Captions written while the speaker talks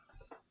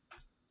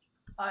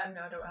I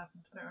know, I don't know what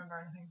happened. I don't remember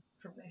anything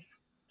from me.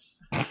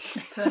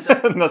 Turned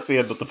up. And that's the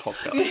end of the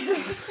podcast.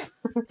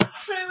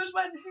 But it was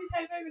when who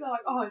came over, they're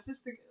like, oh, is this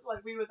the,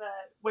 like, we were there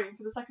waiting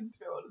for the seconds to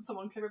go on, and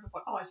someone came over and was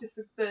like, oh, is this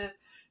the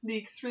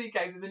League 3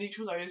 game that the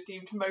neutral zone is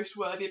deemed most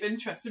worthy of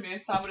interest to me?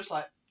 And Sam was just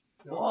like,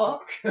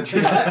 what?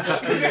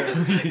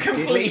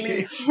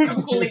 completely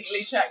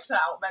checked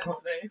out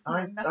mentally.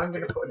 I'm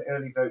going to put an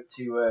early vote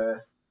to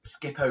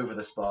skip over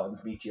the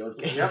Spartans Meteors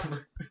game. Yep.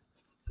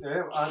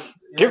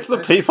 Give the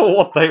people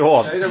what they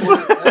want. They don't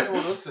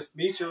want us to.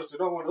 Meteors do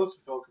not want us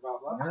to talk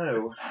about that.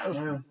 No.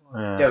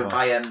 Yeah. Don't.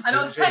 I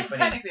know,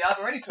 technically, I've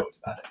already talked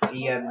about it.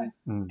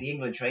 The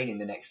England training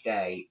the next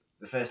day,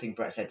 the first thing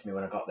Brett said to me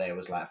when I got there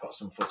was like, I've got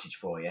some footage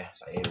for you.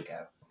 It's like, here we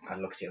go. I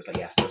looked at it, I was like,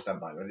 yeah, still stand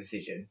by my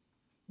decision.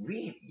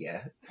 Really?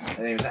 Yeah. And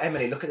then he was like,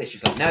 Emily, look at this. She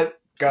was like, no,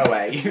 go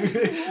away.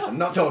 I'm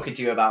not talking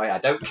to you about it. I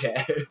don't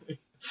care.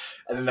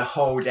 And then the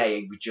whole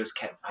day,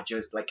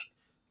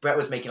 Brett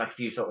was making like a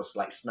few sort of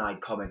like snide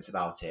comments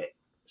about it.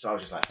 So I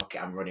was just like, fuck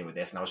it, I'm running with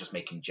this. And I was just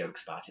making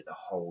jokes about it the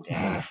whole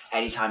day.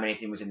 Anytime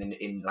anything was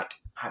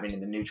happening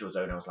in the neutral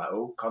zone, I was like,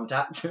 oh,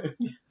 contact.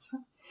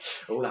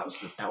 Oh, that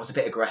was a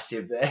bit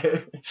aggressive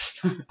there.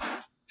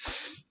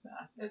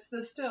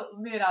 There's still,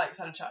 me and Alex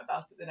had a chat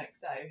about it the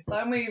next day.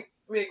 Like, and we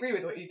agree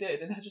with what you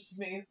did, and I just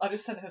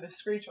sent her this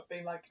screenshot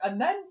being like,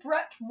 and then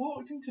Brett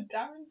walked into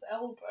Darren's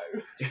elbow.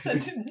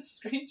 Sent in this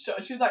screenshot,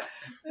 and she was like,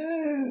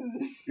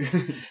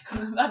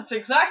 that's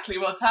exactly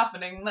what's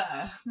happening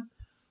there.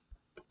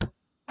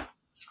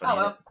 Oh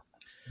well.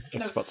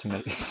 It's about to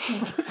me.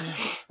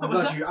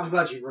 I'm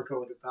glad you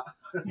recorded that.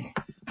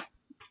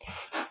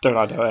 Don't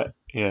I know it?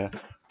 Yeah.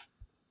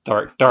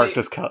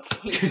 Director's cut.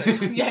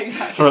 Yeah,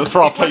 exactly.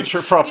 For our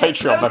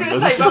Patreon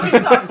members. I was going to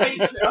say, our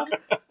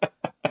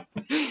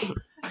Patreon.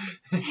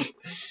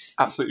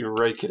 Absolutely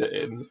raking it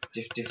in.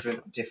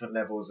 Different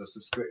levels of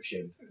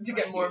subscription. To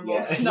get more and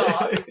more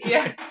snark.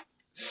 Yeah.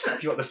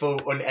 If you want the full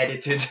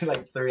unedited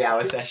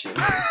 3-hour session.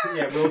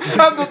 Yeah, we'll take,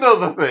 And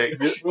another thing.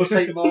 We'll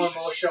take more and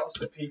more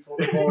shots at people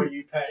the more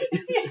you pay.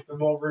 The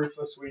more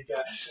ruthless we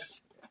get.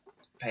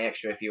 Pay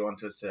extra if you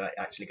want us to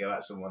actually go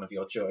at someone of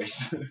your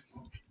choice.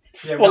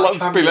 Yeah, well,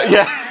 that'd be like,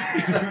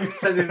 yeah.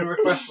 Send in a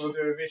request, we'll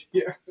do a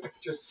video.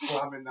 Just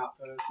slamming that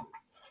person.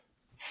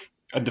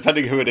 And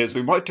depending who it is,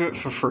 we might do it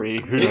for free.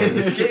 Who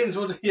knows? Games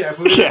will, we'll do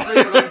Games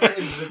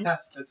as a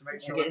tester to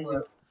make sure it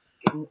works.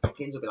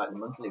 Games will be like the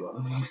monthly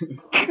one.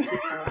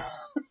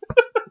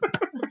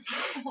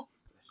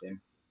 Bless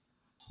him.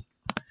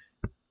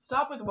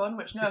 Start with the one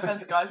which, no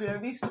offence guys, we know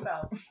least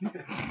about.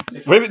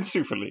 Women's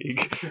Super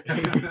League.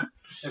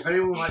 If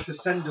anyone would like to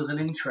send us an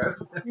intro,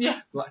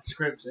 like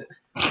script it,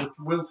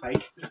 we'll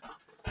take.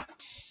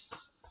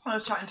 I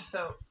was chatting to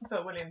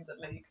Phil Williams at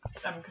League,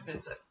 because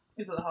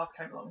his other half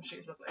came along and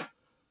she's lovely.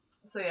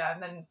 So yeah,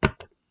 and then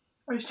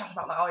we was chatting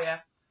about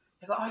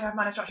he's like, I've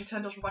managed to actually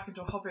turn dodgeball back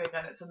into a hobby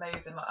again, it's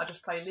amazing, like I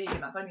just play League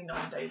and that's only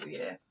 9 days a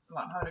year,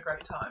 I'm having a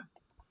great time.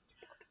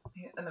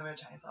 And then we were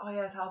chatting, he's like,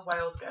 yes, how's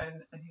Wales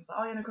going? And he was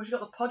like, and of course you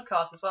got the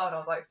podcast as well. And I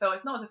was like, Phil,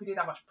 it's not as if we do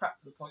that much prep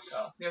for the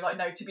podcast. And he was like,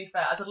 no, to be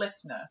fair, as a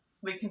listener,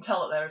 we can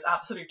tell that there is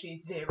absolutely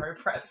zero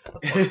prep for the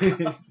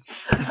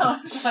podcast. And I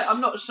was like,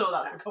 I'm not sure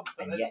that's a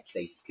compliment. And yet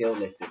they still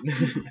listen.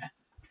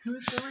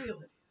 Who's the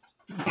real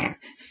idiot?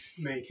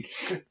 Me.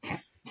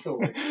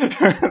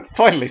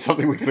 Finally,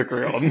 something we can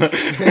agree on.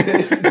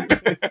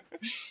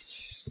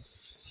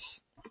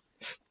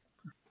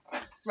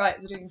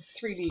 Right, so doing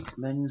 3 League.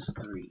 Men's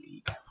 3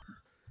 League.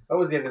 That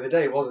was the end of the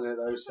day, wasn't it,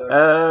 though?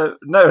 So.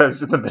 No, it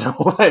was in the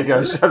middle. There you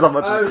go. Shows how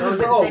much.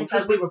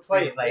 Because we were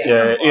playing.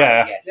 Yeah.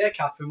 Yeah,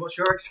 Catherine, what's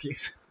your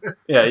excuse?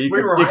 Yeah, you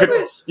could do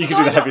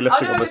the heavy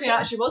lifting I on don't this think one.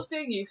 it actually was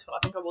being useful. I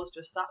think I was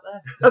just sat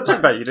there. That's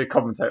okay. You did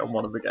commentate on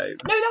one of the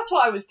games. No, that's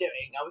what I was doing.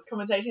 I was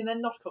commentating and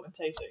then not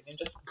commentating and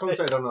just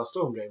Commentated on our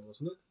Storm game,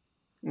 wasn't it?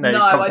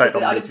 No, I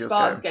did on the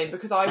Spartans game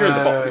because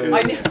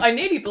I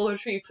nearly ball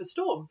retrieved for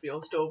Storm for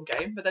your Storm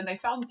game, but then they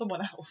found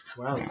someone else.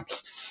 Wow.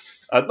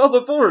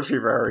 Another ball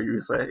retriever error, you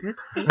say?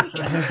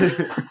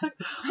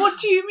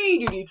 What do you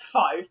mean you need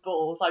 5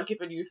 balls? I've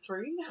given you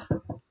 3.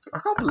 I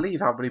can't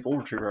believe how many ball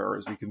retriever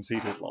errors we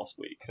conceded last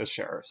week as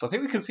Sheriffs. I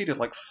think we conceded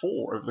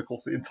 4 over the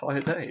course of the entire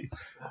day.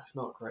 That's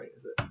not great,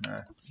 is it?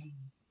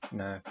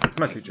 No. It's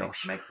mostly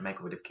Josh. Meg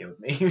would have killed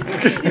me. We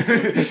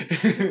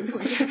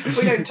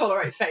don't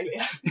tolerate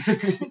failure.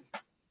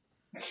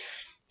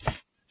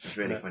 It's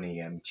really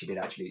funny. She did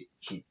actually.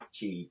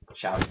 She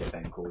shouted at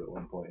Ben Call at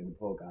one point, and the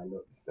poor guy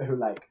looked so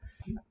like,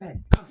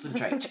 Ben,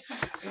 concentrate.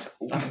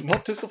 I'm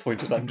not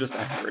disappointed. I'm just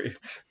angry.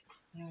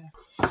 Yeah.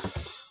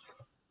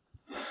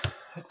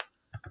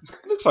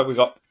 Looks like we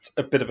got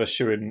a bit of a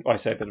shoe-in. I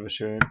say a bit of a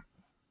shoe-in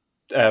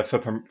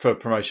for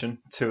promotion.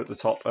 2 at the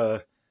top.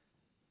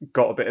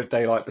 Got a bit of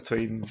daylight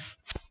between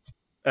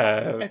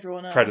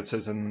Everyone else.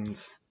 Predators and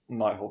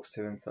Nighthawks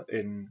 2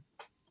 in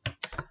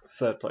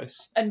 3rd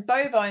place. And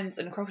Bovines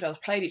and Crocodiles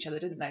played each other,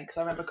 didn't they? Because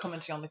I remember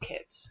commenting on the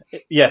kits.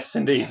 Yes,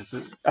 indeed.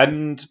 Yes.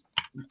 And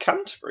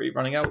Canterbury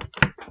running out.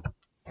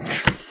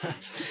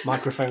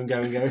 Microphone go.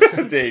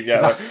 Indeed,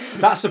 yeah.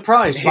 That's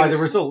surprised by the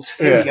result.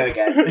 Here we go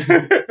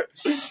again.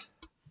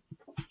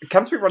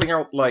 Canterbury running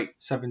out like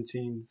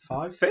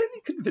 17-5. fairly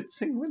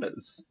convincing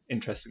winners.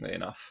 Interestingly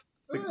enough.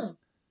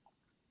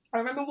 I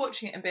remember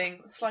watching it and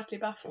being slightly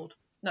baffled.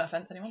 No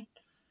offence, anyone.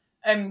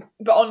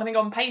 But I think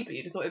on paper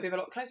you'd have thought it'd be a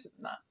lot closer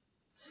than that.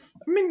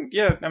 I mean,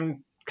 yeah,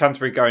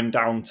 Canterbury going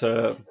down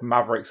to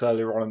Mavericks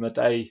earlier on in the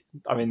day.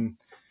 I mean,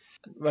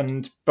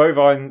 and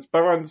Bovines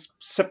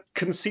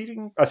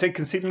conceding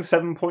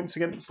 7 points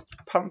against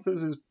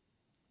Panthers is,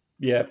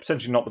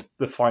 potentially not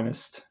the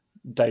finest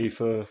day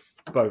for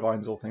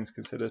Bovines, all things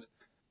considered.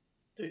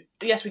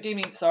 Yes, we do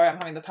mean. Sorry, I'm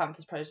having the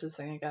Panthers Predators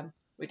thing again.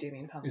 We do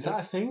mean Panthers. Is that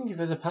a thing? If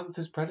there's a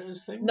Panthers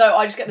Predators thing? No,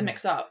 I just get them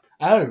mixed up.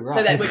 Oh, right.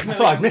 So I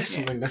thought I'd missed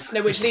something then.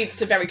 No, which leads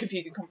to very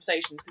confusing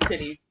conversations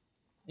because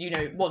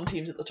clearly, one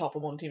team's at the top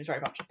and one team's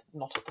very much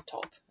not at the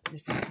top.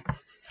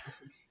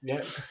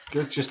 Yeah,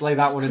 good. Just lay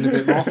that one in a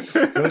bit more.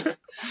 Good.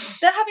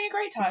 They're having a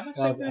great time. I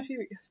spoke to them a few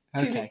weeks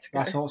ago.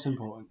 That's what's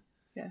important.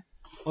 Yeah.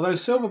 Although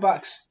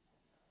Silverbacks,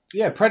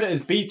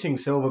 Predators beating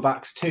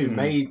Silverbacks too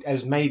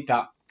has made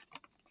that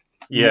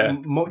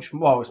much.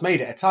 Well, it's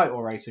made it a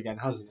title race again,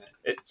 hasn't it?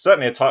 It's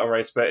certainly a title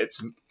race, but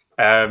it's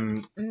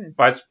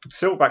Silverbacks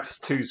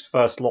 2's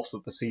first loss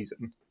of the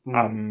season,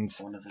 and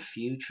one of the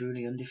few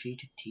truly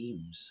undefeated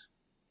teams.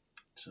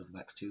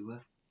 Silverbacks 2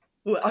 were.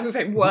 Ooh, I was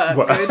going to say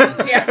were good.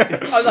 Yeah,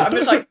 I'm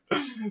just like,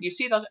 you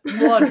see that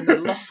one in the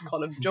loss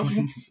column,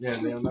 John. Yeah,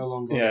 they are no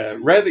longer. Yeah,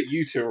 rare that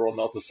you two are on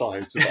the other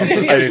sides of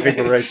anything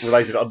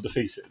related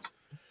undefeated.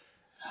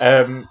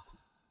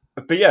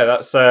 But yeah,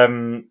 that's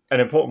an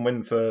important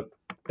win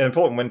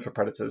for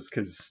Predators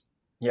because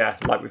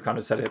like we've kind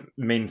of said, it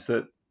means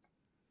that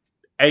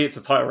A, it's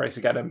a title race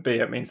again, and B,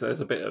 it means that there's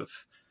a bit of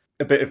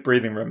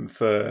breathing room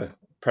for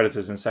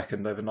Predators in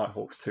second over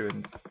Nighthawks 2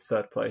 in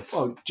third place.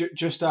 Well,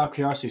 just out of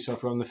curiosity, so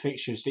if we're on the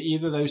fixtures, do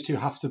either of those two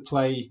have to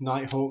play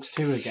Nighthawks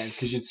 2 again?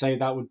 Because you'd say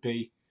that would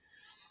be.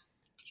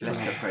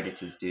 Just the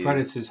Predators do.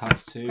 Predators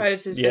have to.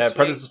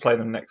 Predators play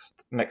them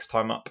next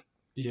time up.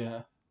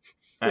 Yeah.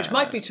 Which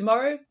might be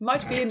tomorrow,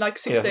 might be in like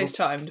 6 days'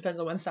 time, depends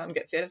on when Sam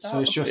gets it.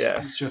 So it's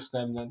just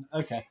them then.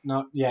 Okay.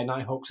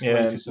 Nighthawks 3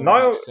 for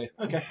Silverbacks 2.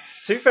 Okay.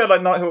 To be fair,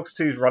 like Nighthawks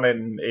 2's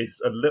run-in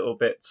is a little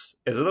bit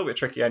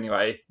tricky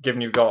anyway,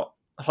 given you've got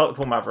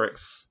Hartlepool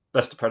Mavericks,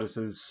 Leicester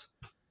Predators,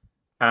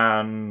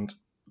 and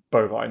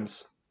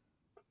Bovines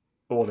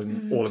all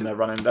in their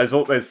run-in. There's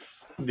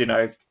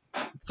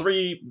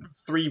three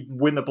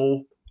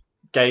winnable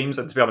games,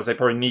 and to be honest, they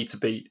probably need to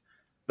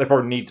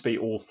beat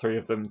all three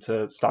of them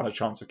to stand a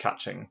chance of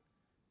catching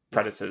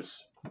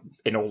Predators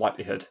in all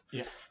likelihood.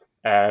 Yeah.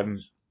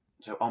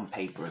 So on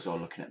paper as well,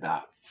 looking at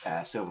that,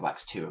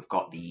 Silverbacks 2 have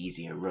got the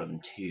easier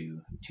run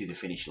to the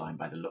finish line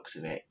by the looks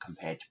of it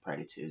compared to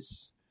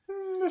Predators.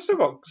 They've still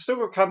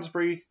got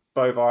Canterbury,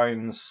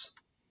 Bovines,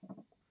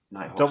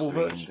 Nighthawks double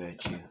 3 Virtue. and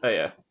Virtue.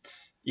 Oh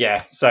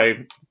yeah. So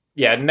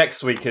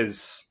next week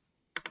is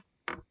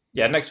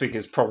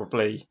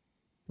probably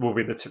will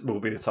be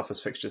the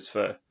toughest fixtures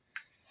for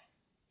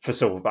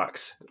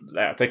Silverbacks.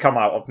 If they come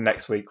out of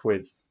next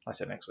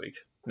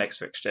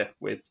fixture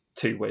with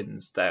 2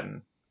 wins,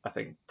 then I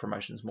think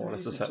promotion's more or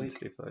less a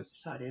certainty for those.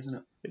 Saturday, isn't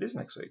it? It is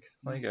next week.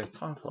 There you go.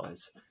 Time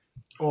flies.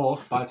 Or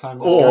by the time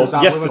this Or goes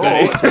out,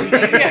 yesterday.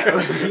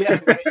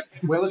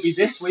 Will it be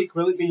this week?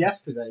 Will it be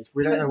yesterday?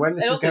 We don't know when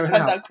this is going out. It also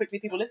depends how quickly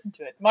people listen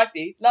to it. Might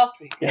be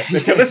last week. Yes,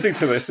 if you're listening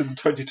to this in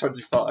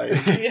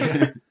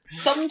 2025.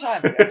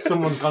 Sometime ago.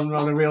 Someone's gone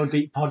on a real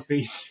deep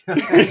Podbean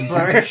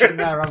exploration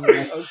there, haven't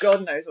they? Oh,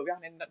 God knows what we're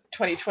having in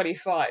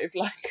 2025.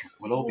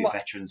 We'll all be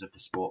veterans of the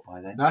sport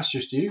by then. That's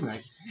just you,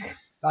 mate.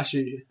 That's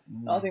you.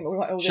 I think we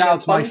might all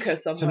Shout be in a out bunker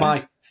to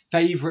my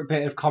favourite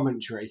bit of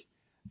commentary,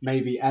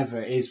 maybe ever,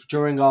 is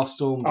during our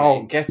Storm game.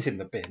 Oh, get in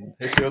the bin.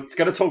 If you're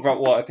going to talk about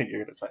what I think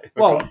you're going to say.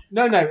 Well,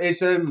 no,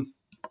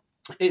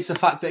 it's a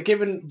fact that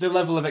given the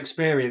level of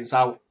experience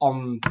out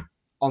on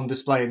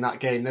display in that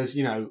game, there's,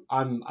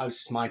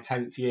 it's my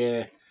 10th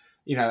year,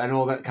 and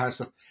all that kind of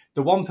stuff.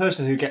 The one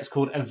person who gets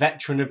called a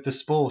veteran of the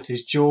sport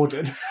is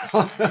Jordan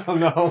on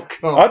the whole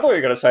court. I thought you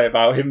were going to say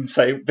about him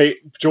saying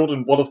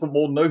Jordan, one of the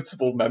more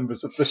notable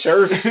members of the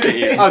Sheriff's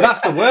team. Oh, that's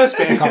the worst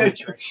bit of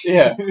commentary.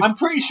 Yeah. I'm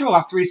pretty sure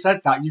after he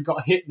said that, you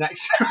got hit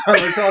next time.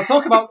 So I'll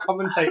talk about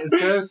commentators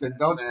cursing,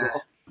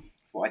 dodgeball.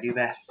 That's what I do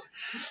best.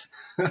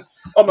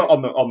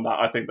 on that,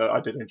 I think that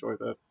I did enjoy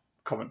the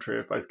commentary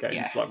of both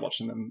games, like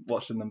watching them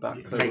back.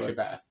 It makes it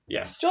better.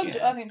 Yes.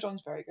 I think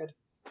John's very good.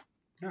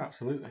 Yeah,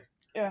 absolutely.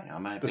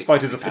 Yeah.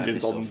 Despite his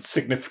opinions on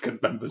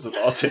significant members of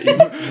our team.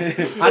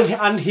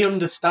 and he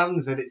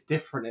understands that it's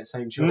different at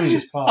St.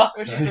 George's Park.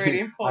 Which is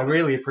really important. I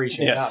really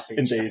appreciate that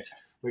feature. Indeed.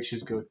 Which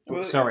is good.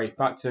 But sorry,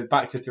 back to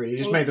 3. You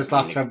just made us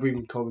laugh because I've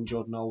been calling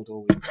Jordan old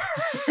all week.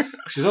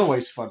 Which is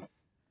always fun.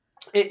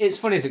 It's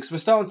funny because we're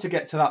starting to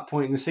get to that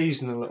point in the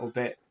season a little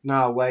bit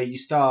now where you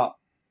start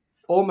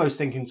almost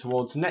thinking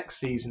towards next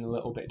season a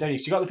little bit, don't you?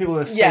 So you've got the people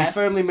that are so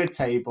firmly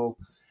mid-table.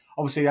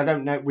 Obviously,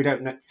 we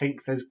don't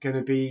think there's going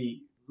to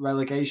be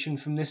relegation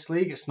from this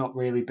league. It's not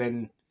really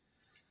been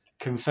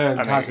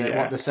confirmed, has it, yeah.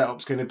 what the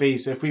setup's going to be?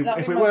 So if we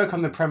work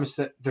on the premise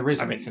that there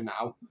isn't for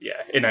now,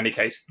 in any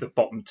case, the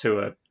bottom two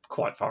are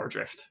quite far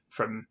adrift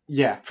from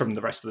the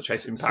rest of the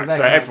chasing pack.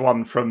 So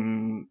everyone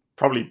from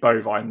probably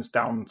Bovines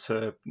down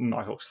to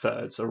Nighthawks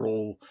thirds are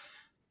all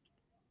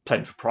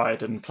playing for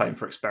pride and playing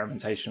for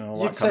experimentation and all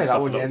that kind of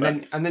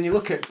stuff. And then you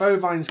look at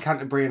Bovines,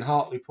 Canterbury and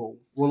Hartlepool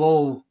will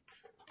all,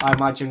 I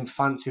imagine,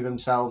 fancy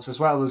themselves, as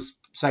well as,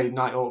 say,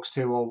 Nighthawks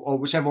 2 or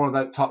whichever one of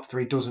the top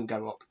three doesn't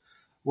go up.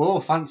 We'll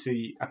all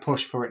fancy a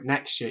push for it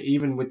next year,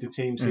 even with the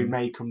teams who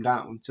may come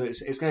down. So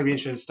it's going to be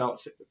interesting to start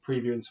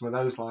previewing some of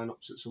those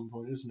lineups at some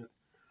point, isn't it?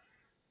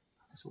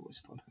 It's always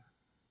fun.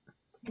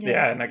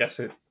 Yeah, and I guess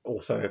it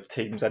also, if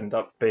teams end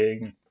up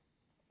being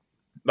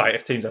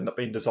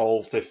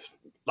dissolved, if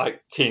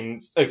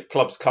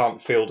clubs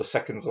can't field a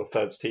seconds or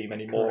thirds team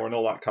anymore and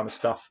all that kind of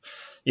stuff,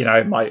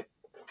 it might.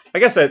 I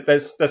guess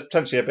there's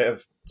potentially a bit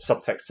of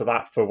subtext to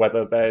that for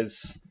whether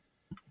there's,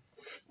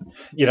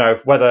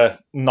 whether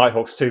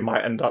Nighthawks 2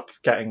 might end up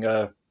getting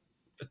a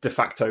de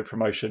facto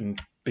promotion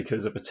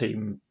because of a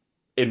team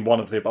in one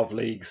of the above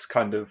leagues,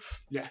 kind of,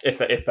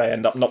 if they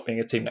end up not being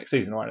a team next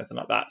season or anything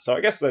like that. So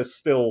I guess there's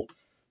still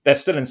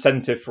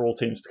incentive for all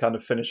teams to kind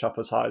of finish up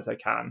as high as they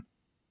can.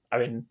 I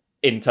mean,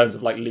 in terms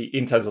of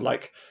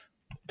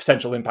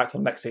potential impact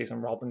on next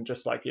season, rather than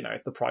just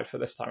the pride for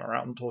this time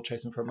around or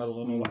chasing for a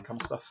medal and all that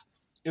kind of stuff.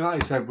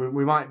 Like I said,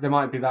 there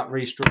might be that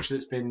restructure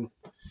that's been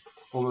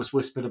almost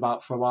whispered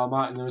about for a while,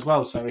 mightn't there, as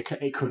well? So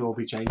it could all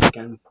be changed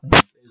again,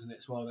 isn't it?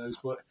 It's one of those,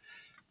 but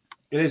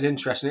it is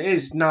interesting. It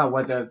is now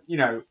whether,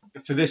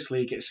 for this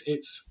league,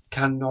 it's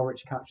can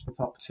Norwich catch the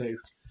top two?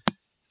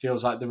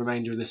 Feels like the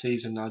remainder of the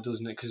season now,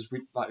 doesn't it? Because,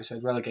 like we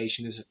said,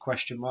 relegation is a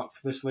question mark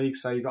for this league,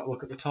 so you've got to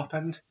look at the top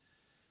end.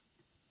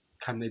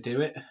 Can they do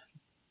it?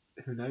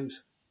 Who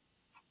knows?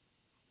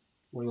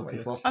 What are you looking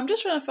for? I'm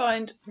just trying to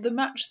find the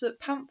match that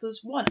Panthers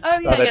won. Oh,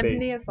 yeah, against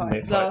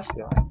Neophytes last.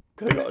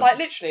 Like,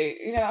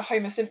 literally, that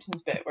Homer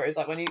Simpson's bit where it's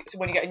like when you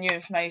get a new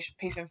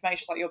piece of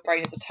information, it's like your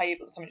brain is a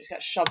table and someone just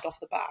gets shoved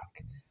off the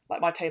back. Like,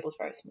 my table's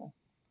very small.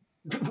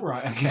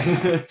 Right,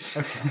 okay.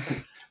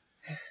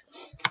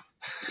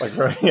 Like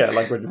when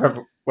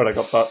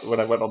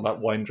I went on that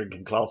wine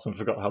drinking class and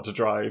forgot how to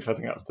drive. I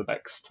think that's the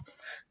next.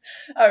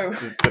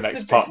 The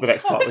next part of the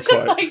quote. It's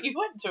just like you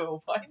went to a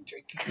wine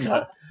drinking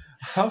class.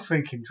 I was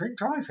thinking drink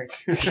driving.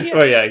 Yeah.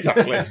 Well, yeah,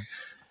 exactly.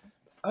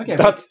 Okay,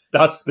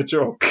 that's the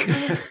joke.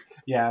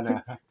 Yeah, I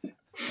know.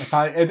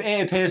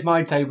 It appears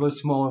my table is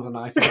smaller than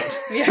I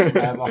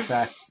thought. Off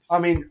there. I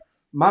mean,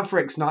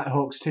 Mavericks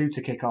Nighthawks 2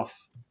 to kick off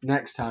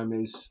next time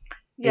is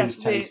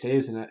tasty,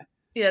 isn't it?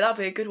 Yeah, that'll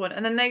be a good one.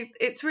 And then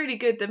it's really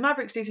good. The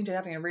Mavericks do seem to be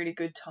having a really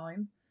good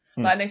time.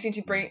 Like, and they seem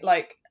to bring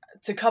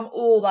to come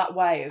all that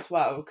way as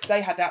well, because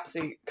they had an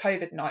absolute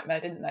COVID nightmare,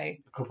 didn't they?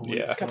 A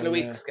couple of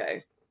weeks ago.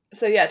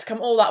 So yeah, to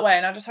come all that way,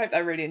 and I just hope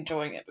they're really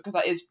enjoying it, because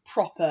that is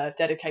proper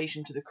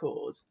dedication to the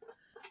cause.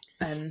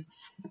 So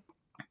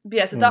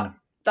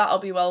that'll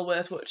be well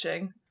worth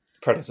watching.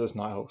 Predators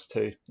Nighthawks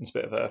too. It's a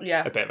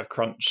bit of a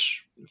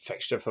crunch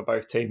fixture for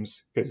both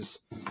teams, because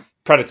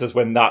Predators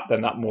win that,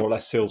 then that more or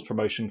less seals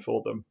promotion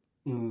for them,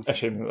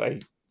 assuming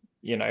that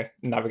they,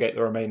 navigate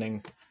the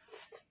remaining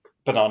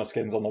banana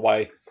skins on the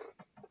way.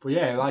 Well,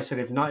 yeah, like I said,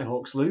 if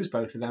Nighthawks lose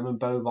both of them and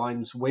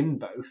Bovines win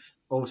both,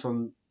 all of a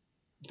sudden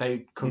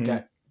they could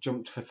get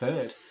jumped for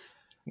third.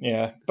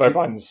 Yeah,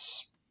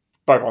 Bovines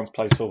play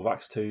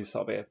Silverbacks too,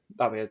 so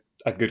that'll be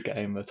a good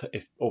game,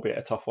 albeit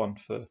a tough one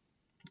for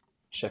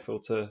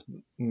Sheffield to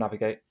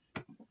navigate.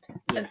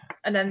 Yeah.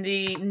 And then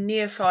the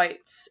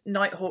Neophytes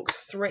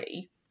Nighthawks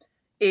 3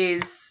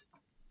 is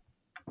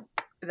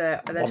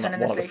they're 10 in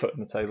this league. Foot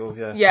in the table,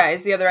 yeah. Yeah,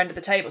 is the other end of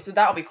the table, so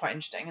that'll be quite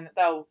interesting, and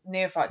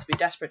Neophytes will be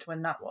desperate to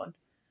win that one.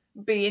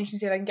 Be interesting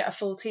to see if they can get a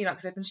full team out,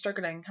 because they've been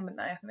struggling, haven't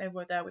they? I think they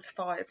were there with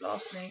 5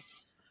 last week.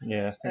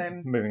 Yeah, I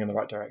think moving in the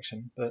right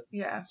direction, but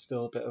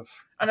still a bit of.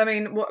 And I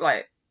mean,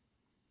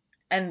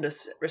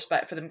 endless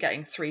respect for them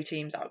getting 3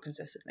 teams out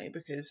consistently,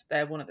 because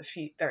they're one of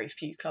the very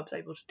few clubs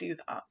able to do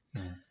that.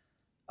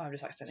 I'm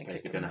just accidentally.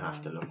 They're going to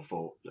have to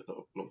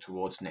look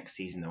towards next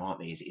season, though, aren't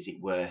they? Is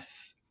it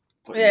worth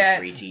putting the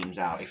 3 teams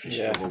out if you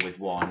struggle with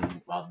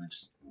one, rather than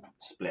just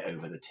split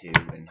over the 2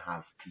 and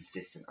have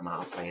consistent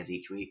amount of players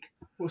each week?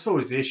 Well, it's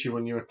always the issue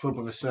when you're a club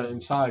of a certain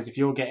size. If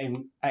you're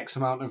getting X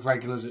amount of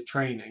regulars at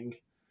training,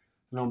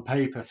 and on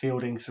paper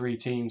fielding 3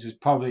 teams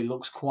probably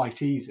looks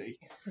quite easy.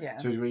 Yeah.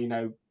 So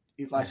like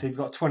I say, you've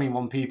got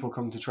 21 people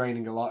come to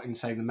training a lot in,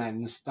 say, the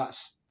men's.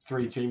 That's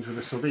 3 teams with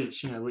a sub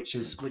each, which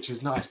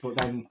is nice. But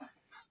then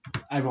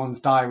everyone's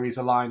diaries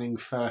aligning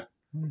for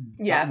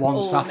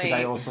one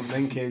Saturday or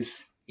something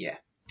is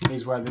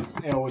where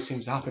it always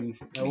seems to happen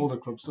at all the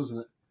clubs, doesn't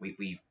it?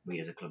 We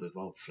as a club as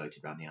well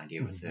floated around the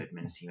idea of a third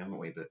men's team, haven't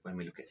we? But when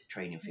we look at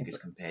training figures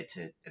compared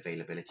to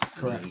availability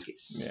for the league,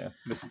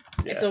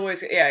 it's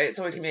always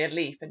going to be a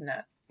leap, isn't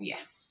it? Yeah.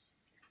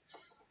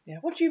 Yeah.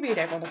 What do you mean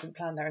everyone doesn't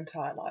plan their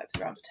entire lives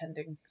around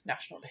attending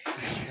National League?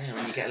 Yeah,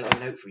 when you get a little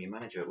note from your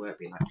manager at work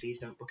being like, please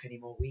don't book any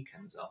more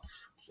weekends off.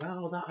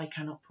 Well, that I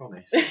cannot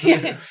promise.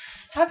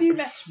 Have you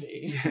met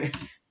me?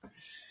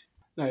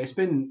 No, it's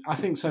been, I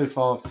think so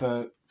far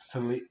for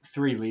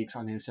 3 leagues.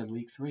 I nearly said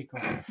League 3.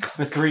 God.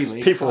 For 3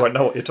 leagues. People won't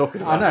know what you're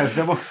talking I about. know,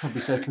 they will be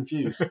so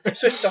confused.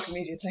 Switched off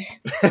immediately.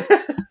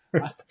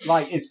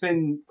 Like, it's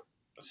been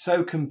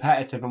so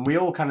competitive, and we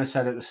all kind of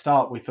said at the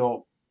start, we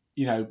thought,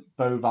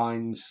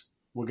 bovines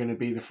were going to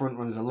be the front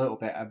runners a little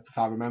bit, if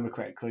I remember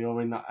correctly, or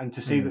in that, and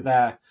to see that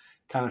they're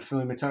kind of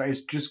filling it out,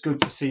 it's just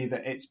good to see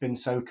that it's been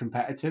so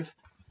competitive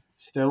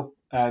still.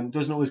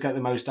 Doesn't always get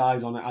the most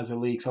eyes on it as a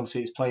league, so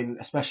obviously it's playing,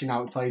 especially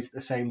now it plays at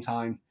the same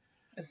time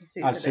as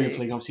Super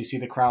League. Obviously see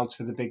the crowds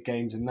for the big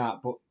games and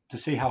that, but to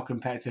see how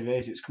competitive it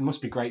is, it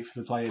must be great for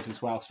the players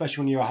as well,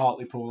 especially when you're a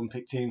Hartlepool and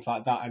pick teams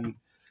like that, and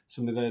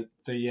some of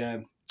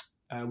the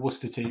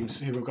Worcester teams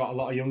who have got a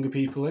lot of younger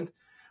people in.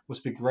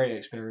 Must be a great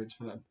experience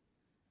for them.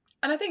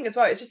 And I think as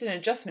well, it's just an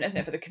adjustment, isn't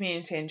it, for the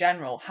community in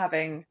general,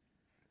 having...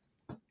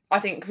 I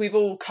think we've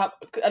all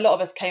a lot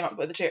of us came up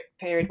with a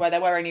period where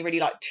there were only really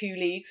like 2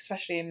 leagues,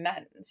 especially in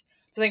men's.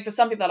 So I think for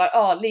some people they're like,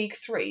 oh, League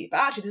 3, but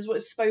actually this is what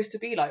it's supposed to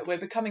be like. We're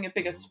becoming a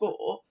bigger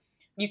sport.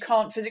 You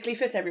can't physically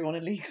fit everyone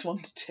in Leagues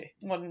 1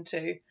 and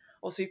 2,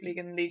 or Super League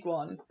and League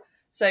 1.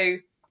 So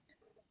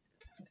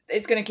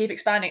it's going to keep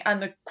expanding, and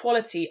the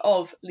quality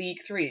of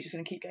League 3 is just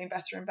going to keep getting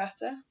better and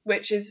better,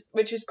 which is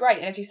great.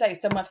 And as you say,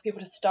 somewhere for people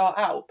to start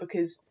out,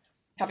 because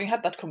having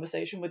had that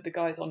conversation with the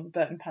guys on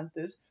Burton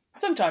Panthers,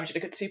 sometimes you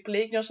look at Super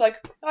League and you're just like,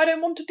 I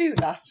don't want to do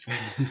that.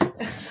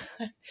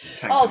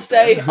 I'll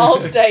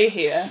stay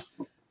here.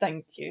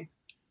 Thank you.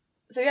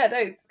 So yeah, no,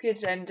 it's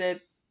good, and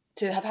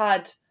to have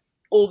had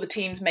all the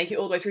teams make it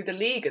all the way through the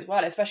league as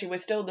well, especially we're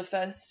still the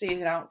first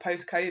season out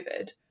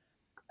post-COVID,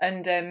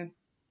 and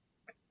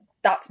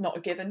that's not a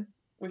given.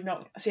 We've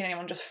not seen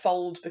anyone just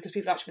fold because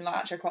people have actually been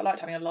like, actually I quite liked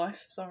having a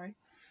life. Sorry.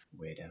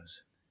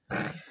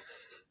 Weirdos.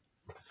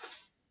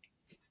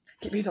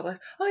 Keep being told like,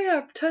 oh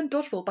yeah, I've turned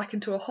dodgeball back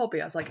into a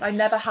hobby. I was like, I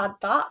never had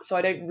that, so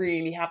I don't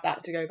really have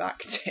that to go back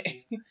to.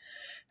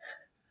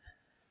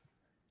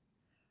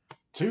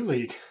 2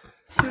 league.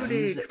 2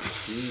 league.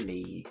 2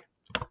 league.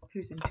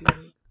 Who's in 2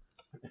 league?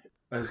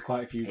 There's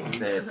quite a few It's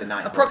teams. the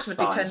Nighthawks,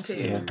 Approximately 10 Barnes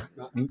teams.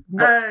 too.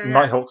 Yeah.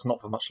 Nighthawks not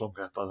for much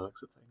longer by the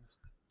looks of things.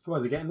 Well,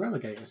 they're getting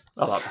relegated.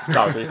 Oh,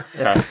 that would be,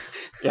 yeah.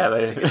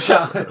 They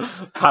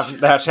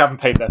actually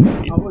haven't paid their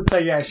fees. I would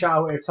say, yeah, shout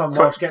out if Tom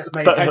Walsh gets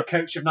made head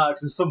coach of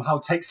Nighthawks and somehow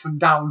takes them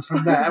down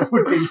from there.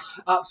 Would be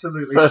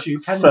absolutely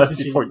stupendous.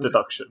 30-point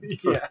deduction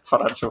for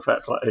financial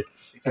fair play.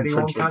 If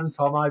anyone can,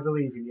 Tom, I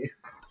believe in you.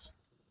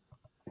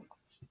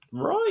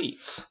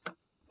 Right.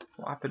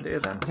 What happened here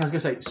then? I was going to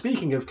say,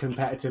 speaking of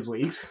competitive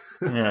leagues,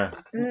 Yeah.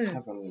 Let's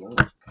have a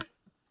look.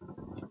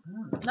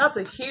 That's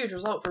a huge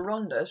result for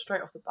Ronda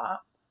straight off the bat.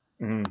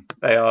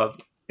 They are,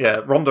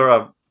 Ronda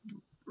are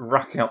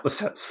racking up the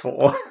sets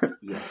for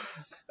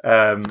Yes.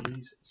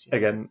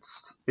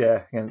 against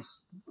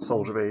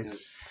Soldier Bees.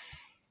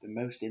 The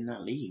most in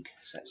that league,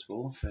 sets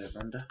for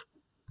Ronda.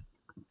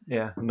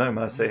 Yeah, no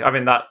mercy. I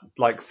mean, that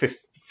like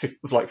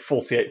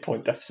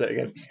 48-point deficit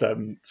against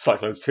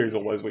Cyclones 2s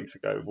all those weeks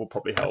ago will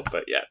probably help.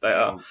 But yeah, they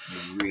are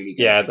really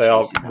good. Yeah, they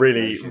are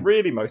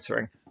really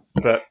motoring.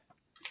 But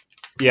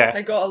yeah,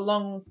 They got a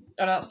long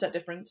set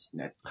difference.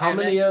 No. how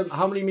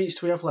many meets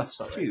do we have left?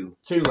 Sorry,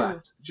 2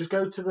 left. Just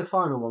go to the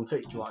final one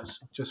fixture-wise,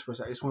 just for a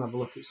second. I just want to have a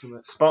look at some of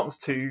it. Spartans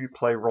 2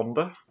 play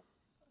Ronda.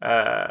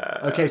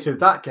 Okay, so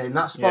that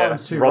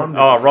Spartans 2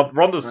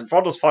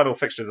 Ronda's final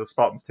fixtures are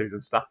Spartans 2s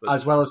and Staffers.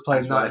 as well as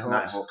playing Nighthawks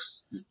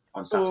Nighthawks.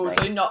 on Oh,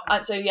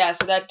 Saturday.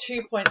 so they're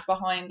 2 points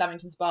behind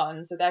Lamington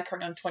Spartans, so they're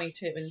currently on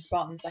 22 and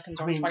Spartans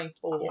seconds on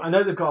 24. I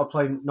know they've got to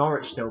play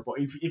Norwich still, but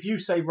if you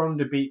say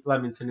Ronda beat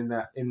Leamington in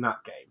that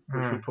game,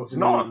 which would put it's them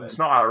not even, it's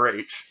not out of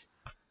reach.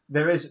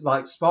 there is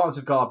Spartans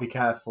have got to be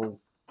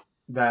careful.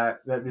 They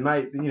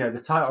may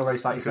the title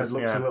race, like you said,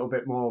 looks a little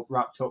bit more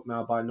wrapped up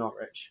now by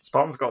Norwich.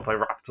 Spartans got to play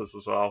Raptors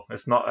as well.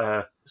 It's not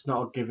a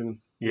given.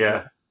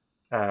 yeah.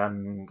 They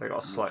got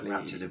a slightly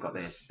Raptors have got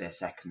their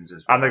seconds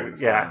as And well. they- in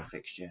the yeah. final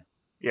fixture.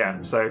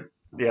 So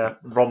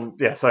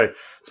so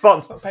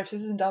Spartans. Rock, paper,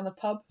 scissors, and down the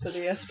pub for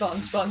the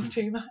Spartans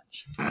 2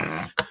 match.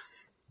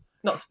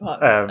 Not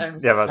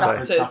Spartans.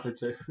 That's Raptors.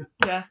 Too.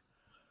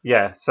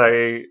 Yeah.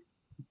 So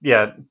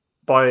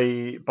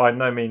by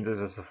no means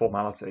is this a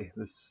formality.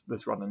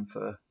 This running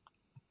for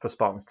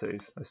Spartans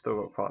 2s. They've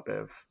still got quite a bit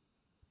of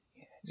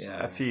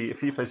a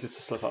few places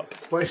to slip up.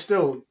 But it's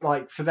still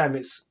for them,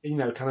 it's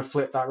kind of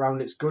flip that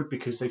round. It's good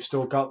because they've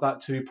still got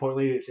that 2-point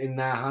lead. It's in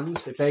their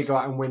hands. If they go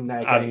out and win their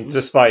And games,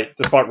 despite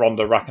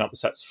Ronda racking up the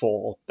sets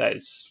 4,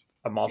 there's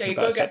a margin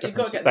better set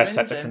difference. get the There's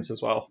set wins in. difference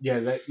as well.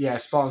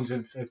 Spartans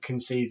have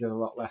conceded a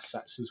lot less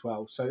sets as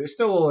well. So it's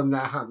still all in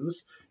their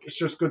hands. It's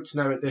just good to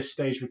know at this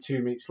stage with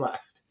 2 meets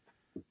left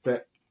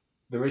that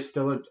there is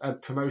still a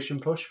promotion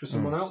push for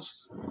someone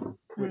else,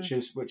 which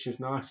is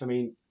nice. I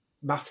mean,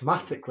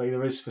 mathematically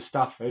there is for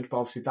Stafford, but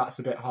obviously that's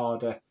a bit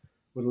harder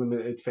with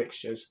limited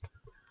fixtures.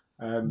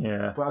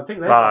 But I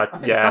think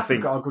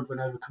Stafford got a good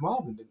win over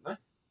Carmarthen, didn't they?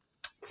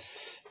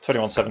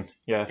 21-7.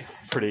 Yeah,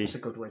 pretty. It's a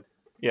good win.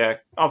 Yeah,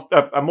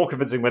 a more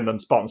convincing win than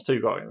Spartans 2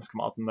 got against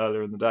Carmarthen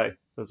earlier in the day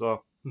as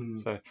well.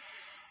 So,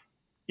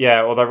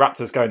 Yeah, although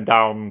Raptors going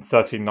down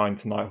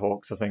 13-9 to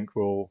Nighthawks, I think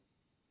will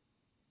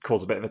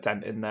cause a bit of a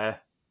dent in their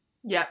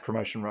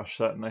promotion rush,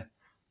 certainly.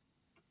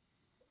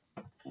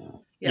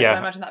 Yeah, so I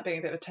imagine that being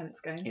a bit of a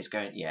tense game. It's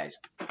going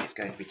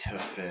to be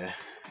tough.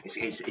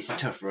 It's a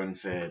tough run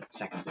for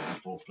second, third, and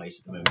fourth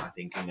place at the moment, I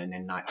think. And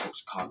then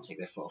Nighthawks can't take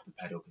their foot off the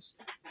pedal because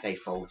if they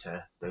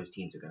falter, those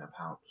teams are going to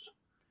pounce.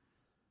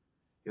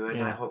 Who are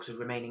Nighthawks'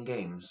 remaining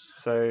games?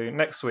 So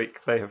next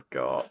week they have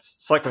got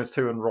Cyclones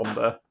 2 and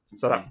Ronda.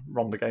 So that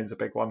Ronda game's a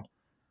big one.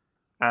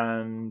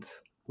 And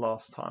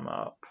last time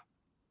up,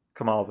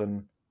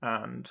 Carmarthen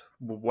and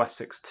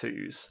Wessex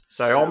 2s.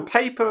 So on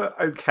paper,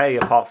 okay,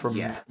 apart from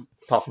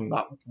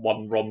that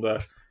one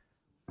Ronda,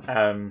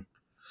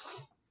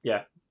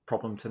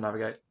 problem to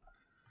navigate.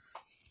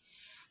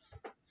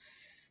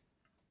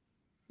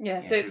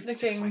 Yeah, so it's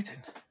looking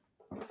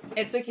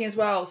as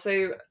well.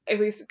 So if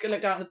we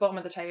look down at the bottom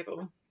of the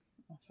table,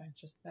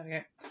 there we go.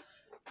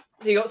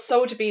 So you got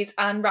Soldier Bees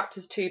and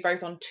Raptors 2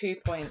 both on 2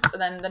 points, and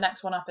then the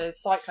next one up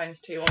is Cyclones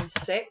 2 on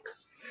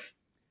 6.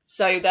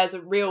 So there's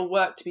a real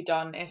work to be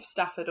done if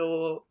Stafford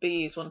or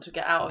Bees want to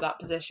get out of that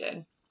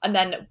position. And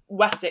then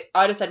Wessex,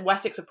 I'd have said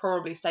Wessex are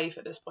probably safe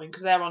at this point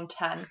because they're on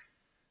 10.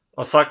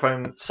 Well,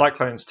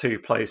 Cyclones 2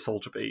 play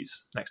Soldier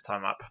Bees next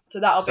time up.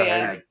 So that'll be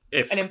an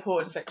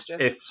important fixture.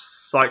 If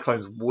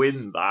Cyclones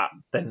win that,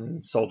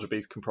 then Soldier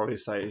Bees can probably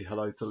say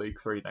hello to League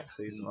 3 next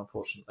season,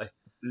 unfortunately.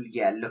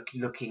 Yeah,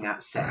 looking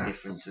at set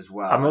difference as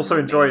well. I'm also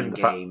enjoying the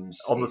fact go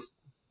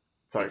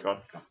on.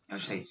 I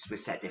was saying with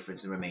set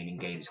difference in the remaining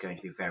games, it's going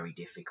to be very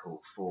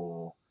difficult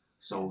for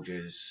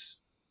Soldiers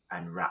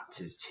and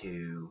Raptors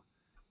to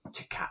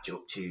catch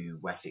up to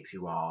Wessex,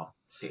 who are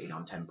sitting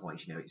on 10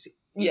 points. You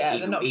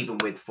know, even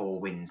with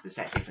 4 wins, the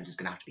set difference is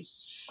going to have to be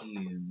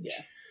huge.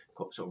 Yeah.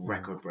 Got sort of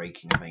record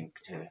breaking, I think.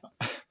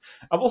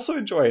 I'm also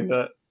enjoying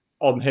that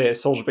on here,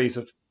 Soldier Bees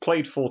have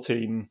played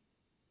 14,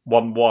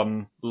 won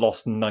 1,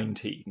 lost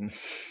 19.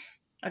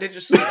 I did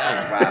just see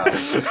that.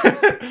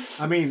 Wow.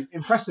 I mean,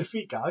 impressive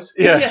feat, guys.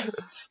 Yeah.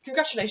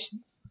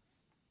 Congratulations.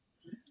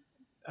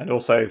 And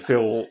also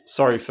feel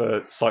sorry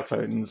for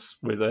Cyclones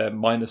with a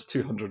minus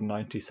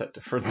 290 set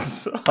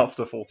difference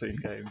after 14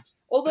 games.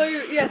 Although,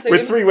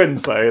 with 3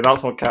 wins though,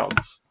 that's what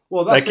counts.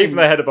 Well, they're keeping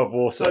their head above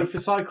water. So for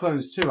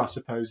Cyclones too, I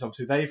suppose,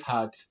 obviously they've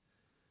had,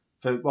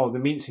 the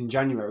meets in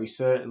January,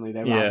 certainly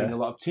they were having a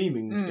lot of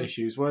teaming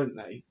issues, weren't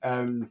they?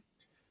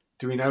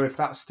 Do we know if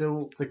that's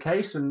still the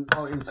case? And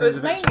in terms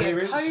of experience, it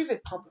was mainly a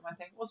COVID problem, I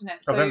think, wasn't it?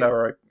 So I think they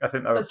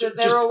were.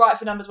 They're all right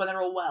for numbers when they're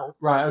all well.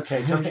 Right.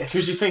 Okay.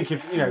 Because you think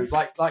if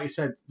like you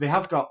said, they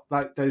have got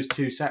like those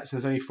 2 sets,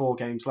 and there's only 4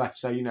 games left,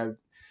 so it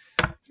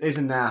is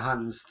in their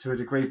hands to a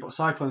degree. But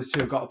Cyclones 2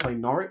 have got to play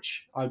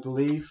Norwich, I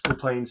believe. They're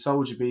playing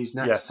Soldier Bees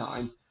next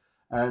time,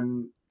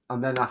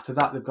 and then after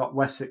that they've got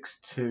Wessex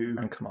 2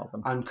 and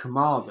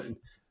Carmarthen.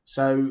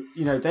 So,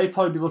 they'd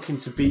probably be looking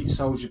to beat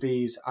Soldier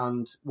Bees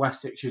and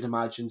Wessex, you'd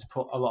imagine, to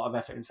put a lot of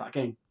effort into that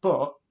game.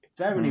 But if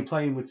they're only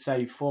playing with,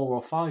 say, 4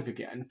 or 5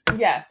 again,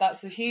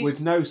 that's a huge with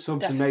no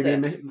subs deficit.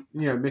 and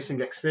maybe missing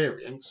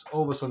experience,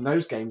 all of a sudden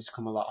those games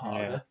become a lot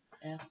harder.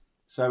 Yeah.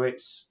 So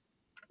it's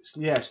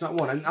not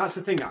one. And that's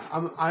the thing.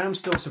 I am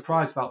still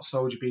surprised about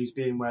Soldier Bees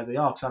being where they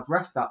are, because I've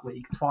reffed that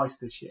league twice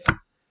this year,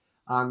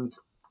 and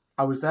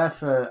I was there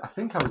for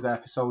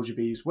Soldier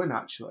Bees win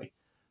actually.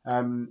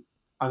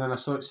 And then I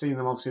seen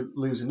them obviously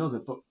lose another,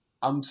 but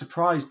I'm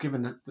surprised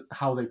given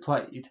how they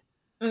played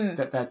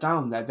that they're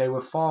down there. They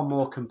were far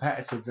more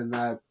competitive than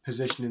their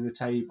position in the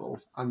table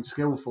and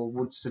skillful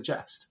would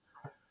suggest.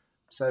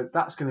 So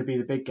that's going to be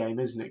the big game,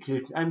 isn't it?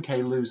 Because if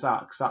MK lose that,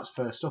 because that's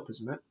first up,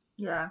 isn't it?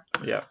 Yeah.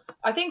 Yeah.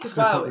 I think it's as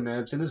well. Put the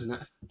nerves in, isn't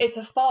it? It's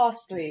a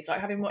fast league.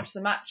 Like having watched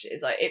the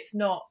matches, it's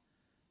not.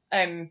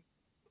 You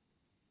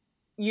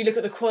look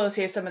at the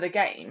quality of some of the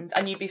games,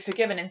 and you'd be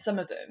forgiven in some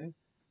of them.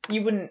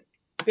 You wouldn't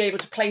be able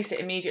to place it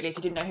immediately if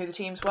you didn't know who the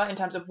teams were in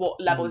terms of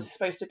what level it's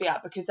supposed to be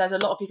at, because there's a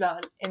lot of people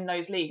out in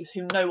those leagues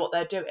who know what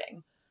they're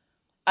doing.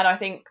 And I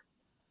think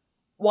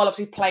while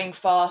obviously playing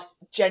fast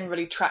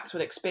generally tracks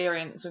with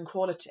experience and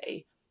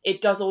quality,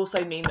 it does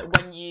also mean that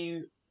when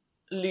you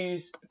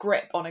lose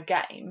grip on a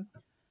game,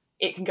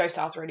 it can go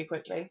south really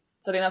quickly.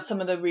 So I think that's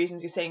some of the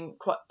reasons you're seeing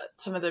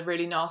some of the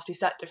really nasty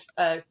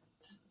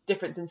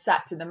difference in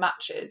sets in the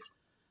matches.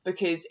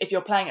 Because if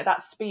you're playing at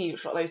that speed,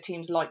 which a lot of those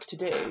teams like to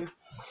do,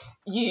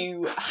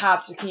 you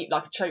have to keep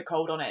like a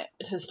chokehold on it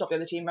to stop the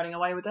other team running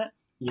away with it.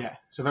 Yeah,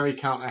 it's a very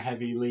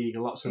counter-heavy league.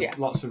 Lots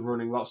of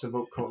running, lots of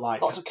upcut,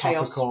 lots of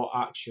chaos, court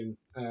action.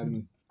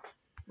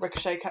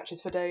 Ricochet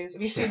catches for days.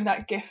 Have you seen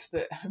that GIF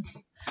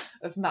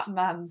of Matt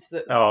Mans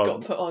that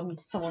got put on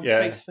someone's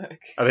Facebook?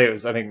 I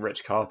think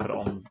Rich Carr put it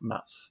on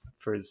Matt's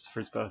for his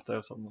birthday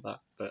or something like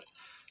that. But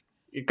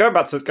going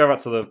back to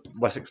the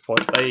Wessex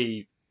point,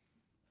 they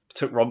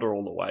took Ronda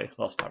all the way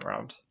last time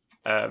around.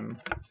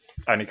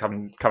 Only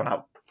coming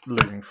out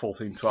losing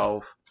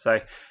 14-12. So,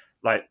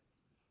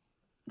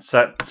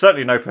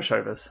 certainly no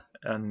pushovers.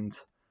 And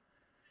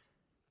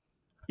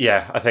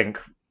I think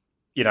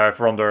if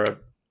Ronda are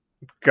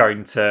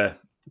going to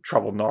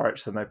trouble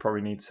Norwich, then they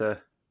probably need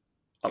to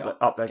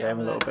up their get game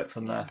on a little with it. bit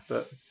from there.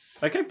 But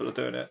they're capable of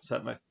doing it,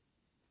 certainly.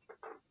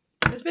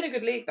 It's been a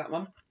good league, that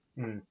one.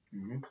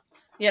 Mm-hmm.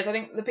 Yes, I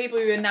think the people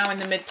who are now in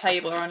the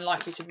mid-table are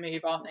unlikely to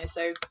move, aren't they?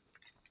 So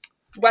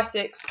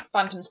Wessex,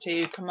 Phantoms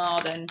 2,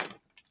 Carmarthen,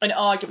 and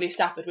arguably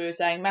Stafford, we were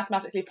saying,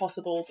 mathematically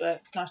possible,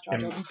 but nice try,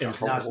 Jordan. No, I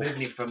was Improbable.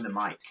 moving it from the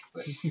mic,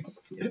 but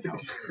it didn't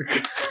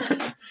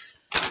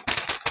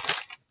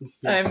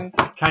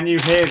help. Can you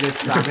hear this,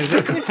 Sam? Is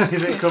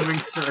it coming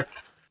through?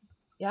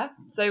 Yeah,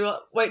 so we'll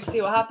wait to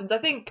see what happens. I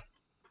think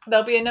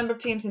there'll be a number of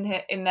teams in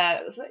there.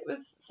 It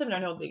was similar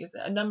in all the leagues.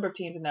 A number of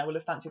teams in there will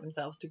have fancied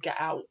themselves to get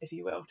out, if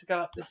you will, to go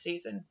up this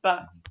season.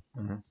 But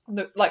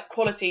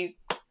quality,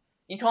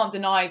 you can't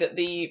deny that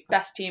the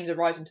best teams are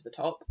rising to the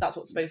top. That's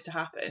what's supposed to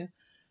happen.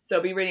 So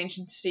it'll be really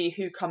interesting to see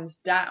who comes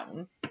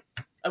down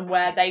and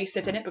where they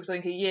sit in it, because I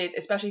think in years,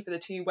 especially for the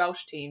two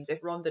Welsh teams,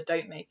 if Rhondda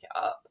don't make it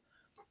up,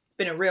 it's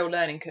been a real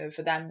learning curve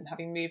for them,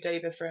 having moved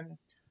over from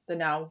the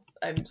now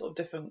sort of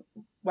different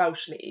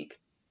Welsh league.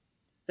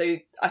 So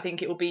I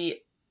think it will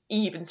be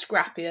even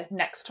scrappier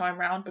next time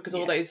round, because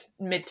all those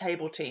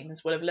mid-table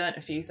teams will have learnt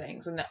a few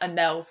things, and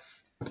they'll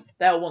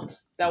want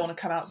to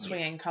come out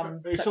swinging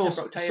come September,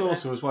 October. It's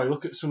also as well,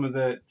 look at some of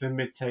the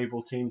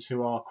mid-table teams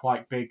who are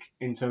quite big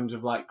in terms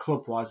of like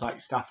club-wise, like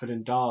Stafford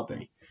and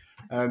Derby.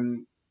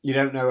 You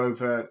don't know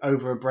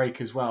over a break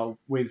as well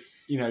with,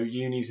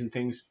 unis and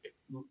things,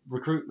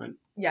 recruitment.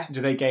 Yeah.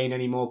 Do they gain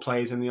any more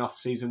players in the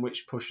off-season,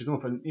 which pushes them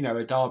up? And,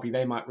 a Derby,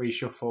 they might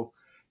reshuffle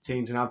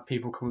teams and have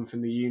people coming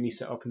from the uni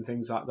set up and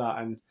things like that.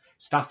 And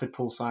Stafford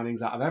pull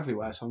signings out of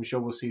everywhere, so I'm sure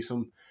we'll see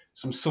some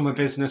summer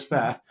business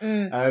there.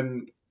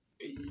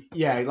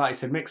 Like I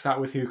said, mix that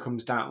with who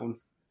comes down.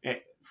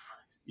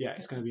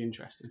 It's going to be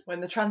interesting. When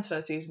the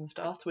transfer season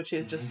starts, which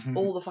is just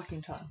all the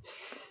fucking time.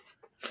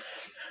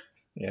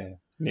 Yeah,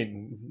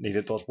 need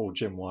a dodgeball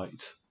Jim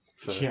White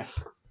for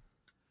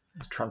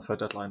transfer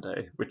deadline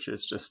day, which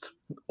is just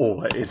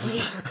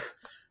always.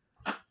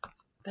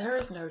 There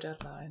is no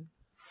deadline.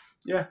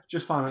 Yeah,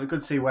 just fine.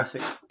 Good to see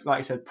Wessex, like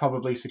I said,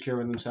 probably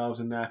securing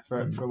themselves in there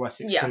for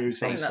Wessex too.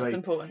 So I think that's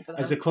important for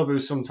them. As a club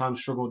who's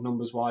sometimes struggled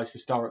numbers-wise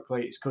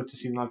historically, it's good to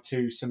see them have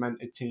two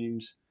cemented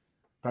teams,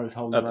 both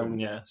holding their own.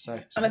 Yeah. So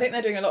and I think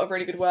they're doing a lot of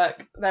really good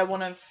work. They're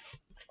one of,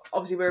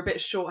 obviously we're a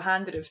bit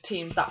short-handed of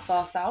teams that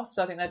far south,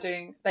 so I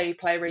think they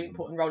play a really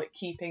important role at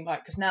keeping,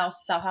 because now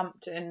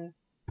Southampton,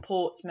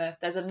 Portsmouth,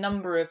 there's a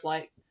number of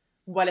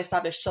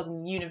well-established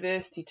Southern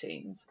university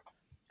teams,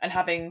 and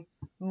having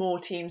more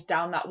teams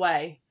down that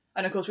way.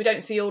 And of course, we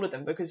don't see all of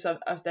them because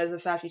there's a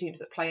fair few teams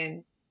that play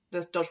in the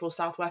Dodgeball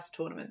Southwest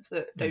tournaments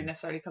that don't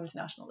necessarily come to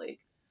National League.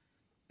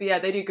 But yeah,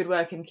 they do good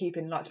work in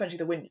keeping, especially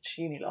the Winch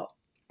uni lot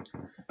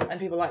and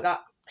people like that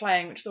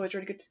playing, which is always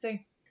really good to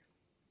see.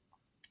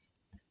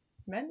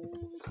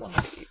 Men's One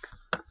League.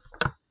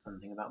 One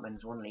thing about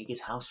Men's One League is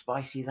how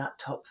spicy that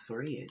top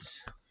three is.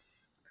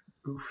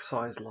 Oof,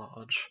 size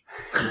large.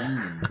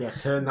 Yeah,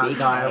 turn that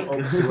dial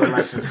up to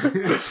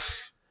 11.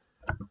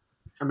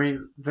 I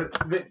mean,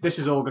 this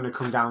is all going to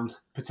come down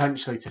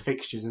potentially to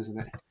fixtures, isn't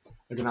it?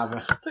 They're going to have a.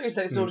 I thought you'd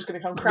say it's all just going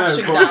to come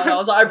crashing down. I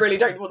was like, I really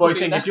don't want to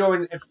do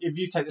that. If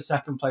you take the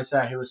second place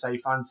there, who are say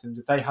Phantoms,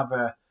 if they have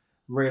a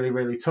really,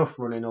 really tough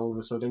run in all of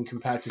a sudden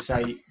compared to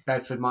say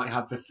Bedford might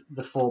have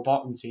the four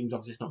bottom teams,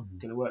 obviously it's not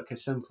going to work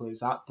as simple as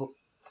that. But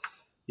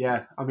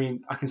yeah, I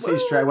mean, I can see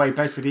straight away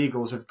Bedford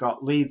Eagles have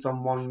got Leeds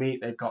on one meet,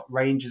 they've got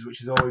Rangers,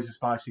 which is always a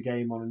spicy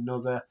game, on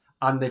another,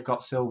 and they've got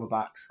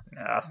Silverbacks.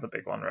 Yeah, that's the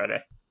big one, really.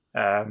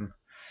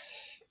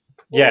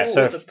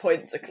 So the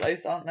points are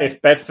close, aren't they?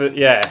 If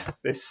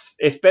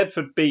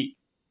Bedford beat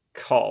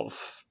Cov,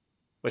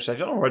 which they've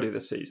done already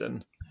this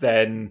season,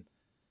 then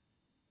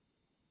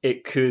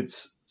it could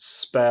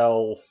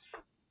spell.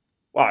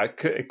 Well,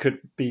 it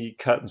could be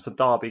curtains for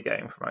Derby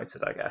getting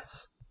promoted, I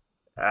guess.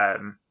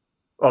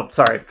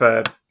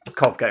 For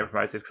Cov getting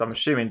promoted, because I'm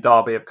assuming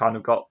Derby have kind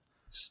of got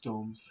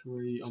Storm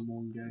 3 on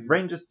one game,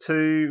 Rangers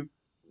 2.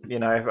 A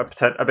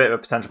bit of a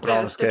potential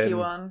banana skin.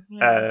 One,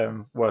 yeah.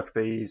 Worker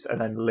bees, and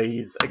then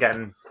Leeds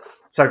again.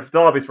 So if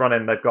Derby's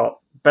running, they've got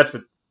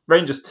Bedford,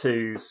 Rangers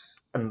 2s,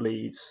 and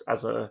Leeds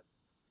as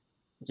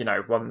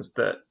ones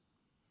that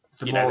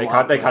they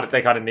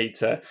kind of need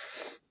to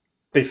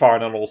be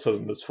firing on all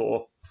cylinders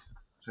for.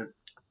 So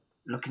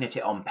looking at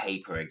it on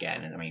paper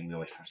again, and I mean we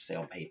always have to say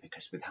on paper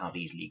because with how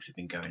these leagues have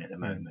been going at the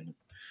moment,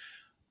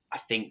 I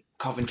think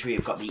Coventry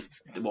have got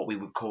what we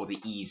would call the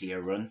easier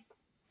run.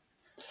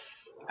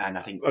 And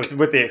I think,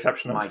 with the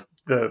exception of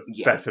the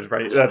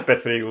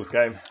Bedford Eagles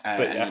game,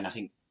 and then I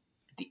think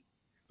the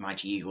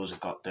Mighty Eagles have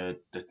got the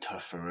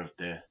tougher of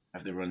the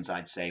runs.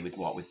 I'd say with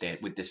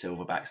the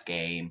Silverbacks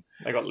game,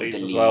 they got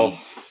Leeds as well.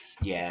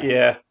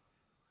 Yeah.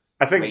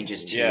 I think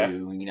Rangers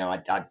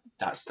 2.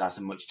 That's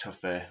a much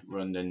tougher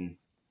run than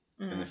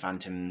the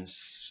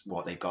Phantoms.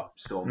 They've got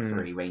Storm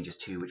 3, Rangers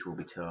 2, which will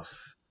be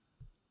tough.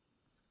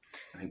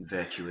 I think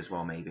Virtue as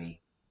well,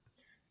 maybe.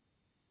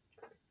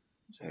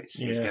 So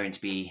it's going to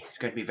be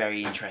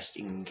very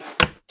interesting.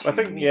 I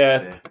think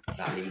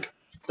that league.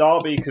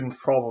 Derby can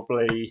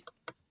probably,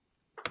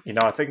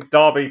 I think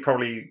Derby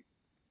probably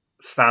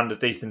stand a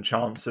decent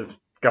chance of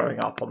going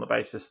up on the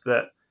basis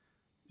that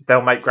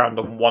they'll make ground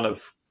on one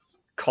of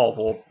Cov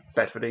or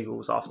Bedford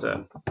Eagles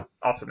after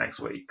next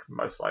week,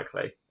 most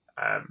likely,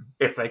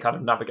 if they kind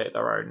of navigate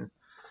their own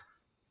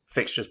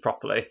fixtures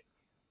properly.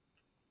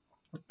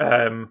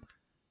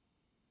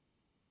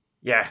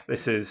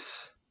 This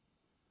is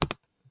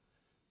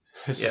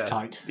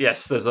tight.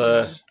 Yes, there's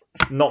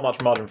not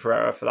much margin for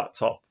error for that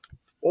top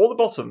or the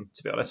bottom,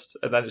 to be honest,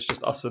 and then it's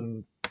just us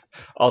and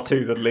our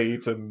twos and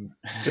Leeds and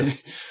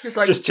just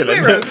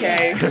chilling. We're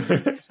okay.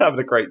 Having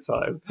a great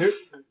time.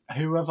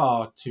 Who have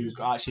our twos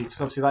got, actually?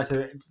 Because obviously, like I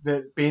said,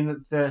 being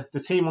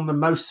the team on the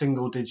most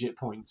single-digit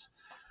points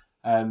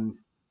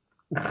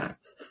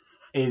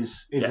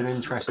is an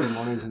interesting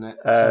one, isn't it?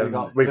 So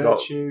we've got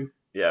Virtue.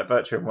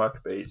 Virtue and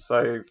Workerbee.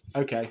 So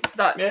okay, so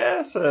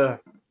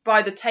that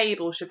by the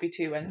table should be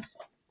 2 wins,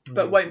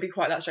 but won't be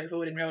quite that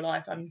straightforward in real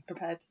life. I'm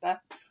prepared to bet.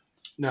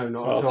 No,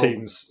 not at all. Our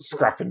teams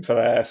scrapping for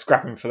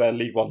their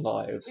League One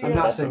lives. And the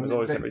bottom is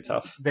always going to be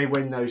tough. They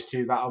win those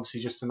two. That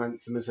obviously just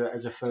cements them as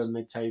a firm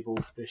mid-table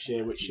this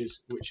year, which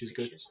is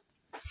good.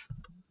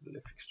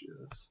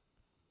 Fixtures.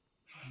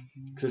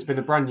 Because it's been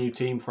a brand new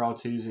team for our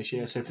twos this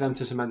year, so for them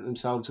to cement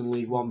themselves in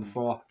League One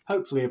before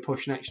hopefully a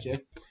push next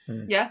year.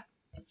 Yeah.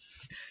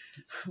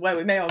 Where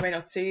we may or may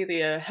not see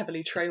the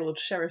heavily trailed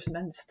Sheriff's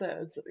men's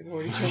thirds that we've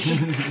already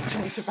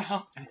talked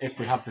about. If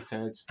we have the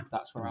thirds,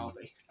 that's where I'll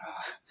be.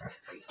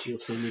 You'll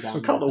see me down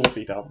there. We can't all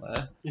be down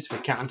there. Yes, we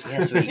can.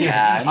 Yes, we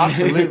can.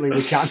 Absolutely,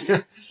 we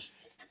can.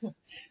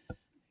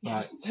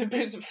 Yes,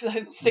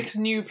 right. 6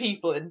 new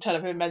people in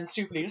Telephone Men's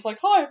Super League. It's like,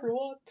 hi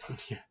everyone.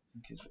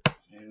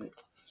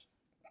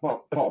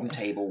 Well, bottom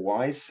table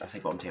wise, I say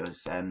bottom table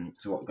is so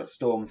we've got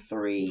Storm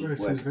 3,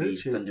 Workerbee,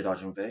 Thunder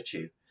Dodge and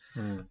Virtue.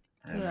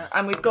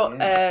 And we've got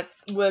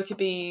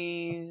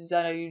Workerbees.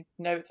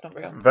 No, it's not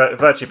real.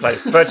 Virtue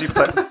plays.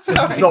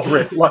 It's not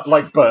real,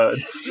 like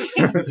birds.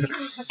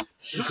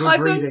 Good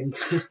reading.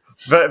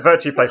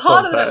 Virtue plays. It's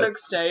harder than it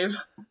looks, Dave.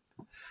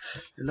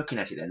 Looking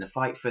at it, then the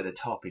fight for the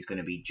top is going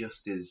to be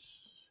just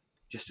as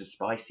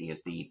spicy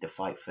as the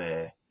fight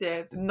for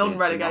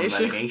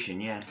non-relegation.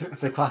 Yeah,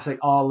 the classic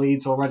 "Are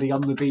Leeds already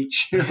on the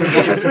beach?" to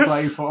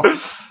play for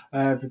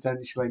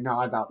potentially. No,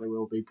 I doubt they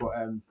will be, but.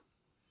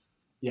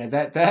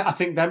 I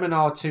think them and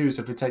R2s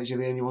are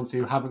potentially the only ones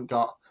who haven't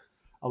got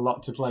a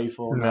lot to play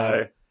for.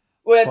 No.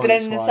 Well, but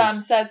then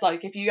Sam says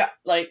if you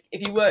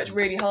worked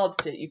really hard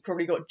at it, you've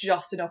probably got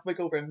just enough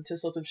wiggle room to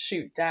sort of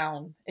shoot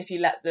down if you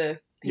let the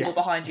people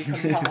behind you come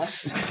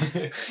past.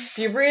 If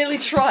you really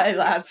try,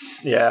 lads.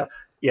 Yeah.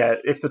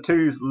 If the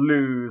twos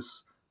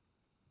lose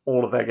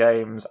all of their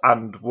games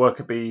and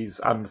Workerbees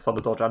and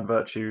Thunder Dodge and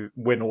Virtue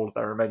win all of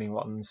their remaining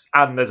ones,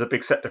 and there's a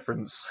big set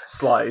difference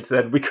slide,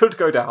 then we could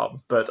go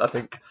down. But I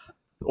think,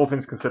 all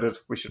things considered,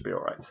 we should be all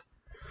right.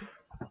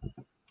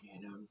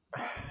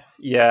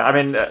 Yeah, I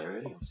mean...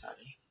 early on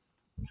Saturday.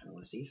 I kind of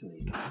want to see some of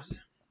these games.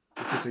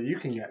 So you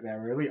can get there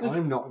early.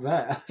 I'm not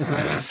there. So.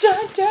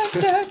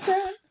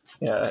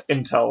 Yeah,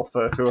 intel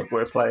for whoever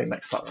we're playing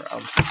next time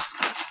around.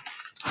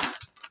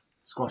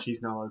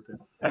 Squashy's now open.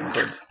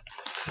 Excellent.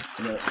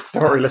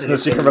 Don't worry,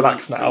 listeners, you can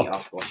relax now.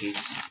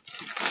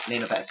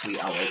 Name a better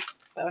sweet, I'll wait.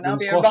 There will now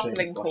be a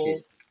rustling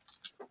pause.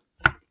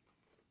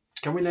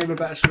 Can we name a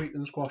better sweet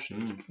than squashy?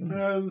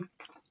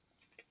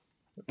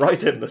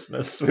 Right in,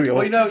 listeners. With your...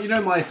 Well, you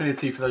know my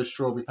affinity for those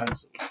strawberry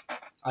pencils.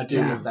 I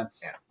do love them.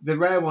 Yeah. The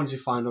rare ones you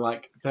find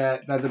are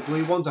they're the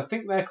blue ones. I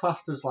think they're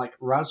classed as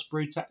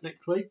raspberry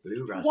technically.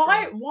 Blue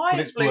raspberry. Why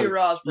is blue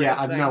raspberry? Yeah,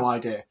 I have no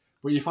idea.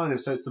 But you find them,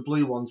 so it's the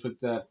blue ones with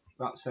that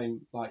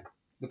same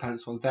the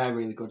pencil ones. They're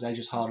really good. They're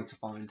just harder to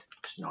find.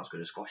 Not as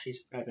good as squashies.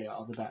 They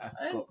are the better.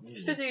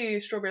 Fizzy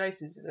strawberry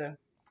laces is a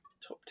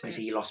top 2. I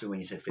see you lost me when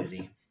you said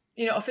fizzy.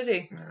 You're not a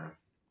fizzy? No.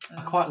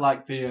 I quite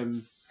like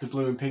the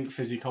blue and pink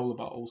fizzy cola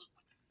bottles.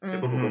 The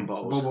bubblegum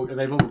bottles.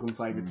 They're bubblegum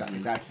flavoured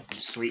technically.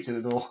 Sweets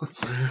in the door.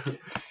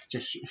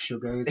 Just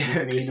sugars.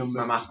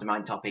 My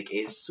mastermind topic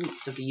is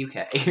sweets of the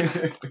UK.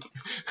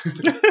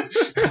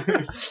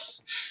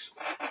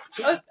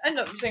 I end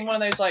up seeing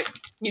one of those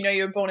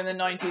you were born in the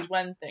 90s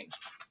when things.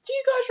 Do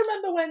you guys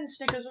remember when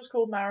Snickers was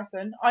called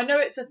Marathon? I know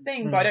it's a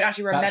thing, but I don't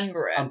actually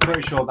remember it. I'm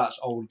pretty sure that's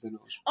older than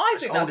us. I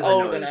think that's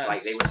older than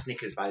us. They were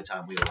Snickers by the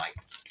time we were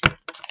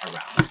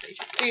around.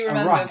 Basically. Do you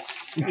remember?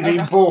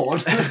 Being born.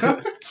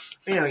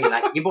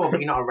 You're born, but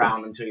you're not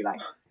around until you're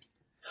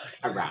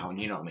around.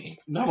 You know what I mean?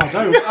 No, I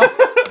don't.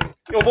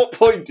 At what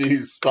point do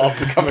you start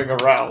becoming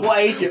around? What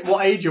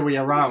age are we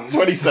around?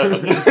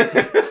 27.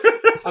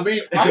 I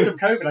mean, after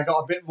COVID, I got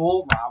a bit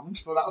more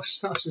round, but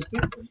that's just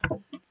different.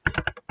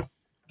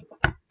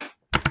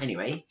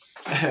 Anyway,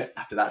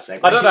 after that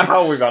segue, I don't know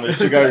how we managed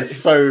to go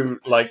so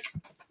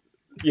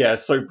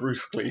so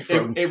brusquely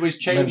from. It was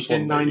changed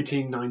in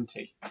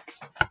 1990.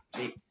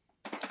 See,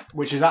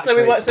 which is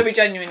actually so we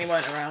genuinely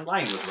weren't around.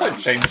 Lying was like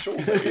James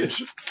Shaw's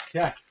age.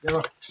 Yeah, they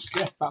were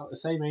about the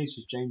same age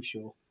as James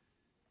Shaw.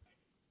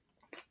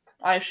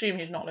 I assume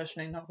he's not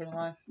listening. Not gonna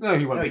lie. No,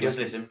 he won't. No, he does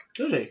listen.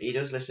 Does he? He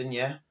does listen.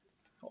 Yeah.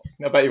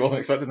 I bet he wasn't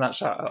expecting that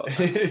shout out.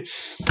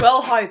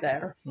 Well, hi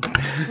there.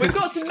 We've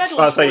got some medals.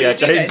 I say, for yeah, you.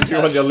 Do James, get if you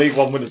in want touch. your League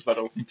One winners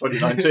medal from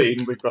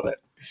 2019, we've got it.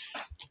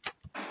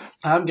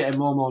 I'm getting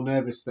more and more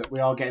nervous that we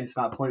are getting to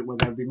that point where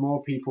there'll be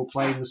more people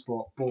playing the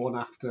sport born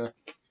after,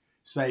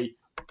 say,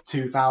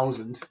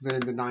 2000 than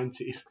in the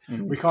 90s.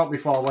 We can't be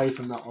far away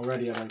from that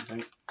already, I don't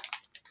think.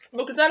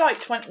 Well, because they're like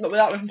 20, but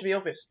without wanting to be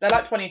obvious, they're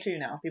like 22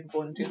 now. People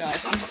born in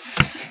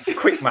 2000.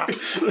 Quick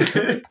maths.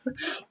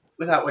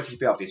 Without wanting to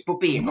be obvious, but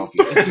being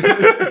obvious.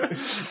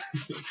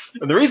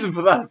 And the reason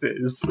for that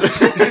is...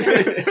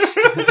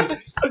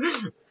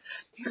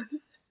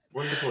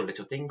 Wonderful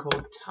little thing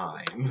called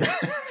time.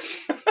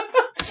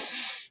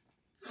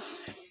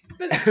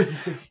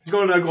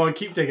 Go on,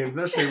 keep digging.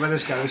 Let's see where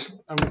this goes.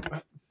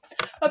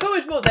 My point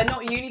was more, they're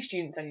not uni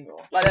students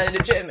anymore. Like, they're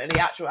legitimately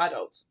actual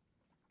adults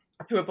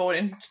who were born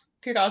in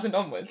 2000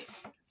 onwards.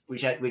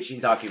 Which is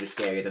arguably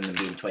scarier than them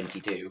being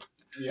 22.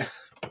 Yeah.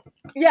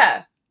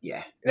 Yeah.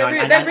 Yeah.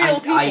 They're real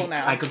people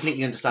now. I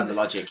completely understand the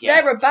logic.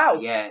 Yeah. They're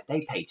about. Yeah,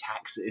 they pay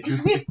taxes.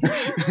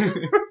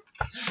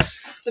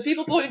 The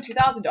people born in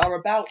 2000 are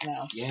about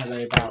now. Yeah,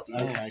 They're about.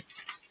 Yeah. Okay.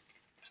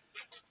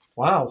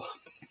 Wow.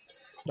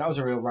 That was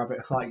a real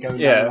going down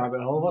Yeah. a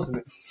rabbit hole, wasn't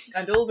it?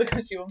 And all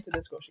because you wanted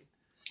a squashy.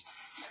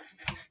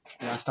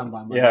 Yeah, I stand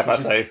by my Yeah, if I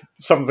decision.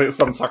 say,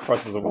 some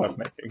sacrifices are worth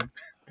making.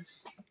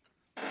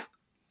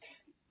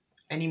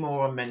 Any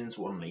more on men's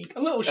one league?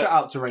 A little shout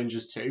out to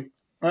Rangers too.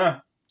 Yeah,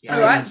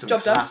 Alright, some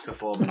job done. class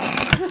performance.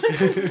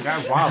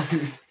 Yeah, wow.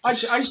 I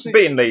just think,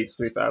 Beating Leeds,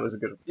 to be fair, was a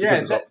good yeah,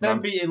 result for them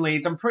them. beating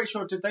Leeds. I'm pretty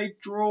sure, did they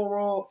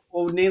draw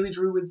or nearly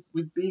drew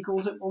with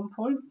Beagles at one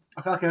point?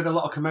 I feel like I heard a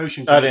lot of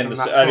commotion Early coming in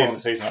from the that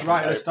season, I think,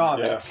 right at the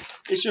start. Yeah.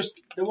 It's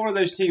just, they're one of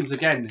those teams,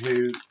 again,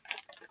 who,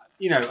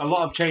 a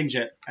lot of change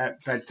at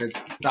Bedford,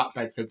 that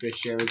Bedford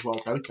this year as well,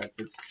 both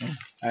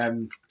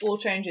Bedfords. All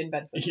change in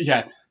Bedford.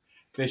 Yeah,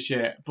 this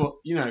year. But,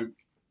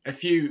 a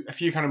few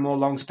kind of more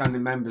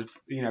long-standing members,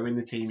 in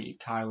the team,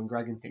 Kyle and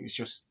Greg and things,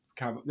 just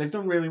kind of, they've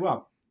done really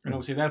well. And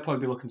obviously they'll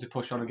probably be looking to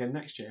push on again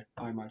next year,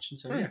 I imagine.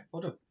 So, yeah,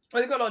 well done.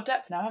 Well, they've got a lot of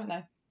depth now, haven't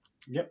they?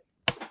 Yep.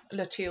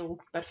 Le Teal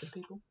Bedford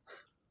people.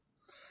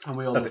 And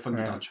we all love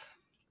Thunder Dodge.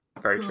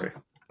 Very true.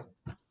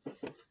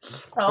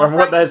 Oh, Remember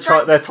what their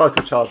Frank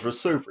title charge was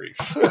so brief.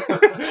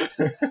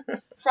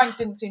 Frank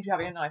didn't seem to be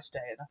having a nice day,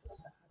 and that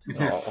was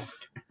sad. Oh.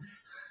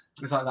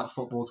 It's like that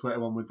football Twitter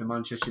one with the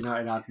Manchester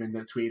United admin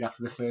that tweeted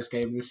after the first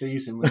game of the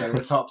season when they were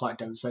top, like,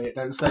 don't say it.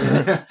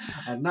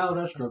 And now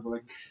they're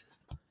struggling.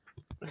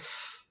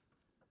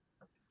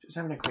 Just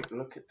having a quick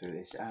look through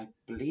this. I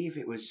believe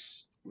it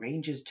was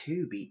Rangers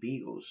 2 beat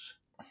Beagles.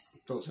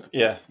 Thought so.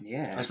 Yeah.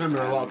 Yeah. I just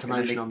remember a lot of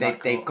commotion on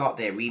that They've court. got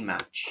their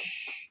rematch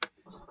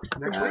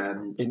Next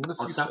week.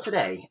 on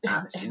Saturday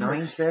at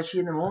 9:30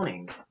 in the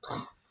morning.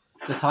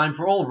 The time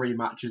for all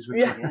rematches with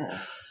Yeah. them.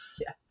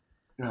 Yeah.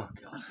 Oh,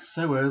 God.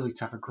 So early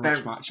to have a grudge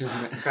Very- match,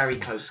 isn't it? Very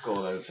close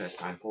score though, first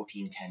time.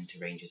 14-10 to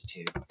Rangers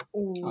 2.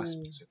 Ooh. Nice.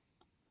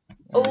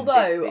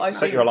 Although This I might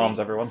Set do, your alarms,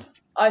 everyone.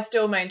 I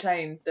still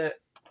maintain that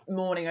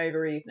morning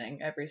over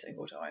evening every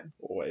single time.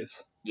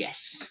 Always.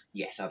 Yes,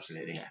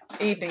 absolutely.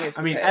 Evening is.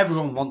 I the mean, best.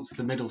 everyone wants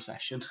the middle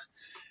session.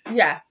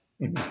 Yeah.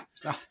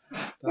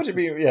 What do you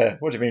mean? Yeah.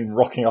 What do you mean?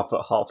 Rocking up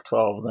at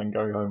 12:30 and then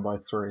going home by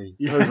 3?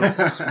 Yeah,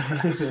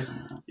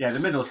 the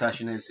middle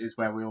session is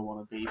where we all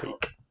want to be.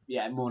 But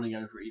yeah, morning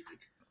over evening.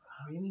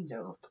 Oh, you mean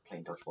don't love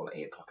playing dodgeball at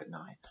 8 o'clock at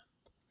night?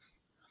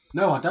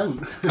 No, I don't.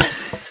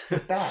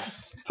 The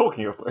best.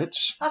 Talking of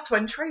which, That's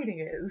when training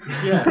is.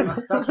 Yeah,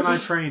 that's when I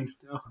train.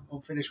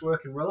 I'll finish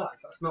work and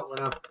relax. That's not when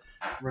I'm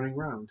running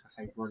around. I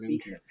say running.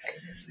 Speaking of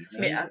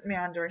playing,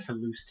 Meandering. It's a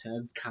loose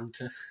term,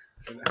 canter.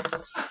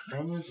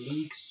 Men's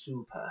League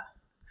Super.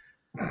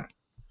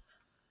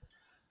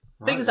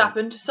 Things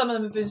happened. Some of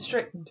them have been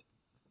straightened.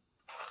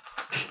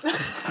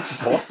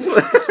 what?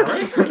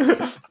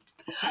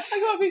 I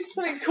got a piece of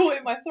something caught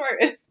in my throat,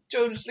 and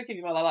John just looking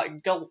at me while I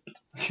like gulped.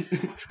 Do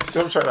you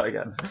want to try that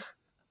again?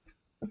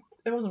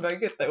 It wasn't very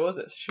good though, was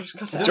it? So she just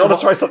got Do it you out. want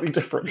to try something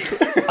different?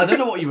 I don't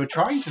know what you were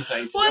trying to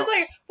say. Well, it's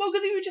like,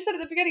 because you just said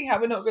at the beginning how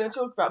we're not going to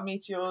talk about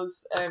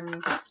Meteor's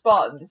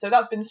Spartan, so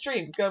that's been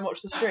streamed. Go and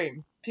watch the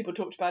stream. People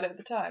talked about it at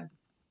the time.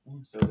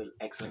 So it was an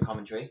excellent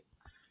commentary.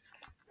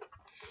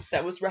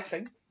 That was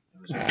reffing.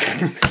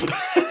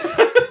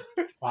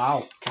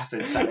 Wow.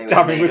 Catherine sat there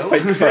Damning with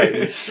with fake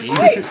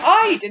praise.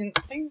 I didn't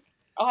think.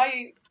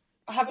 I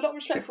have a lot of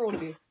respect for all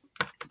of you.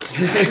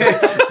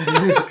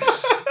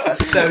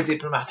 That's so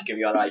diplomatic of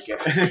you, I like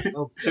it.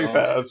 Oh, To be God.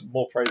 fair, that's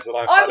more praise than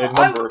I've had in a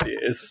number of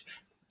years.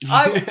 Is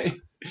that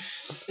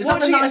the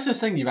Watching it-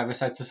 nicest thing you've ever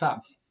said to Sam?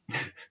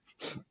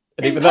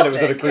 And even then, it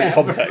was in a clear Yeah.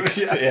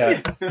 context.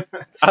 Yeah.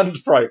 And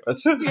private.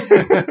 No,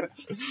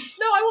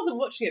 I wasn't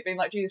watching it being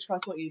like, Jesus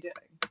Christ, what are you doing?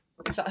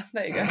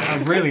 There you go.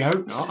 I really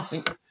hope not. I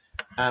think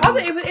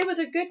it was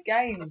a good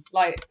game.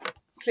 Like,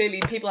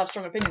 clearly people have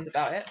strong opinions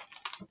about it,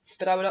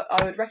 but I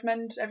would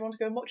recommend everyone to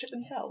go and watch it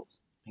themselves.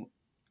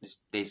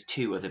 There's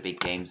two other big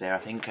games there, I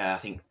think. I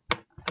think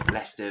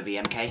Leicester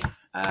VMK,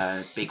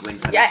 big win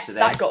for Yes, Leicester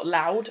there. that got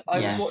loud. I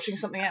Yes. was watching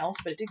something else,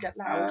 but it did get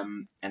loud.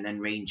 And then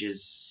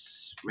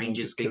Rangers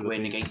Rangers' big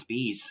win against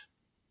Bees.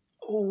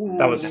 Ooh,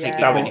 That was- I think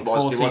that big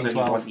was win it was. There was only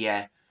 14-12. one,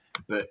 yeah.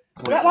 But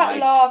Was that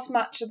like last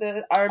match of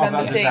the? I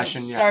remember seeing.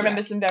 possession, yeah. I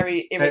remember some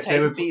very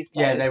irritating Bees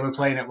players. Yeah, they were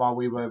playing it while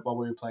we were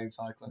playing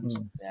Cyclones.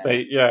 I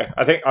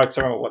think I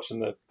remember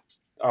watching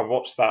I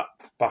watched that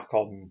back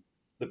on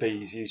the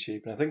Bees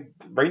YouTube, and I think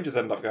Rangers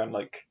ended up going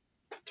like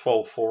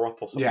 12-4 up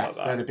or something like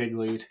that. They had a big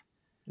lead.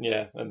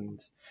 Yeah, and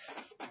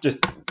just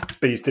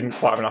Bees didn't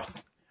quite have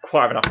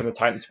enough in the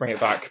tank to bring it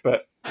back,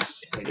 but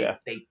yeah,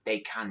 they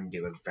can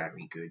do a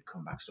very good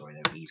comeback story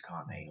though. Bees,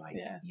 can't they? Like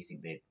you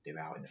think they're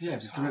out in the first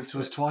half. They've done it to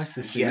us twice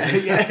this Yeah,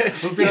 season. yeah.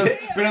 We've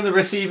been on the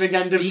receiving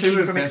end of two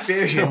of from them.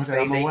 experience.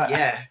 I'm aware.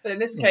 Yeah. But in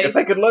this case, if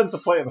they could learn to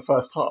play in the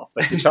first half,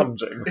 they'd be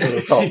challenging for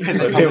the top. They'd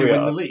But probably here we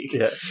win are. the league.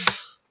 Yeah.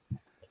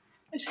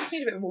 I just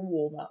need a bit of a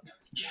warm up.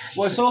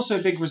 Well, it's also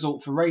a big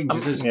result for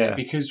Rangers, isn't it?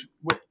 Because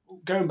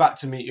going back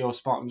to Meteor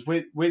Spartans,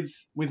 with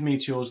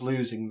Meteors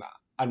losing that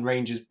and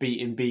Rangers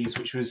beating Bees,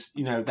 which was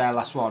their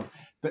last one,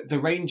 but the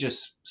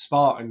Rangers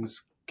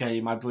Spartans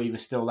game, I believe,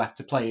 is still left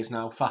to play, is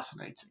now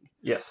fascinating.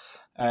 Yes.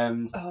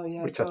 Oh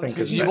yeah. Which I think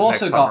Because is you've next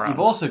time around.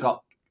 also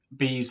got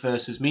Bees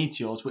versus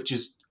Meteors, which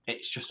is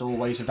it's just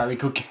always a very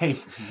good game.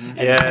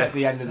 At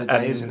the end of the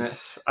day, isn't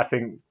it? I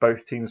think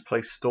both teams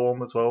play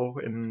Storm as well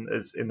in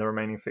the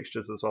remaining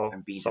fixtures as well.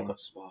 And Bees have got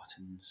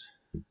Spartans.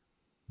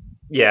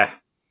 Yeah.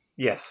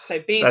 Yes. So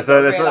Bees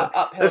there's uphill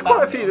quite a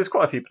battle. few. There's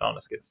quite a few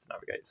banana skins to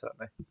navigate,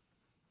 certainly.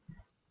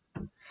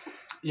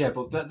 Yeah,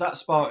 but that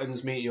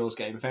Spartans Meteors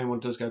game, if anyone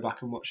does go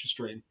back and watch the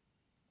stream,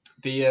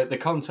 the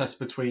contest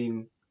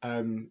between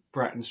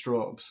Brett and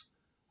Straubs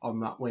on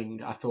that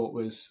wing, I thought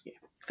was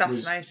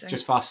fascinating.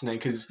 Just fascinating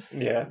because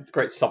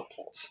great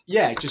subplot.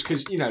 Yeah, just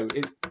because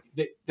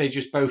they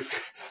just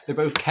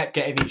both kept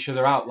getting each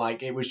other out.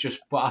 Like it was just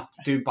by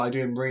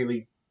doing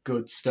really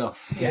good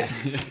stuff.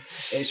 Yes.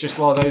 It's just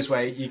one of those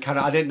where you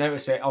I didn't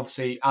notice it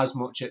obviously as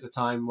much at the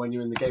time when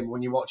you're in the game.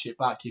 When you watch it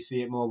back, you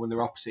see it more when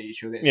they're opposite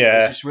each other. It's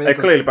just really they've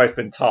good. clearly both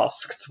been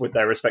tasked with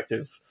their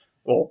respective,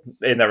 or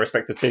in their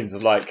respective teams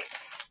of like.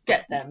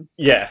 Get them.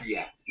 Yeah.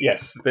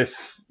 Yes.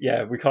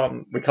 We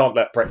can't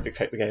let Brett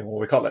dictate the game,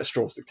 or we can't let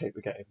Straubs dictate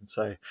the game.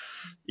 So,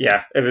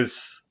 yeah, it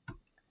was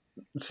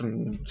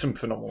some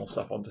phenomenal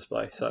stuff on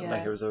display. Certainly,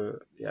 it was a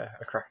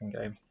cracking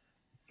game.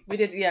 We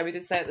did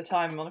say at the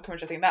time on the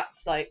commentary, I think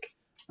that's like,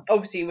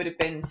 obviously it would have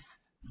been,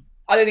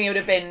 I don't think it would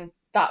have been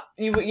that,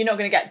 you're not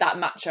going to get that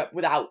matchup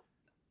without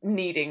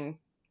needing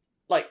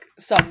like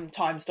some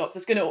time stops.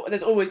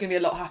 There's always going to be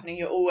a lot happening.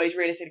 You're always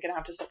realistically going to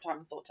have to stop time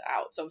and sort it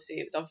out. So obviously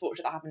it was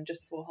unfortunate that happened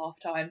just before half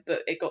time, but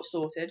it got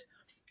sorted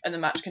and the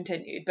match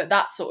continued. But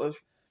that sort of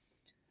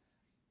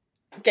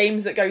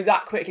games that go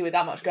that quickly with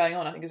that much going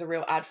on, I think is a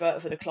real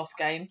advert for the cloth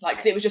game. Like,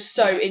 because it was just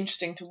so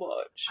interesting to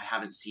watch. I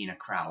haven't seen a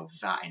crowd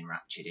that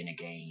enraptured in a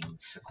game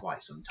for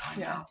quite some time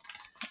now.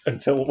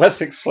 Until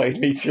Wessex played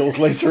Meteors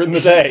later in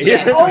the day.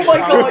 Yes. Oh my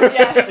god,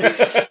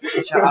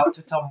 yes. Shout out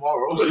to Tom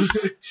Worrell.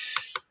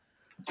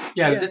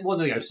 Yeah. What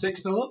did they go?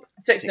 6-0 up?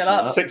 6-0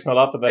 up. 6-0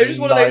 up, and It then was just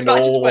one of those 9-0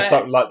 matches or where-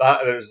 something like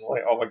that. And it was just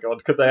like, oh my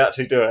god, could they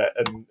actually do it?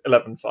 And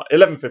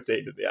 11-15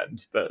 at the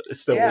end, but it's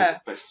still. Yeah.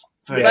 But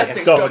Yeah,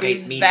 Wessex stop. got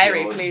is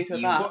very pleased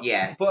with that.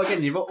 Yeah. But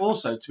again, you've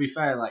also, to be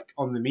fair, like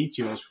on the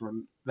Meteors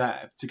from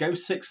there, to go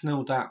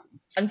 6-0 down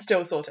And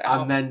still sort it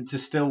out. and then to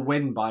still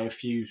win by a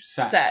few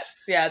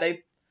Sets. Yeah,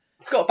 they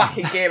got back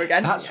in gear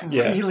again. That's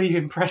Yeah. really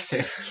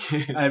impressive.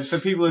 For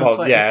people who,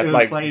 Well, who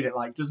like- played it,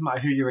 like doesn't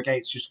matter who you're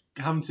against, just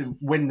having to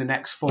win the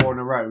next 4 in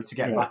a row to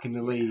get back in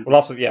the lead. Well,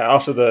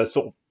 after the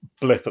sort of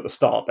blip at the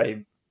start,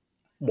 they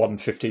won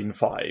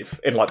 15-5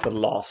 in like the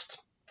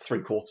last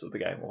 3/4 of the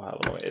game, or however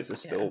long it is.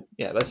 It's still,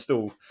 they're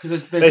still,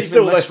 they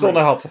still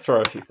know how to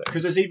throw a few things.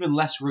 Because there's even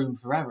less room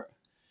for error.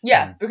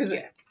 Yeah, because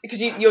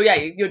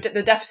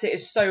the deficit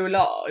is so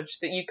large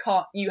that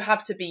you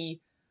have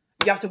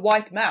to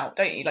wipe them out,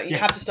 don't you? Like you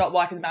have to start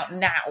wiping them out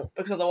now,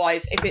 because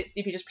otherwise, if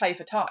you just play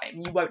for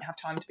time, you won't have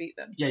time to beat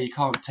them. Yeah, you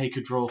can't take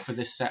a draw for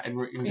this set and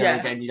go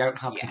again. You don't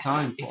have the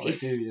time for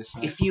it, do you? So.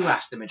 If you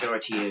ask the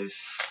majority of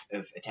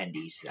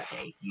attendees that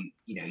day,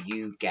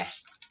 you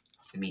guessed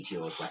the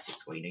Meteors Wessex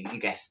score. You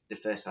guessed the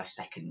first or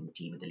second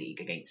team of the league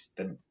against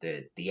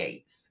the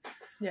eighth.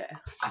 Yeah.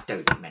 I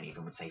don't think many of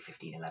them would say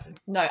 15-11.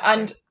 No,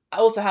 and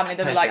also how many of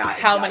them are like,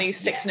 Personally, how many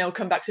 6-0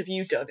 comebacks have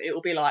you done? It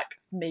will be like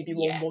maybe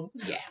one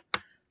once. Yeah.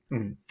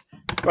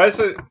 Well,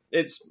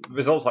 it's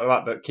results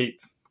like that keep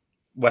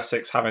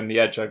Wessex having the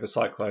edge over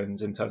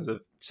Cyclones in terms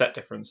of set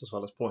difference as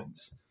well as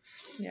points.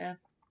 Yeah.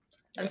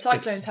 And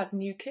Cyclones had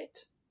new kit.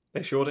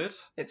 They sure did.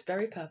 It's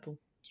very purple.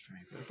 It's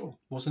very purple.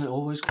 Wasn't it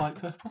always quite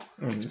purple?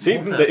 It's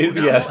even More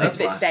purple now. It's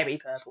very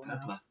purple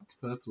now.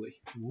 Purple. Purpley.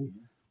 Ooh.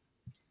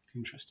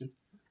 Interesting.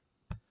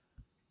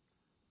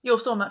 Your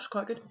Storm match was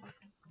quite good.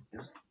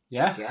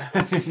 Yeah?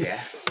 Yeah.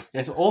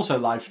 It's also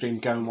live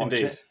streamed. Go and watch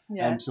Indeed. it.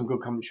 Yeah. Some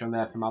good commentary on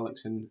there from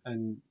Alex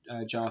and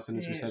Jonathan,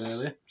 as we said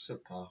earlier.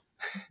 Subpar.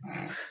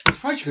 I'm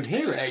surprised you could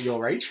hear it at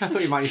your age. I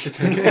thought you might need to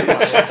turn it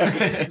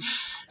up.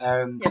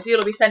 Yeah, so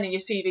you'll be sending your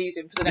CVs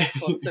in for the next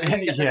one, so we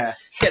can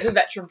get the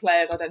veteran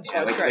players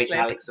identified Wait correctly. till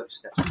Alex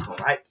steps up. All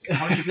right,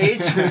 apology,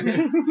 please.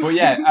 But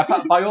yeah,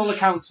 by all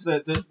accounts,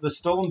 the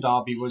Storm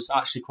derby was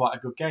actually quite a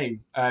good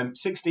game.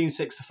 16-6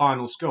 the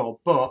final score,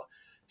 but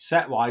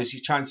set-wise, you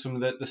chatted to some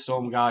of the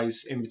Storm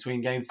guys in between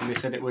games, and they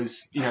said it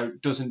was,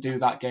 doesn't do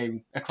that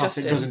game a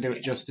classic, Justice, doesn't do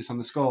it justice on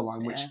the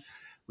scoreline, which Yeah.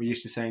 we're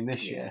used to saying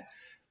this year.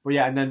 But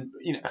yeah, and then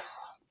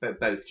But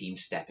both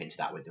teams step into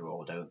that with the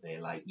raw, don't they?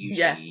 Like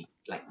usually,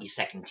 like your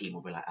second team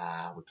will be like,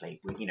 we play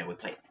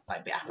like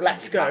a bit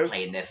Let's apprehensive about go.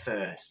 playing their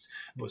first.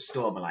 But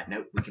Storm are like,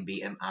 nope, we can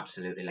beat them.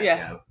 Absolutely, let's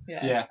Yeah. go.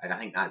 Yeah. And I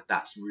think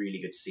that's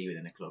really good to see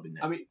within a club. In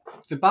there, I mean,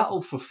 the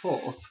battle for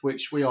fourth,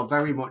 which we are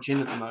very much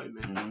in at the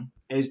moment,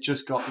 has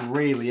just got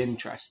really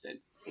interesting.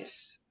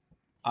 yes,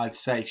 I'd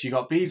say, because you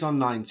got Bees on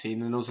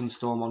 19 and us and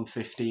Storm on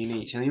 15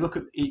 each, and you look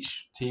at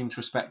each team's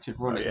respective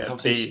runnings.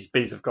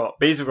 Bees have got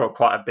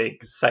quite a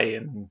big say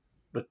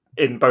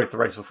in both the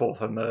race for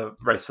fourth and the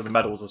race for the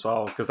medals as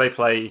well, because they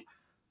play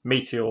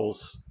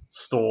Meteors,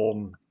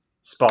 Storm,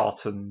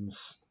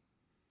 Spartans,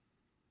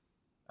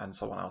 and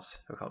someone else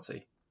who I can't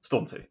see.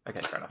 Storm 2.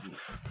 Okay, fair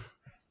enough.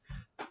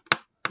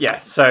 Yeah,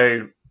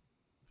 so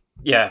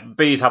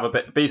Bees have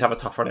a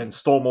tough run in.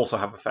 Storm also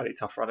have a fairly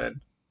tough run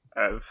in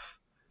of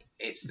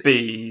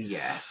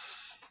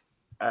Bees,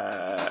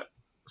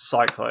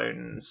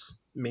 Cyclones,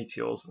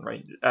 Meteors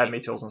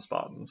and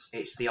Spartans.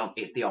 it's the on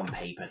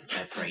paper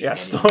phrase. Yeah,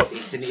 it's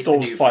the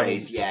Storm's new final,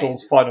 phrase. Yeah,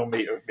 Storm's final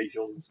meet of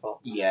Meteors and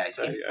Spartans. Yeah,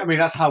 I mean,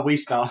 that's how we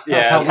start.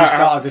 Yeah, That's how we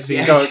started the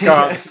season.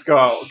 Go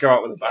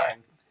out with a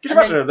bang. Can you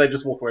imagine if they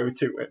just walk away with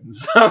 2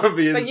 wins? That would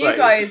be But insane. you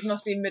guys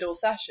must be middle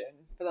session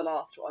for the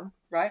last one,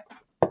 right?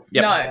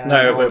 Yep.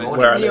 No.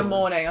 we're early. You're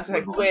morning. I was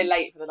like, we're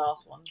late for the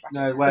last one.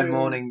 No, we're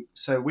morning.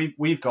 So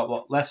we've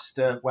got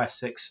Leicester,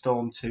 Wessex,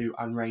 Storm 2,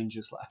 and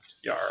Rangers left.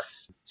 Yar.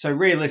 So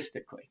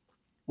realistically,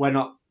 we're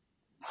not.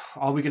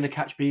 Are we going to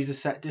catch Bees a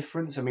set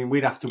difference? I mean,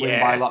 we'd have to win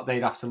by a lot.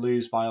 They'd have to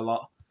lose by a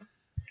lot.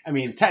 I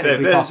mean,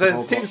 technically possible.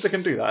 There's teams that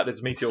can do that.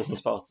 It's Meteors and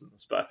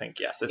Spartans, but I think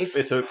yes, it'd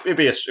be a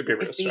real if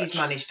stretch. Bees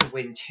manage to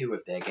win 2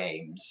 of their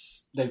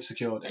games, They've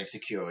secured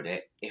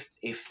it.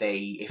 If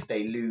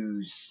they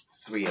lose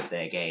 3 of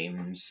their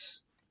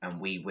games and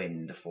we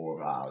win the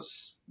 4 of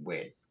ours,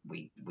 we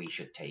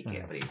should take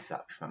it. I believe if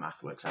my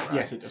math works out right.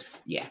 Yes, it does.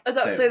 Yeah.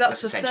 So that's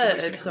for essentially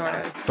what third. it's gonna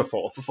come Sorry. down For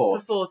fourth. to. For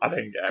For fourth. I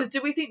think Because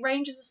do we think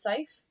Rangers are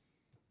safe?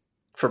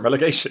 from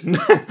relegation. in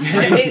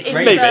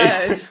Maybe.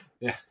 third.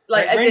 Yeah.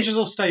 Like as Rangers in-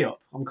 will stay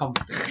up. I'm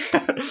confident.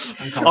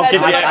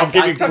 I'll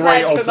give you great prepared to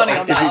put odds. money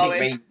on that, are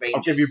we?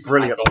 I'll give you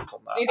brilliant odds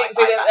on that. Do you think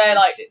so that they're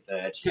like?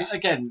 Third. Because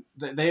again,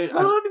 they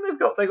Well, I mean,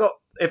 they got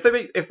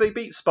if they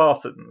beat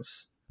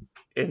Spartans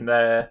in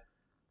their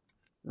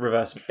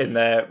reverse Would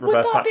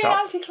that be an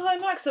matchup.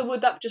 anticlimax, or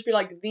would that just be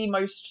like the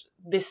most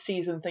this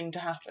season thing to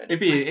happen?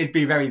 it'd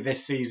be very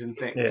this season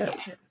thing. Yeah,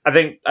 I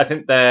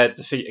think their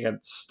defeat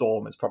against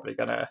Storm is probably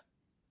gonna.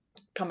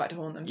 Come back to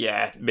haunt them.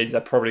 Yeah, means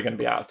they're probably going to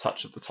be out of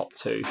touch of the top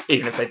 2,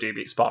 even if they do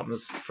beat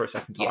Spartans for a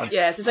second time.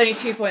 Yeah, so it's only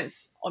 2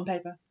 points on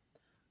paper,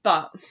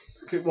 but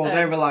Well,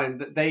 they're relying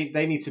that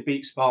they need to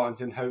beat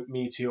Spartans and hope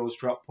Meteors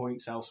drop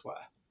points elsewhere.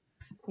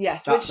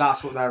 yes,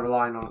 That's what they're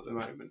relying on at the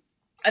moment.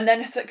 and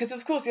then because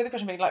of course the other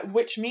question would be like,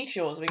 which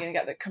Meteors are we going to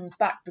get that comes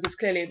back? Because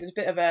clearly it was a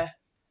bit of a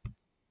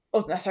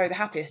wasn't necessarily the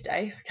happiest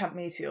day for Camp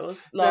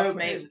Meteors last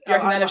meet. Do you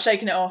reckon they'll have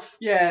shaken it off?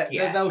 Yeah,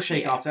 Yeah. they'll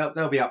shake Yeah. off.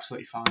 They'll be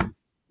absolutely fine.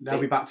 They'll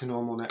be back to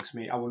normal next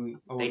meet. I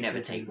wouldn't They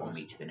never say take one otherwise.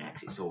 meet to the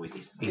next. It's always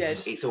Yeah,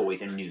 it's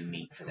always a new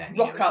meet for them.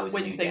 rock It's up, always a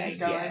win new things day.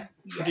 going. Yeah,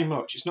 Pretty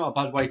much. It's not a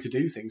bad way to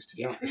do things, to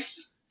be honest.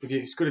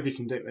 It's good if you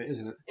can do it,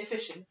 isn't it?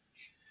 Efficient.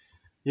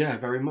 Yeah,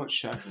 very much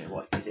so. You know,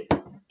 what is it?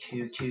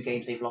 Two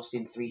games they've lost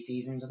in 3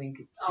 seasons, I think.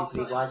 Super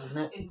League wise,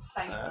 isn't it?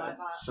 Insane like that.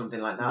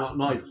 Something like that.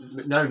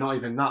 Not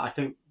even that. I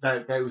think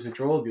there was a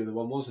draw the other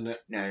one, wasn't it?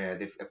 No.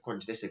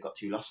 According to this, they've got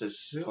 2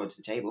 losses according to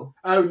the table.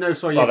 Oh no,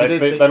 sorry. Well, Yeah,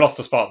 they lost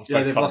to Spartans. Yeah,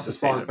 both they've times lost to this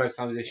Spartans season. both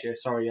times this year.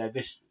 Sorry, yeah,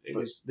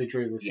 they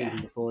drew the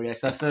season before. Yeah,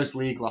 it's their first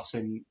league loss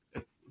in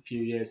a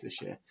few years this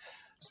year.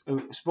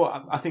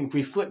 But I think if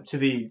we flip to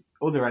the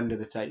other end of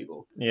the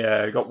table,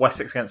 Yeah, we got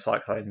Wessex against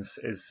Cyclones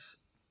is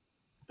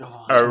it's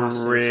a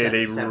massive.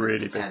 really, 7th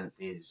really to big. 10th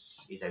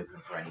is open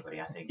for anybody,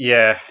 I think.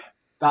 Yeah,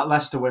 That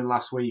Leicester win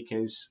last week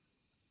is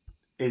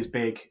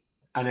big,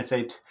 and if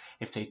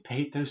they'd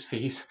paid those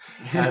fees,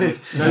 but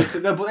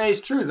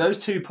it's true. Those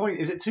 2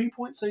 points. Is it 2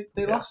 points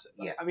they lost?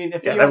 Yeah. I mean,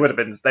 if they would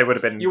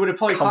have been. you would have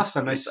probably classed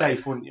them comfortably as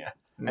safe, wouldn't you?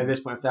 At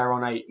this point, if they're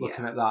on 8,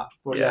 looking at that.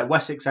 But yeah,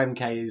 Wessex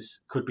MK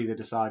could be the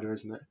decider,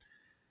 isn't it?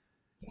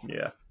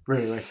 Yeah.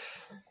 Really.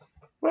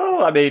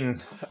 Well, I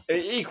mean,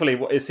 equally,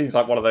 it seems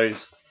like one of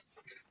those.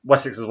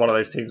 Wessex is one of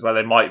those teams where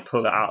they might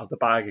pull it out of the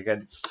bag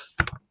against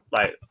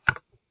like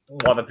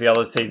one of the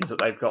other teams that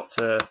they got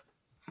to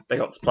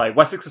play.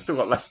 Wessex has still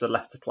got Leicester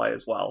left to play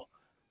as well.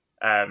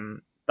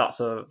 That's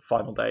a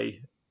final day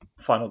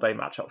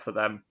matchup for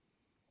them,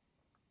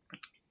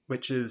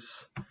 which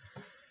is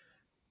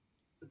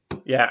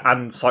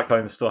and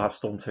Cyclones still have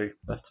Storm 2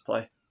 left to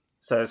play,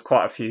 so there's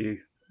quite a few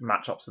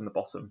matchups in the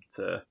bottom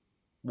to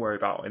worry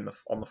about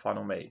on the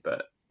final meet.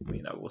 But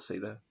we'll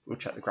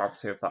check the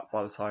gravity of that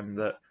by the time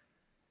that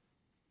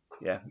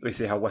we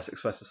see how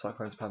Wessex versus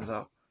Cyclones pans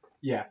out.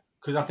 Yeah,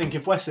 because I think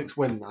if Wessex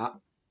win that,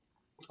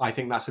 I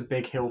think that's a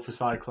big hill for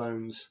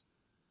Cyclones.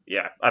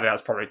 Yeah, I think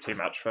that's probably too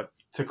much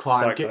to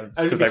climb. Cyclones,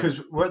 Only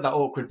because we're at that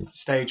awkward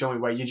stage, aren't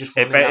we, where you just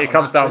it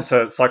comes down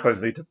to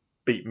Cyclones need to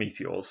beat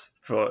Meteors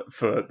for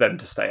them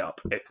to stay up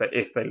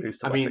if they lose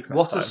to Wessex next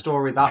what time. A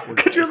story that would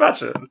be. Could you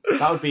imagine?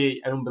 That would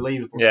be an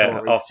unbelievable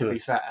story, to be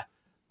fair.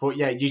 But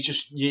yeah,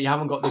 you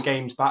haven't got the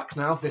games back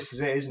now. This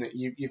is it, isn't it?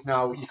 You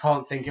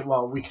can't think it.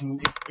 Well, we can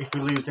if we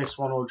lose this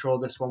one or draw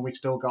this one, we've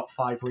still got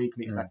 5 league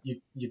meets. That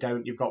you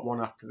don't. You've got one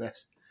after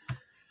this.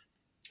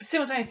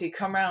 Simultaneously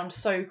come round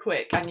so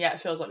quick, and yet it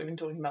feels like we've been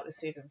talking about this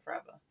season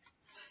forever.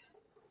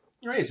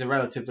 It's a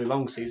relatively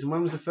long season.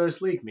 When was the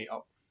first league meet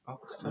up?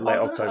 Late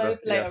October.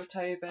 Late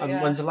October.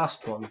 And when's the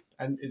last one?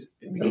 And is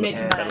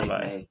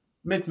mid-May.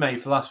 Mid-May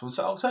for the last one.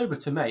 So October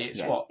to May, it's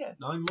 9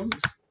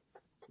 months.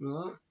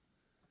 Like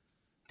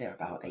they're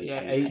about 8.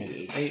 Yeah,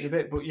 8 a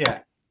bit. But yeah,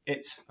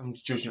 I'm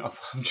judging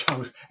off. I'm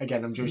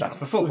judging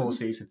off a football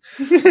season.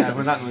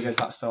 When that one goes,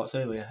 that starts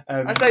earlier.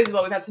 I suppose as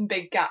well, we've had some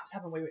big gaps,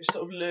 haven't we, which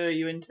sort of lure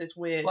you into this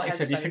weird. Like I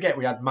said, you forget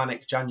we had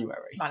Manic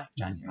January.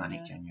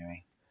 Manic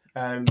January.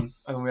 And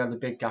then we had the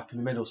big gap in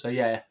the middle. So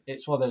yeah,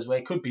 it's one of those where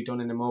it could be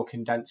done in a more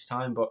condensed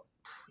time, but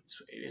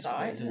it is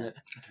what it is, isn't it?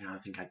 I don't know. I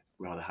think I'd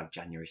rather have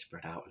January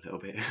spread out a little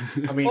bit.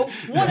 I mean,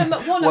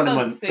 one a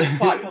month is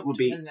quite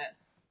comfortable, isn't it?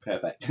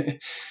 Perfect.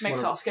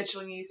 Makes our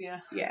scheduling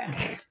easier. Yeah.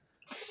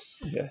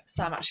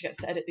 Sam actually gets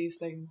to edit these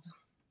things.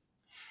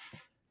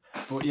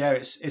 But yeah,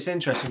 it's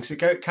interesting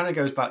because it kind of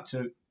goes back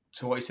to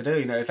what you said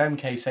earlier. If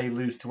MK say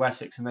lose to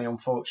Essex and they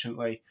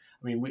unfortunately,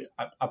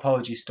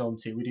 apologies Storm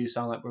 2, we do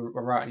sound like we're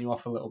writing you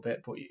off a little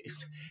bit, but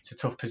it's a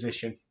tough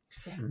position.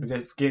 Yeah.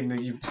 Given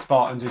that you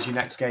Spartans as your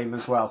next game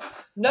as well.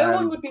 No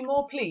one would be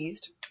more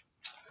pleased.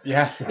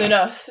 Yeah. Than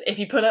us if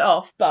you put it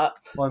off, but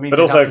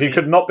also if you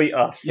could not beat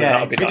us, then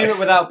that would be nice. If you do it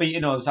without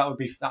beating us, that would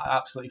be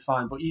absolutely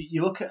fine. But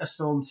you look at a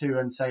Storm 2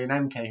 and say an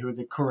MK, who are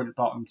the current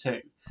bottom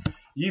 2,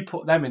 you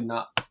put them in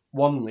that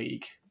one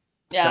league.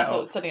 Yeah,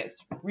 so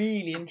it's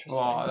really interesting.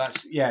 Oh,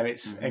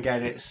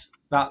 it's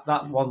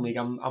that one league.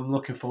 I'm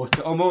looking forward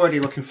to. I'm already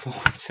looking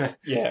forward to.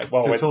 Yeah,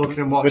 well, to talking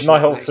and watching with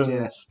Nighthawks,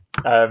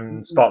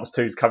 Spartans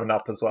 2's coming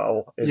up as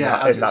well.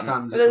 As it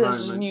stands. So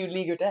there's a new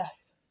League of Death.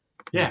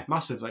 Yeah,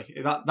 massively.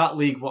 That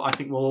league, I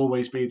think, will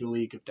always be the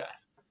League of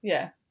Death.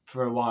 Yeah.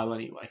 For a while,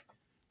 anyway.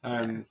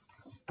 But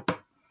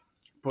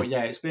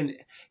yeah, it's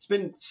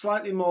been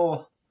slightly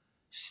more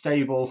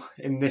stable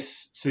in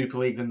this Super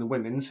League than the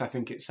women's. I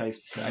think it's safe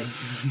to say.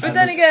 But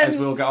then again, as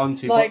we'll get on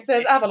to,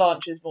 there's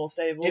Avalanche's more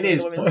stable than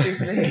the women's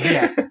Super League.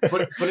 Yeah,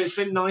 but it's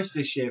been nice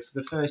this year for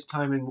the first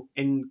time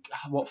in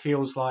what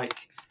feels like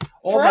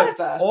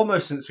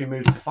almost since we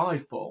moved to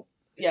 5-ball.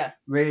 Yeah.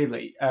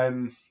 Really.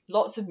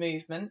 Lots of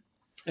movement.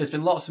 There's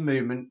been lots of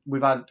movement.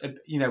 We've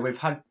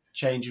had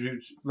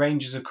changes.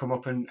 Rangers have come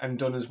up and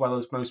done as well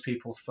as most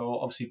people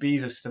thought. Obviously,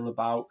 bees are still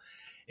about.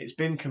 It's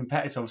been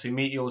competitive. Obviously,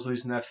 Meteors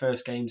losing their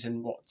first games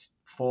in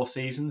 4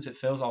 seasons, it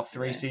feels, or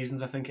 3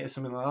 seasons, I think it is,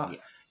 something like that.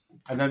 Yeah.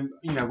 And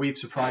then, we've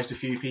surprised a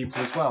few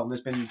people as well. And there's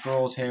been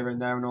draws here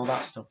and there and all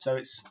that stuff. So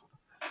it's,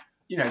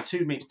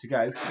 2 meets to go.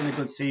 It's been a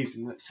good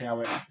season. Let's see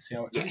how it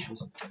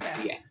finishes.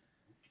 Yeah.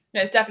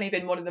 No, it's definitely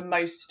been one of the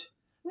most.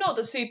 Not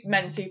that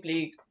men's Super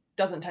League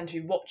doesn't tend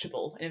to be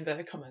watchable in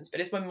inverted commas, but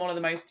it's been one of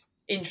the most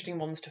interesting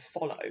ones to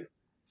follow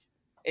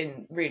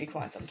in really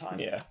quite some time.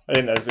 Yeah, I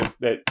think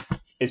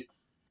it's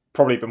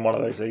probably been one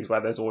of those leagues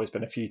where there's always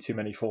been a few too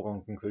many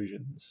foregone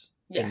conclusions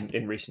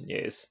in recent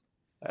years.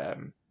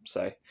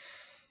 So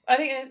I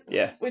think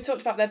we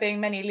talked about there being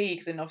many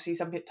leagues, and obviously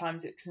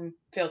sometimes it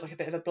feels like a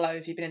bit of a blow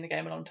if you've been in the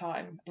game a long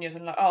time and you're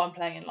like, I'm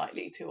playing in like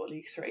League 2 or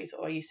League 3,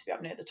 so I used to be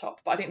up near the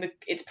top. But I think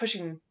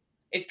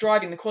it's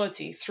driving the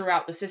quality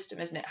throughout the system,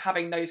 isn't it?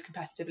 Having those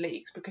competitive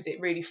leagues, because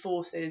it really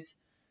forces,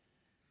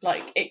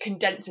 it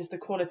condenses the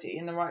quality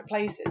in the right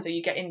places. So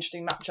you get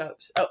interesting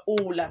matchups at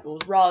all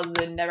levels rather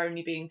than there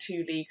only being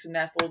 2 leagues and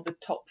therefore the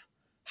top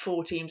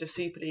 4 teams of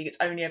Super League, it's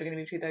only ever going to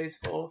be between those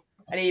 4.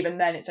 And even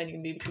then, it's only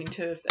going to be between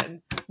 2 of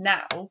them.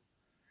 Now,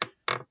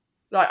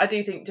 I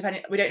do think,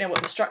 we don't know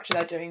what the structure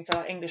they're doing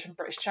for English and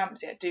British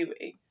champs yet, do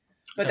we?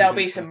 But there'll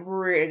be some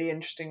really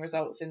interesting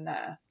results in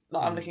there.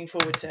 I'm looking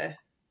forward to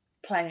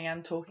playing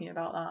and talking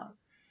about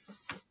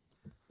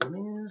that.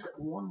 Women's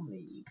 1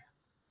 League.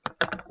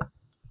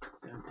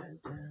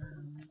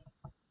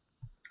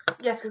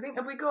 Yes, because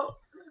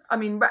I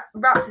think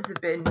Raptors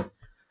have been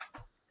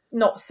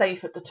not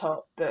safe at the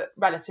top, but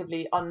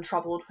relatively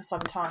untroubled for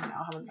some time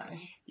now, haven't they?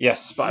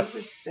 Yes, but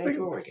they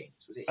draw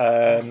against, was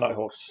it?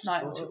 Nighthawks.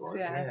 Nighthawks,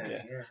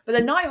 yeah. But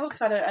the Nighthawks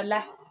have had a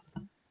less.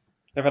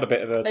 They've had a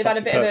bit of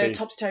a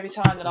topsy-turvy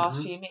time the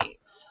last few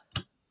meets.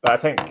 But I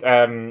think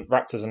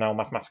Raptors are now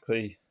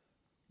mathematically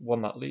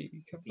won that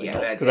league. Yeah,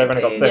 because they've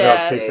only got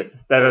 2.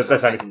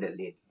 There's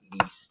only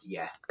East,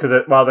 yeah.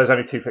 Because there's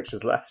only 2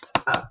 fixtures left,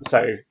 Oh.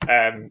 so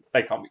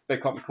they can't be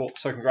caught.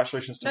 So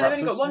congratulations to No, Raptors. they've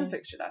only got one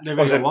fixture left. They've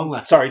Or only is got it- one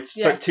left. Sorry,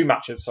 Yeah. 2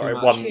 matches. Sorry,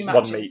 Two matches. Two one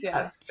matches, meet.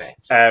 yeah.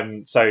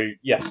 Fair. So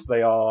yes,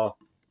 they are.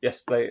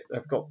 Yes, they've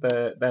got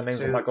their names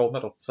So- on that gold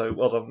medal. So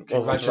well done.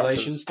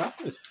 Congratulations, Well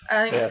Stafford. And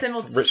I think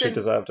done, Raptors. Richly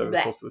deserved over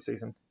the course of the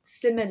season.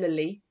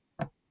 similarly.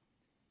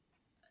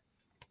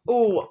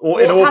 Oh, Or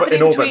what's in Auburn-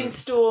 happening in between Auburn-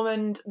 Storm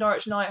and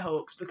Norwich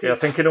Nighthawks? Because Yeah, I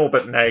think in all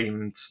but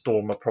named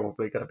Storm are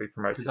probably going to be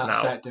promoted Because that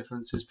now. set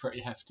difference is pretty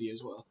hefty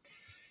as well.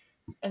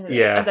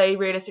 Yeah. Are they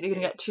realistically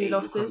going to get 2 You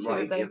losses? Who couldn't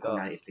have they write-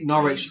 got? if they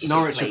Norwich play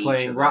are each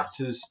playing other.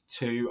 Raptors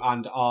 2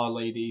 and Our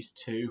Ladies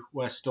 2,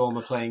 where Storm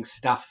are playing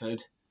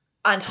Stafford.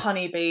 And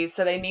Honeybees,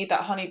 so they need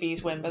that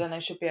Honeybees win, but then they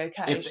should be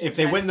okay. If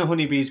they win the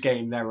Honeybees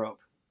game, they're up.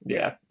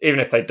 Yeah,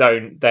 even if they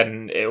don't,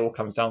 then it all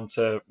comes down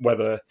to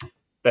whether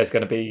there's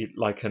going to be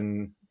like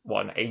an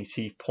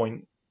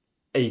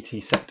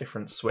 80 set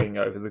difference swing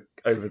over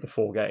the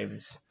 4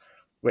 games,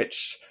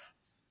 which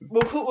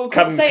we'll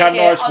Can say it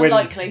here, Norwich win?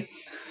 unlikely.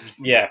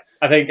 yeah,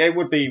 I think it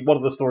would be one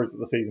of the stories of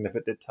the season if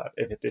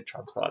it did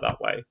transpire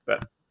that way.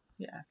 But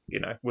Yeah.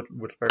 would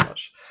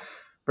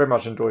very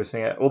much enjoy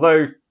seeing it.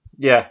 Although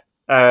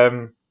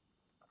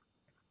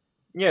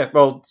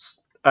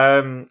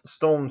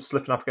Storm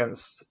slipping up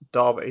against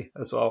Derby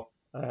as well.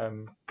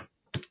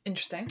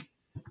 Interesting.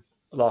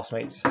 Last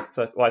meet,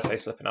 I say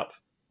slipping up.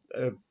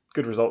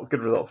 Good result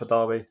for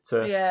Derby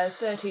to Yeah,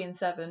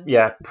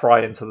 13-7.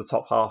 pry into the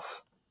top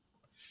half.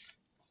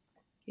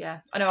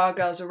 Yeah, I know our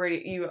girls were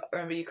really. You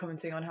remember you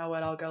commenting on how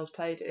well our girls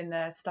played in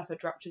their Stafford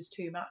Raptors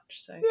 2 match.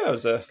 So Yeah, it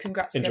was a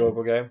congrats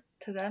enjoyable game.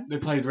 to them. They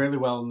played really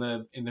well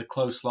in the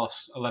close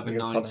loss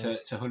 11-9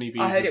 Against to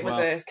Honeybees I heard as it was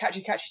well. a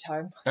catchy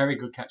time. Very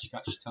good catchy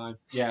time.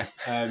 Yeah,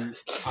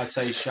 I'd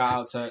say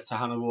shout out to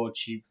Hannah Ward.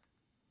 She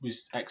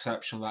was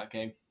exceptional that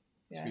game.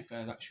 To Yeah. be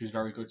fair, she was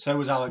very good. So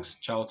was Alex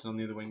Charlton on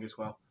the other wing as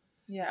well.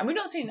 Yeah, and we've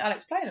not seen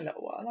Alex play in a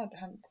little while. I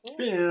hadn't She's thought.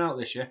 been in and out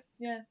this year.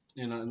 Yeah.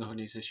 In and out in the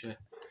Honeys this year.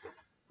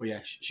 But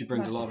yeah, she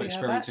brings Nice a to lot of see her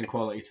experience back. and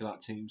quality to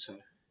that team. So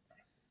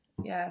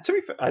Yeah. To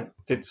be fair, I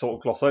did sort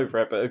of gloss over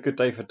it, but a good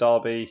day for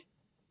Derby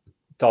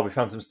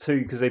Phantoms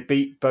too, because they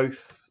beat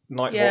both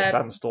Nighthawks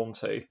Yeah. and Storm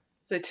 2.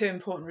 So 2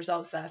 important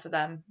results there for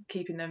them,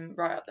 keeping them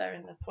right up there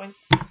in the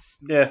points.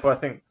 Yeah, well, I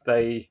think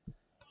they.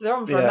 So they're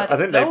on for a Yeah,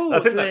 medal. I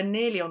think so they- they're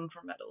nearly on for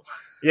a medal.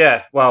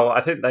 Yeah, well,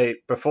 I think they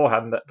before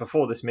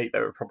this meet they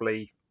were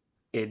probably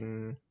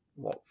in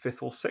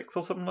 5th or 6th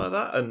or something like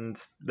that,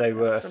 and they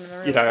were That's from the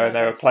real and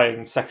they were service.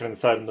 playing 2nd and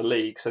 3rd in the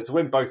league. So to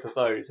win both of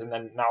those and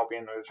then now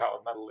being able to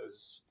shout a medal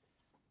is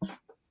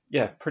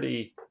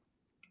pretty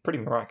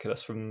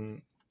miraculous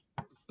from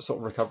sort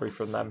of recovery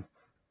from them.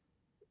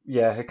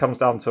 Yeah, it comes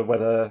down to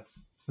whether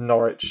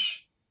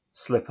Norwich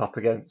slip up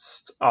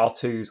against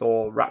R2s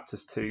or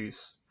Raptors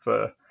 2s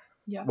for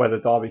whether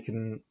Derby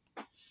can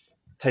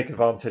take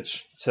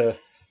advantage to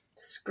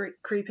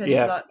Creep into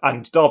that.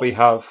 and Derby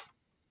have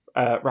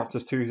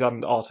Raptors 2s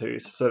and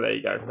R2s, so there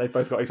you go. They've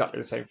both got exactly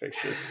the same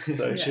fixtures.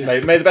 So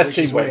Yeah. may the best which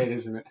team is win. weird,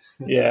 isn't it?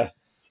 Yeah.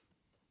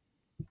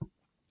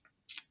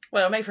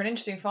 Well, it'll make for an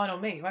interesting final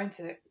meet, won't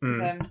it?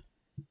 'Cause,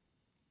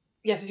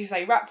 yes, as you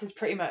say, Raptors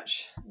pretty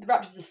much. The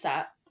Raptors are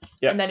set.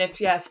 Yeah. And then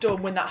if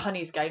Storm win that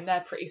Honeys game,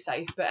 they're pretty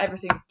safe. But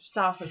everything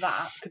south of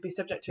that could be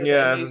subject to a bit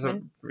of There's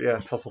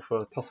movement. tussle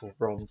for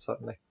bronze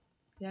certainly.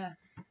 Yeah.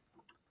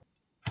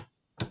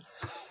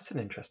 It's an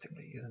interesting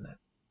league, isn't it?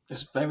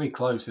 It's very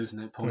close, isn't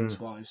it, points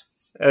wise?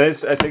 I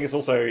think it's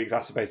also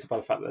exacerbated by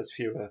the fact that there's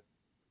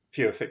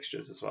fewer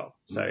fixtures as well.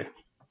 So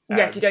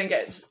Yes, you don't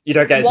get. you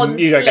don't get One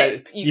you don't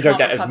slip, get you you don't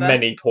can't get as recover.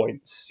 many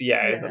points in the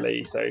Yeah.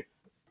 league. So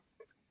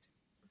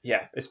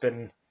yeah, it's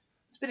been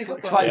It's been a good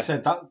It's one. like you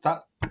said,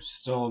 that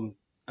Storm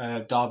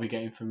Derby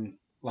game from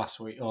last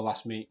week or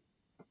last meet.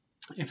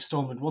 If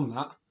Storm had won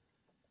that,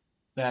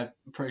 they're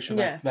pretty sure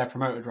they're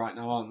promoted right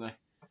now, aren't they?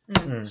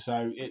 Mm.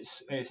 So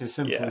it's as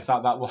simple Yeah. as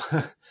that one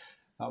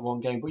that one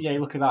game. But yeah, you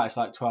look at that, it's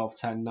like 12,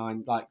 10,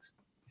 9, like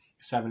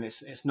 7.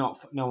 It's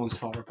not, no one's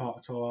far apart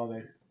at all, are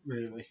they?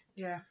 Really?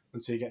 Yeah.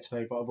 Until you get to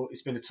play bottom, but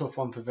it's been a tough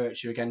one for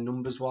Virtue again,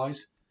 numbers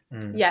wise.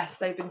 Yes,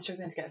 they've been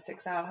struggling to get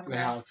 6 out, haven't They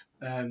they?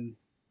 have.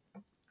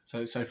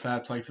 So fair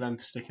play for them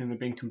for sticking. They've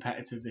been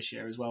competitive this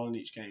year as well in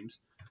each games,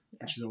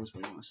 which is always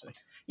what you want to see.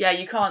 Yeah,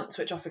 you can't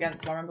switch off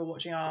against them. I remember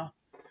watching our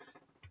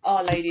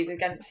ladies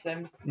against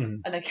them,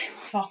 and they came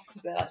off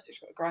because they're like, so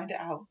you've got to grind it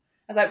out.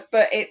 I was like,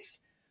 but it's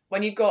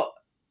when you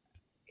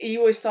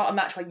always start a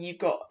match when you've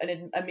got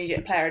an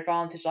immediate player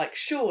advantage. Like,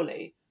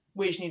 surely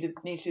we just need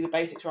to do the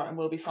basics right and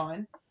we'll be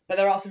fine. But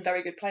there are some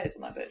very good players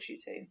on that Virtue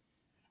team,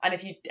 and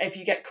if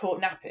you get caught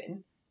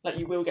napping, like,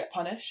 you will get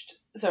punished.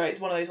 So it's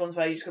one of those ones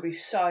where you just got to be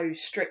so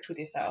strict with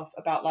yourself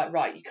about, like,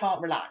 right, you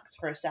can't relax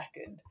for a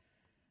second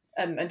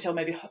until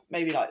maybe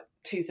like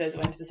 2/3 of the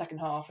way into the second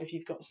half. If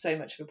you've got so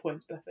much of a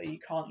points buffer, you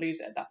can't lose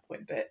it at that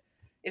point. But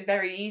it's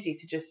very easy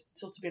to just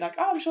sort of be like,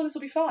 oh, I'm sure this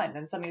will be fine.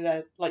 And suddenly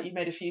they're like, you've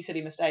made a few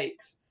silly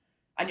mistakes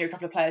and you're a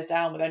couple of players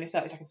down with only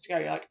 30 seconds to go.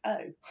 You're like,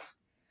 oh,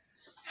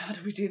 how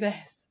do we do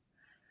this?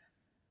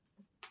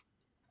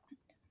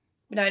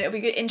 No, and it'll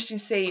be interesting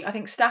to see. I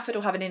think Stafford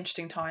will have an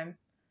interesting time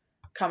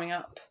coming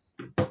up.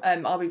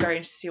 I'll be very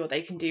interested to see what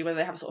they can do, whether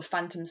they have a sort of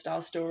Phantom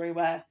style story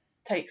where it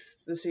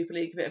takes the Super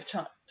League a bit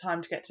of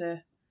time to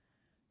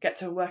get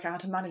to work out how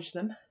to manage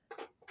them,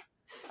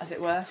 as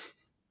it were.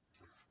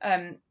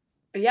 But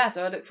yeah,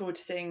 so I look forward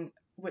to seeing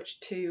which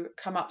two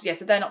come up. Yeah,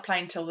 so they're not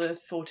playing till the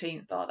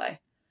 14th, are they?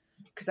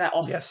 Because they're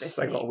off. Yes, this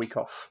they got a week. week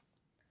off.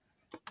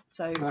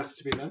 So Nice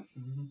to be them.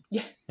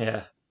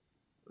 Yeah,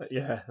 but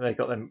yeah, they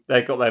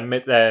got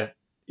their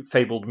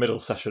fabled middle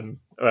session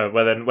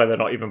where they're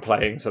not even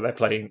playing, so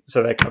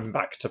they're coming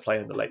back to play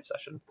in the late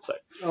session. So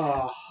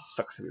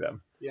sucks to be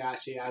them. Yeah,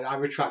 actually, I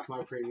retract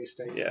my previous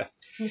statement. Yeah,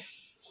 I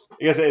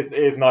guess it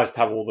is nice to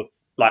have all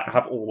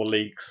the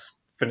leagues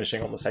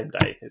finishing on the same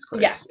day. I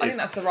think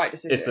that's the right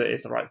decision.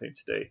 It's the right thing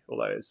to do.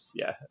 Although it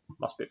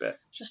must be a bit.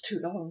 It's just too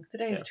long. The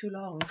day is too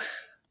long.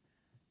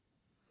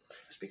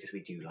 It's because we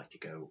do like to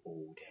go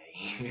all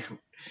day.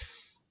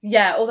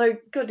 Yeah, although,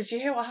 God, did you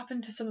hear what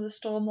happened to some of the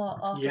storm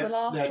after the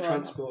last their one?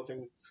 transport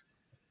things.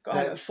 Got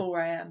home at 4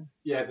 a.m.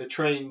 Yeah, the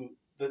train,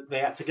 they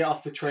had to get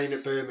off the train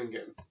at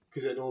Birmingham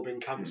because it had all been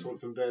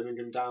cancelled from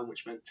Birmingham down,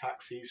 which meant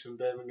taxis from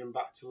Birmingham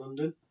back to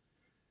London.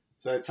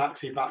 So a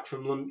taxi back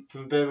from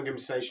Birmingham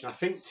station, I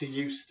think, to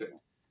Euston,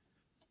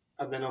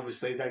 and then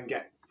obviously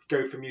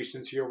go from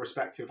Euston to your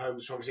respective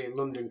homes, which obviously in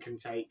London can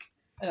take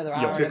Another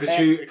hour.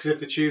 because if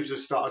the tubes have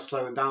started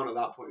slowing down at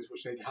that point,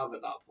 which they'd have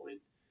at that point.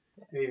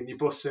 And your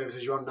bus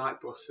services, you're on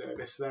night bus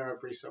service, they're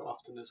every so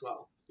often as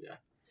well. Yeah.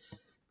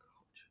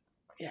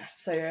 Yeah,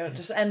 so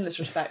just endless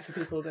respect for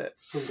people that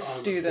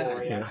do the.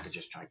 I had to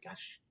just try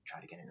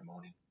to get in the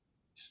morning.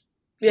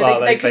 Yeah,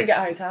 they couldn't get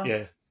a hotel. Yeah.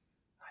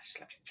 I just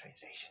slept in the train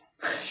station.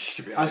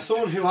 As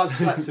someone who has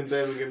slept in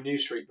Birmingham New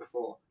Street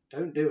before,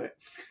 don't do it.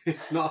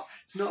 It's not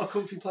a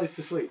comfy place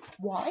to sleep.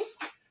 Why?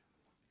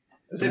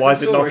 Why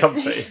is it not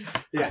comfy?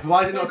 Yeah,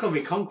 why is it not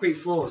comfy? Concrete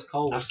floors,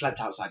 cold. I've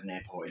slept outside an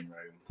airport in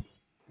Rome.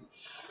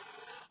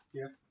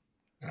 Yeah.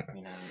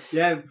 You know.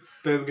 Yeah,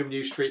 Birmingham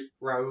New Street,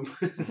 Rome.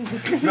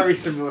 Very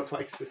similar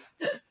places.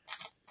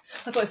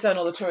 That's what I say on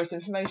all the tourist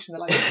information. They're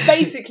like, it's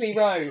basically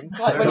Rome.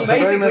 Like when We're you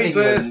basically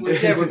England.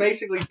 we're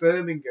basically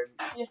Birmingham,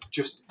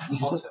 just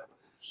hotter.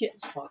 Yeah.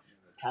 It's fine.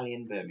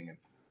 Italian Birmingham.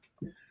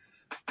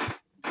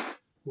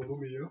 Mamma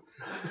mia.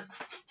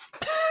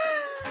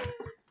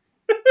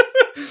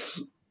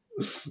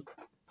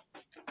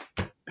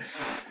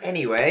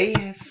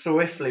 Anyway,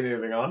 swiftly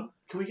moving on.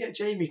 Can we get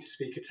Jamie to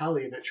speak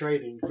Italian at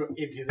training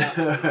in his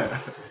accent?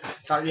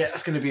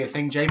 That's going to be a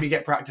thing. Jamie,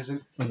 get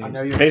practicing. I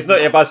know you're. He's not.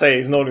 If I say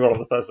he's normally one of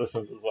the first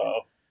listeners as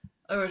well.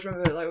 I always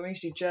remember, like, when we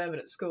used to do German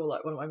at school,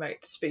 like, one of my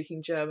mates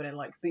speaking German in,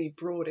 like, the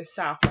broadest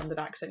South London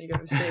accent you've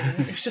ever seen.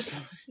 It's just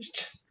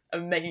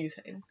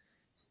amazing.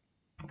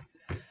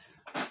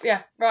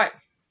 Yeah, right.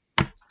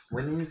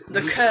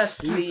 The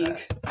Cursed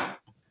League.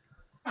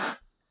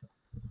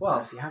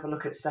 Well, if you have a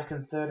look at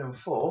second, third, and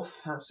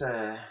fourth, that's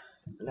a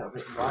little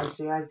bit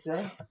pricey, I'd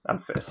say.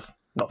 And fifth,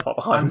 not far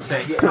And behind.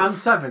 sixth. And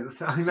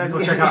seventh. I think may as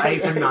well check out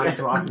eighth and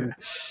ninth one.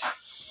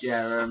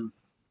 Yeah,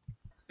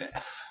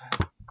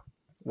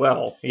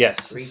 Well,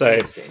 yes. Three So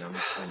teams sitting on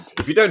 20.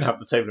 if you don't have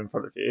the table in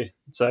front of you,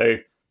 so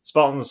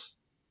Spartans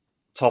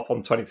top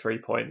on 23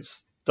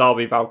 points,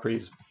 Derby,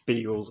 Valkyries,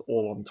 Beagles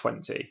all on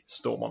 20,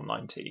 Storm on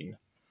 19.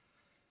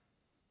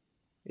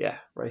 Yeah,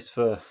 race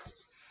for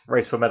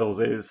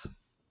medals is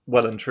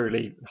well and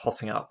truly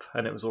hotting up,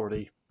 and it was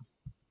already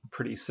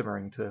pretty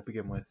simmering to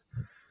begin with.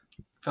 I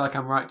feel like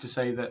I'm right to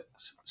say that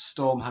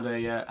Storm had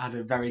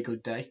a very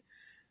good day.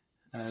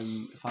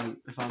 If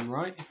I'm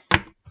right.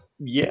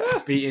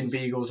 Yeah. Beating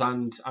Beagles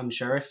and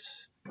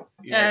Sheriffs.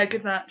 Yeah,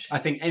 good match. I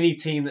think any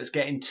team that's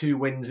getting 2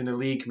 wins in a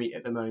league meet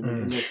at the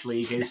moment in this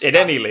league is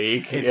any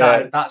league.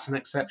 That's an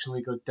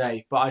exceptionally good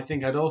day. But I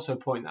think I'd also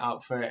point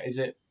out for is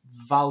it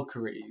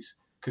Valkyries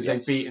because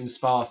they've beaten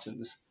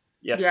Spartans.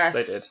 Yes,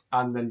 they did,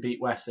 and then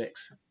beat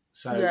Wessex.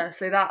 So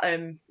that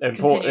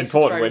important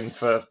win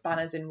for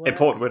Spanners in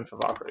important win for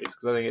Valkyries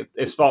because I think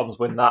if Spartans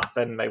win that,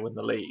 then they win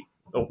the league,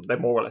 or they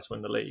more or less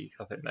win the league.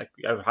 I think they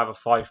have a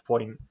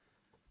 5-point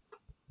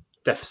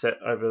deficit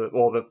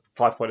or the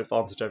 5-point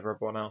advantage over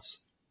everyone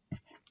else.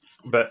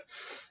 But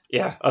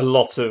yeah, a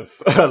lot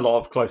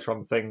of close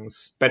run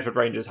things. Bedford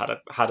Rangers had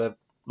a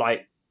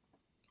like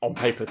on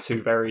paper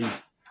 2 very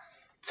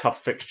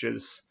tough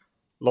fixtures.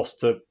 Lost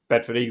to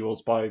Bedford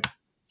Eagles by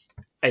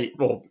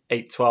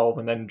 8-12,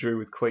 and then drew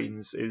with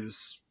Queens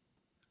is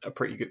a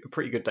pretty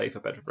good day for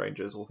Bedford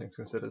Rangers, all things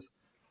considered.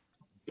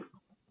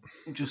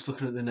 Just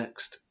looking at the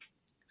next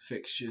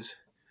fixtures,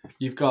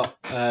 you've got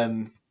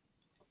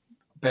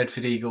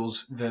Bedford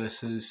Eagles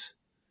versus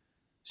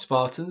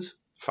Spartans,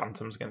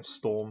 Phantoms against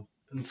Storm,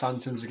 and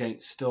Phantoms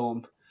against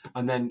Storm,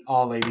 and then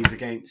Our Ladies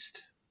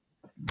against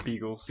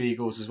Beagles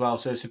as well.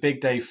 So it's a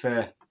big day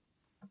for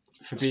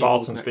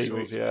Spartans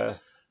Beagles. Yeah.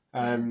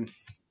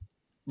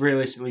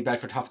 Realistically,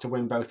 Bedford have to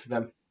win both of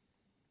them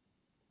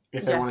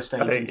if they want to stay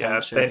in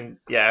contention.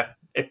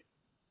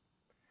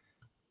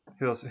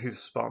 Who's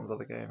Spartans'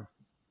 other game?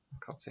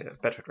 I can't see it.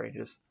 Bedford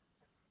Rangers.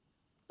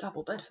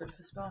 Double Bedford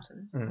for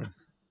Spartans.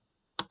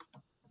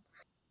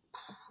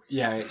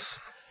 yeah, it's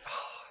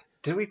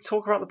Did we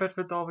talk about the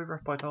Bedford Derby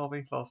ref by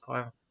Derby last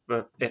time?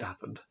 But it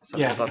happened. So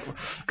Yeah. Good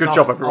it's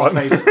job, our everyone.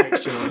 favourite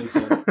fixture on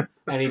it.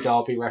 Any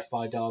Derby ref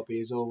by Derby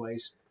is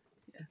always.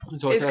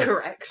 So, It's okay.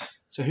 correct.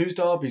 So whose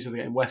Derbies are they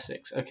getting?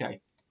 Wessex. Okay.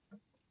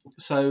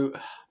 So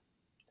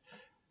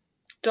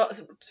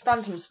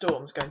Phantom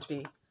Storm's going to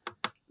be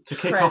to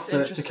kick Press, off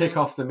the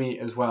interesting. meet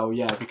as well,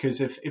 yeah,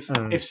 because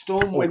if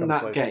Storm All win guns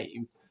that blazing.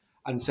 game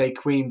and say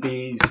Queen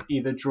Bees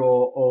either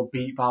draw or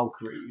beat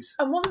Valkyries,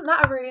 And wasn't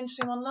that a really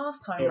interesting one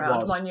last time It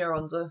round? was. My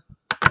neurons are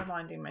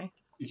reminding me.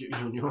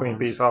 Queen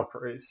Bees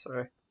Valkyries,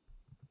 sorry.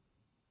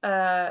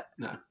 No.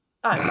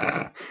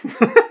 Oh.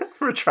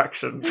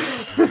 Retraction.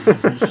 Who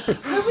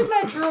was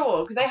their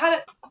draw?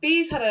 Because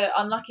Bees had an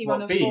unlucky run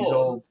What, of Bees form.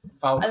 or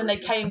Valkyries? And then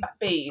they came back.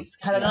 Bees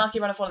had an Yeah. unlucky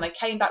run of form, and they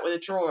came back with a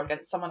draw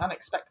against someone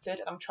unexpected.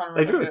 And I'm trying to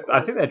They remember. drew. Who it I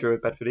was. think they drew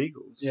with Bedford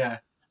Eagles. Yeah.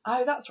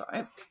 Oh, that's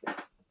right.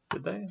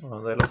 Did they?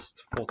 Well, they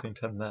lost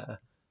 14-10 there.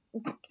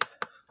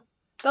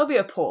 There'll be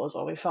a pause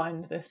while we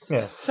find this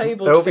Yes.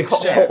 fabled There will be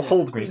fixture.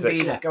 hold Queen music.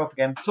 Bees, Yeah. go up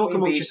again. Talk Queen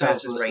amongst Bees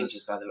yourselves, versus listeners.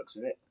 Rangers by the looks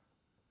of it.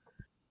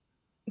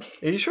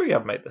 Are you sure you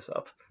haven't made this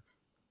up?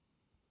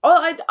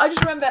 Oh, I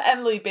just remember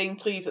Emily being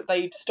pleased that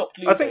they'd stopped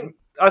losing.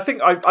 I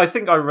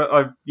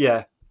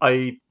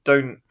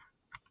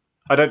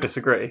don't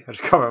disagree. I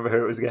just can't remember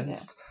who it was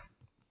against.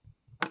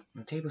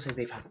 The table says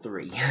they've had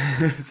 3.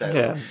 So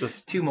Yeah,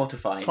 just 2 more to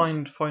find.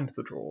 find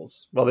the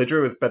draws. Well, they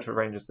drew with Bedford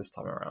Rangers this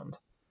time around.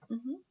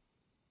 Mm-hmm.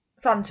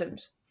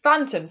 Phantoms,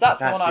 that's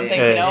the That's one I'm it.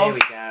 thinking Yeah. There of. we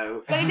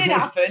go. They did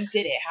happen.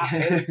 Did it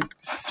happen?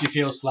 Do you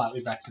feel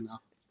slightly better now?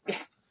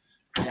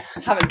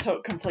 Haven't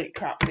talked complete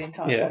crap the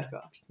entire Yeah.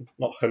 podcast.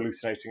 Not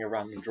hallucinating a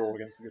random draw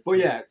against a good Well,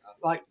 team. yeah,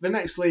 like the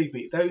next league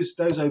meet, those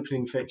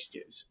opening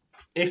fixtures,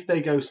 if they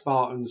go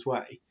Spartans'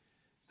 way,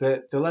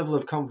 the level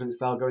of confidence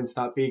they'll go into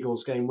that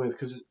Beagles game with,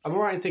 because I'm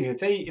right in thinking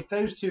if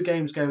those 2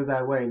 games go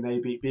their way and they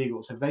beat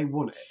Beagles, have they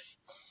won it?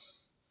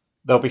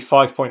 They'll be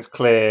 5 points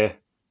clear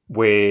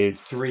with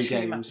 3 Two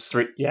games.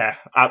 3. Yeah,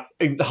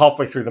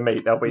 halfway through the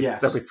meet, there'll be Yes.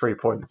 3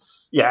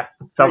 points. Yeah,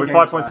 they'll be 3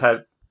 5 games points left.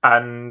 ahead,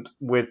 and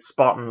with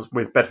Spartans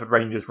with Bedford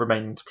Rangers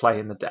remaining to play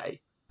in the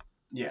day,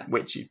 Yeah.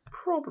 which you'd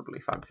probably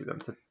fancy them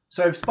to.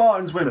 So if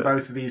Spartans win So-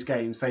 both of these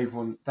games, they've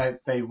won.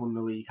 They've won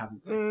the league,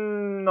 haven't they?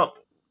 Not.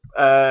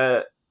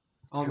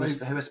 Aren't Who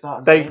they? are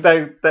Spartans? They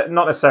against?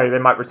 not necessarily. They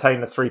might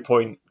retain a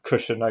 3-point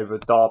cushion over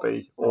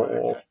Derby or Right,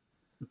 okay.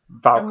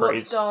 And what's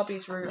Valkyries.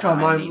 Derby's route? God,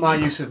 I my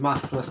mean- use of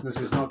math, listeners,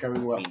 is not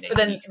going well. I mean, they But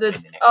then need to win the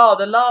next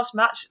the last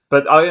match.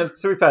 But to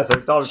be fair, so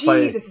Derby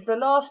play. Jesus, it's the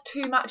last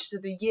 2 matches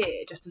of the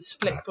year. Just to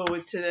flick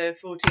forward to the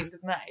 14th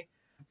of May.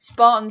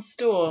 Spartans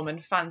Storm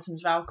and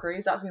Phantoms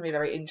Valkyries. That's going to be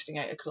very interesting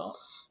 8 o'clock.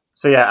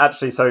 So yeah,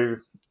 actually,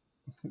 Spartans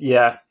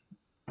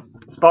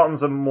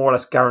are more or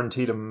less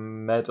guaranteed a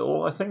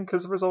medal, I think,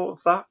 as a result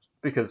of that,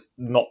 because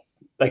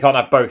they can't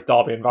have both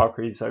Derby and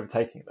Valkyries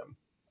overtaking them,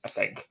 I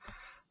think.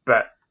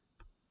 But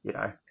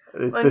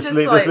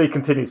this league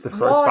continues to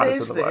throw What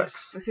spanners is in the this?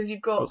 works. Because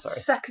you've got Oh, sorry.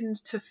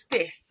 2nd to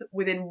 5th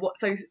within what?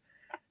 So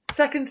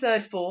 2nd,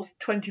 3rd, 4th,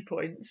 20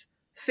 points.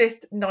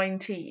 5th,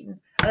 19.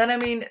 And then, I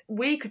mean,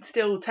 we could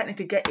still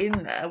technically get in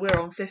there. We're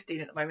on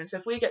 15 at the moment. So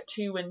if we get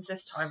 2 wins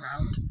this time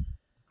round,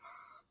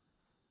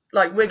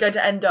 we're going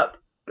to end up.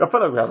 I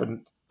feel like we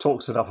haven't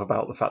talked enough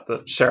about the fact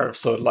that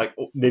Sheriffs are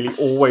nearly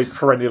always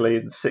perennially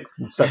in 6th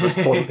and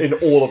 7th point in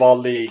all of our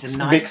leagues, It's a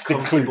nice, mixed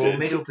comfortable included.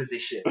 middle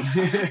position.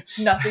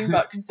 Nothing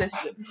but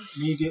consistent.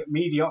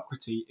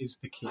 Mediocrity is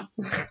the key.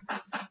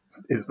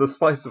 Is the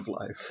spice of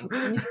life.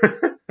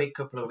 Big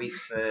couple of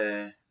weeks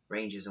for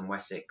Rangers and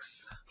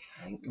Wessex,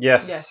 I think.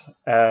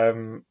 Yes.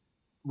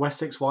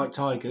 Wessex White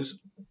Tigers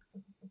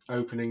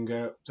opening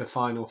the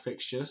final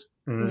fixtures.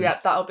 Yeah,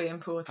 that'll be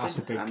important. That's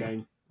a big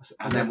game.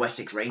 And then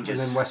Wessex Rangers.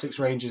 And then Wessex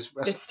Rangers.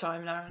 This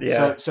time now.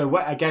 Yeah. So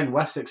again,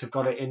 Wessex have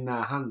got it in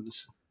their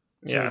hands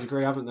to Yeah. a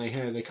degree, haven't they?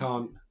 Here they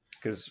can't.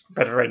 Because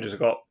Bedford Rangers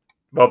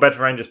Bedford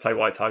Rangers play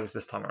White Tigers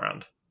this time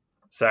around.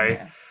 So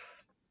Yeah.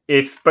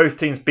 if both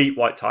teams beat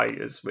White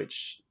Tigers,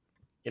 which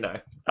it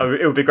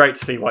would be great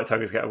to see White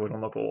Tigers get a win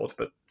on the board,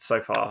 but so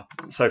far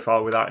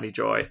without any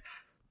joy,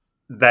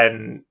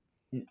 then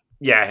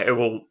it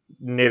will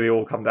nearly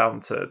all come down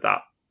to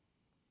that.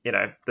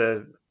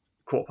 The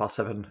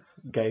 7:15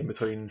 game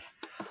between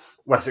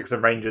Wessex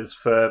and Rangers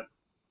for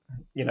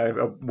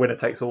a winner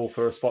takes all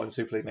for a spot in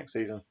Super League next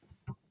season.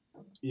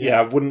 Yeah,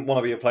 I wouldn't want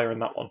to be a player in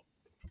that one.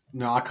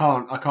 No, I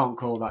can't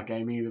call that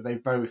game either.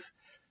 They've both.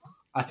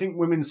 I think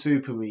Women's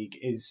Super League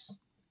is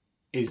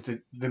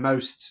the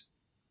most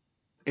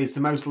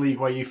league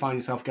where you find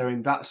yourself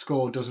going, that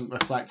score doesn't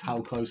reflect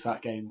how close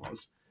that game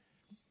was.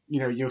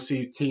 You'll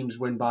see teams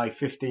win by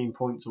 15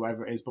 points or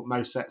whatever it is, but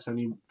most sets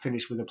only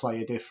finish with a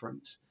player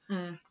difference.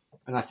 Mm.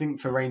 And I think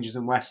for Rangers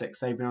and Wessex,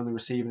 they've been on the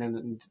receiving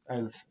end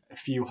of a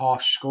few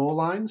harsh score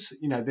lines.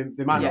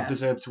 They might not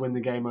deserve to win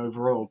the game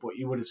overall, but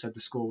you would have said the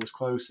score was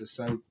closer.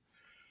 So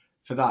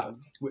for that,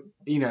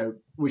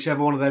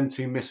 whichever one of them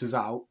two misses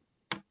out,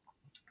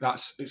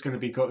 it's going to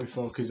be gutting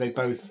for, because they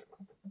both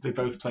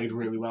played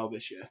really well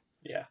this year.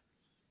 Yeah.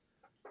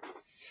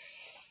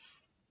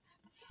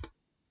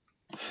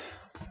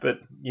 But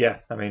yeah,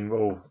 I mean,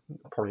 we'll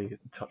probably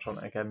touch on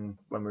it again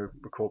when we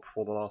record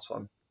before the last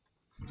one.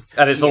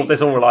 And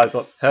this all relies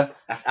on. Huh?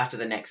 After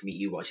the next meet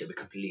you watch, it'll be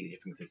completely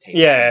different.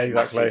 Yeah,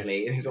 exactly.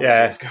 Massively, and there's all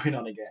sorts going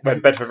on again. When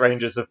Bedford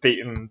Rangers have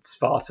beaten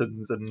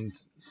Spartans and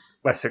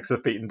Wessex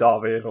have beaten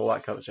Derby and all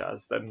that kind of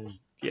jazz, then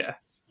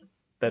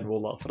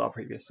we'll laugh at our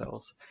previous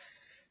selves.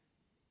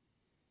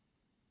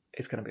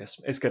 It's going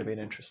to be an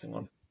interesting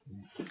one.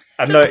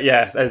 And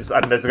there's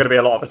going to be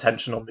a lot of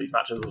attention on these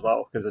matches as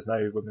well because there's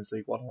no Women's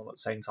League 1 on at the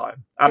same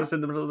time. And it's in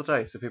the middle of the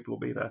day, so people will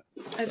be there.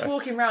 It's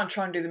walking around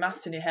trying to do the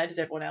maths in your head as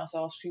everyone else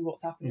asks you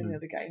what's happening in the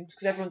other games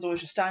because everyone's always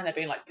just standing there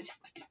being like,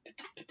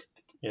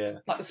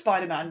 like the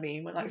Spider-Man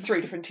meme when like 3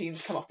 different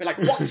teams come up, be like,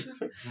 what?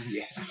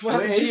 Yeah. What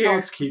happened It to is you?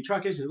 hard to keep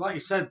track, isn't it? Like you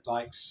said,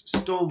 like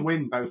Storm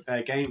win both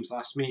their games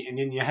last meet, and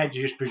in your head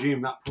you just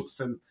presume that puts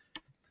them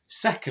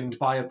second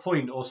by a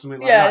point or something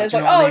like that. Yeah, it's Do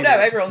you like, know what oh I mean? no,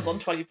 It's- everyone's on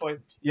 20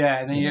 points. Yeah,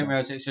 and then you don't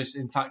realise it's just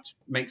in fact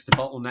makes the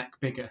bottleneck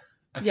bigger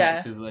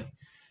effectively.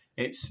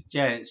 It's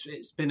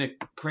been a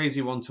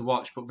crazy one to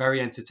watch, but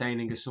very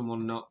entertaining as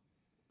someone not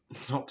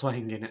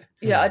playing in it.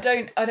 Yeah, I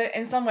don't.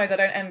 In some ways, I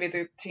don't envy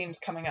the teams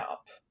coming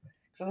up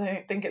because I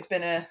don't think it's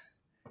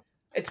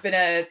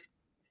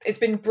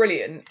been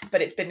brilliant,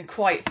 but it's been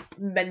quite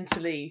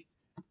mentally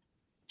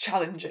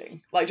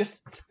challenging. Like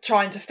just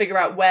trying to figure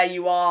out where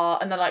you are,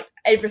 and then like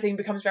everything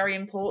becomes very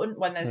important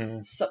when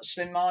there's such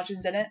slim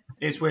margins in it.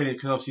 It's weird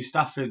because obviously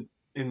Stafford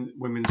in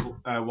Women's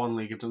One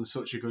League have done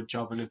such a good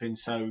job and have been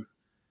so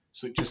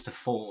just a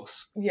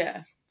force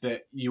Yeah,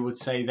 that you would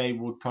say they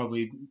would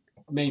probably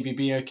maybe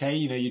be okay.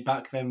 You know, you'd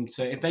back them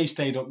to, if they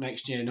stayed up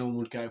next year, no one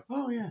would go,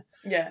 oh yeah.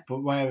 yeah,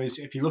 But whereas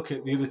if you look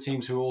at the other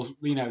teams who are all,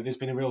 you know, there's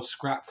been a real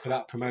scrap for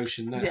that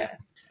promotion there. yeah.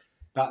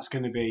 That's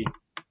going to be,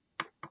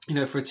 you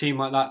know, for a team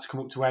like that to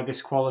come up to where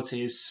this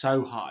quality is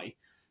so high.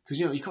 Because,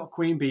 you know, you've got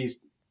Queen Bees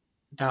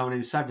down in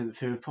 7th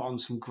who have put on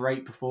some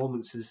great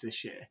performances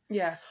this year.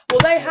 Yeah. Well,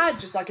 they had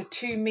just like a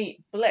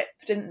 2-meet blip,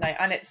 didn't they?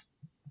 And it's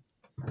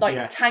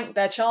like tanked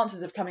their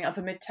chances of coming up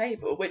a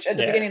mid-table, which at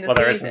the beginning of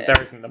the season...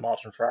 there isn't the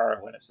margin for error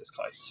when it's this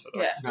close for the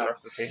rest of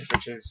the team,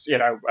 which is, you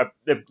know,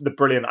 the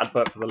brilliant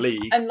advert for the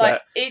league. And like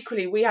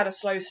equally, we had a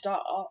slow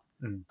start,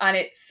 and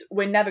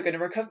we're never going to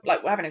recover.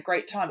 Like we're having a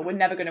great time, but we're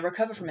never going to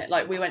recover from it.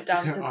 Like we went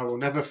down to... I will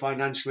never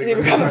financially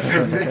recover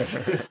from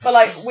this. But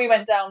like we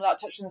went down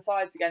without touching the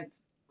sides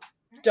against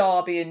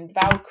Derby and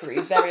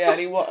Valkyries very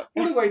early. What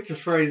a way to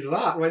phrase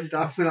that. Went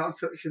down without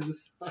touching the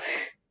side.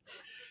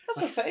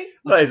 That's a thing.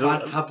 Like a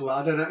bad tablet,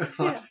 I don't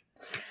know.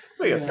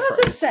 That's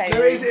a saying.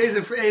 No, it is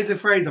a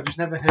phrase. I've just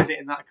never heard it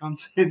in that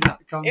context. It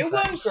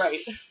was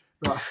great.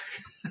 Right.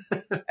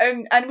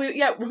 And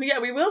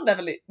we will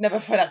never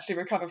financially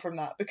recover from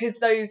that because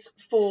those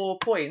 4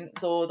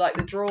 points or like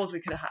the draws we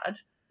could have had,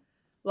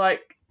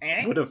 like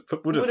would have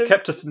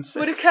kept us in 6th.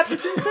 Would have kept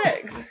us in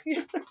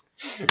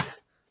 6th.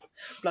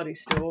 Bloody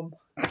Storm.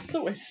 It's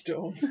always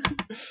Storm.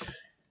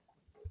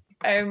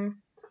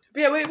 But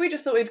yeah, we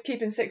just thought we'd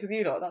keep in 6th with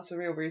you lot. That's the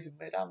real reason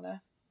we're down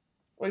there.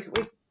 We're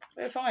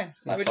fine.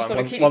 Like, we just thought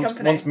we'd keep you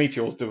company. Once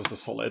Meteors do us a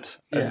solid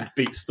and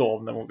beat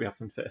Storm, then we'll be up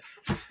in 5th.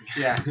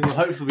 Yeah, we'll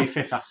hopefully be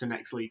 5th after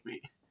next league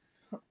meet.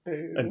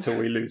 Boo. Until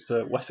we lose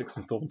to Wessex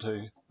and Storm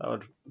 2. That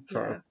would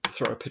throw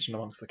a pigeon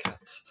amongst the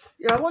cats.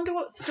 Yeah, I wonder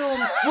what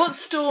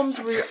Storm's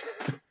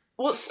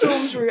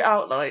route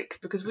out like,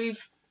 because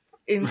we've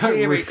in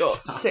theory got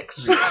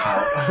 6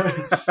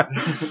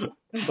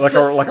 like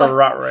a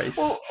rat race.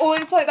 Or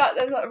it's like that.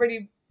 There's that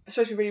really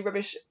supposed to be really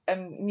rubbish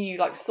new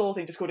like Saw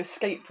thing just called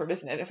Escape Room,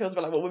 isn't it? It feels a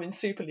bit like what Women's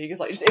Super League is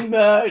like, just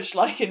emerged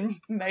like in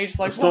May, just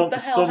like what the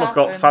hell Storm have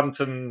got happened?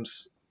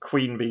 Phantoms,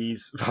 Queen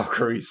Bees,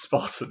 Valkyries,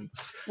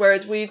 Spartans.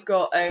 Whereas we've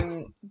got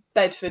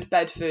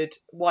Bedford,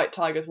 White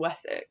Tigers,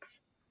 Wessex.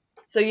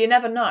 So you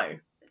never know.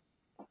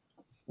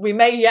 We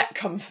may yet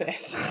come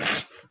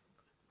 5th.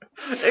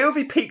 It would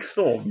be peak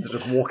Storm to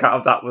just walk out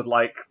of that with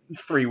like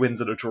 3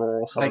 wins and a draw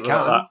or something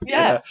like that.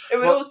 Yeah. It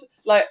would also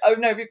like I'm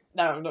not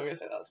going to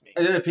say that's me.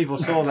 I don't know if people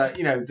saw that.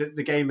 You know,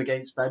 the game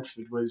against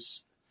Bedford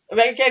was. The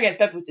game against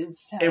Bedford was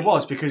insane. It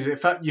was because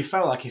you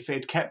felt like if it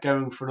had kept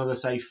going for another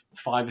say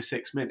 5 or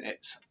 6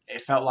 minutes,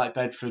 it felt like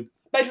Bedford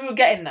were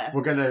getting there.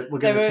 We're gonna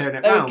turn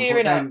it round.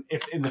 But then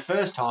if in the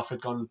first half had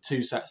gone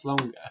 2 sets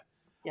longer,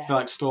 I feel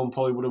like Storm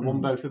probably would have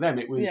won both of them.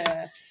 It was.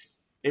 Yeah.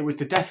 It was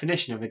the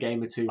definition of a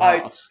game of 2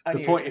 halves. I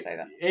the point say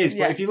that. Is,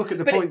 but if you look at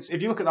the points,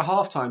 if you look at the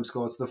half-time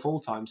score to the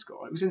full-time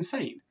score, it was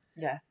insane.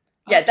 Yeah.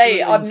 Absolutely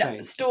Yeah,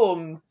 insane.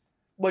 Storm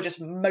were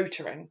just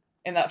motoring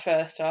in that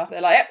first half.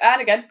 They're like, yep,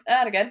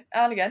 and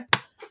again.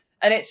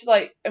 And it's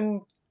like,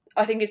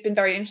 I think it's been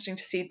very interesting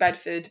to see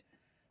Bedford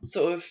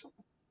sort of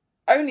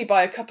only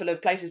by a couple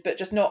of places, but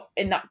just not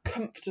in that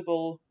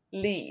comfortable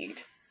lead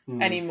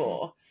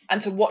anymore.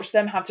 And to watch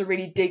them have to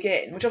really dig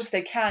in, which obviously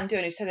they can do,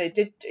 and you said they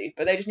did do,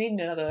 but they just need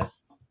another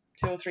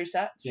 2 or 3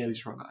 sets. Yeah, they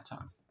just run out of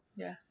time.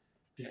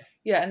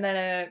 Yeah, and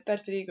then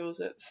Bedford Eagles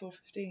at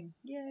 4:15.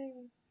 Yay!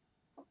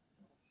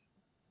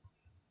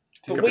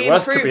 Could be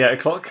worse, could be 8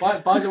 o'clock.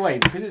 By the way,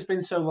 because it's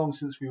been so long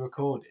since we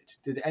recorded,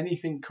 did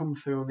anything come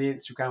through on the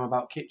Instagram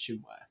about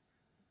kitchenware?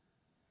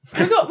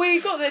 We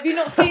got. Have you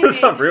not seen That's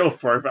a the? real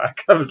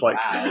throwback. I was like,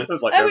 Wow. I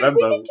was like, Oh, we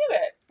remember? did do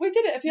it. We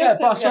did it a few Yeah,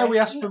 episodes but that's ago. why we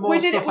asked for more We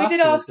did. stuff We did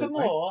afterwards, ask for didn't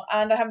we? more,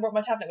 and I haven't brought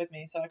my tablet with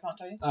me, so I can't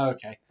tell you. Oh,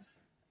 okay.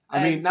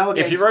 I mean, now we're If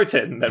getting you wrote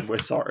it in, then we're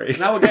sorry.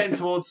 now we're getting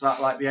towards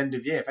that, like the end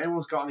of year. If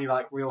anyone's got any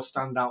like real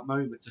standout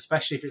moments,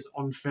 especially if it's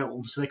on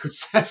film, so they could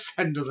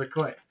send us a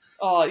clip.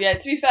 Oh yeah.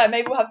 To be fair,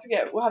 maybe we'll have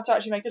to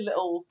actually make a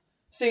little.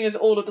 Seeing as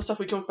all of the stuff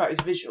we talk about is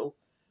visual,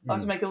 we'll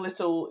have to make a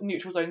little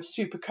neutral zone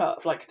supercut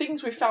of like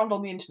things we found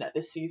on the internet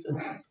this season.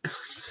 Do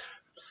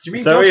you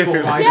mean So if dodgeball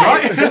it was-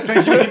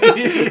 wise, Yeah.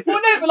 right?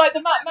 Well, no, but like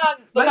the Matt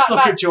Man. Let's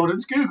look at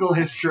Jordan's Google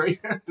history.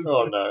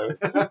 Oh no.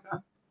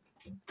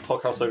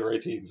 Podcast over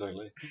 18s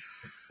only.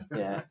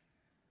 Yeah.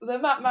 The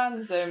Matt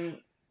Man's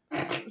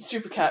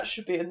super catch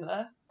should be in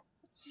there.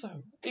 So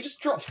he just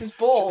drops his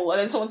ball and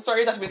then someone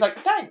throws at him. He's like,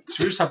 thanks.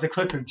 Should we just have the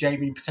clip of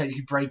Jamie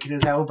potentially breaking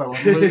his elbow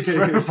on loop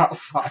for about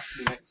 5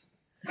 minutes?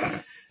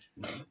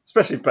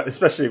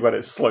 Especially when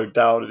it's slowed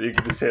down and you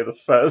can just hear the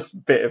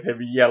first bit of him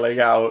yelling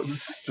out.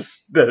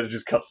 Then it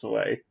just cuts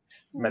away.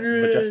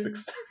 Majestic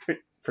story,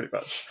 pretty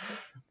much.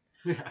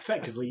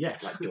 Effectively,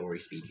 yes. Like Dory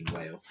speaking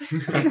whale. But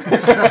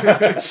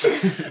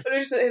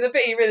the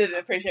bit he really didn't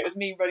appreciate was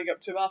me running up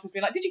to him afterwards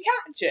being like, did you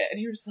catch it? And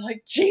he was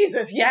like,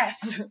 Jesus,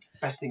 yes.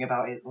 Best thing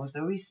about it was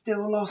that we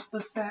still lost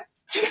the set.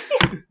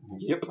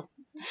 Yep.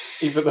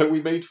 Even though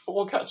we made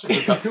 4 catches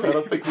in that set,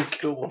 I think we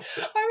still lost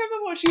it. I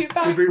remember watching it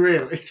back. Did we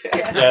really?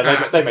 Yeah.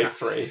 Yeah, they made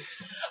 3.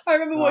 I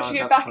remember watching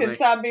it that's back funny. and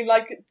Sam being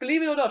like,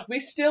 believe it or not, we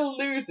still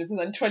lose this. And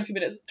then 20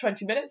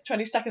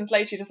 seconds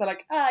later, you just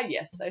like,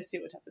 yes, I see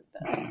what happened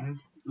there.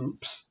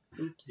 Oops.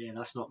 Yeah,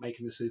 that's not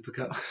making the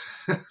supercut.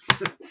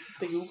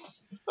 Big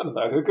oops. I don't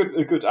know. A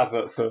good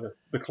advert for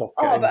the cloth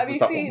game. Oh, but have was you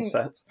that seen one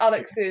set.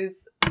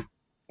 Alex's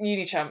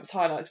Uni Champs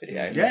highlights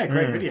video? Yeah,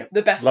 great video.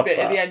 The best Love bit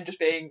at that. the end just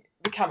being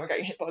the camera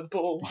getting hit by the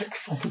ball like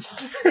 4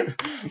 times.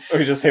 Or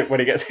you just hit when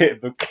he gets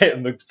hit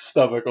in the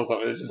stomach or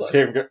something. You just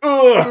hear him go,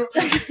 ugh!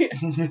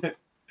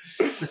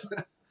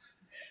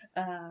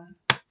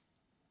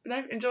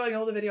 No, enjoying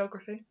all the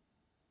videography.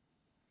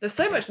 There's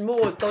so much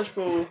more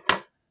dodgeball.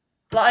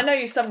 Like I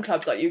know some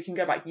clubs like you can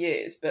go back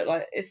years, but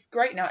like it's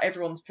great now.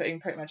 Everyone's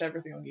putting pretty much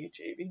everything on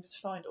YouTube. You can just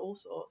find all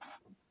sorts.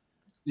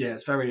 Yeah,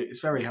 it's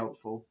very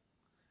helpful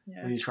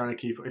Yeah. when you're trying to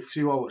keep. If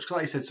you watch,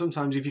 like I said,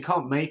 sometimes if you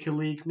can't make a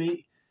league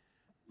meet,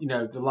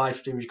 the live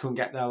stream you couldn't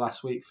get there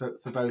last week for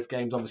both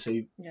games.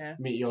 Obviously, Yeah.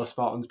 Meet Your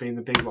Spartans being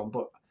the big one,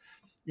 but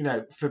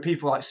for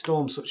people like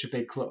Storm's such a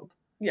big club.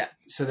 Yeah.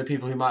 So the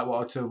people who might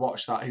want to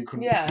watch that who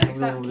couldn't, Yeah, who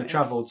exactly. would have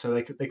travelled, so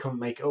they couldn't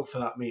make it up for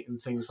that meet and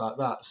things like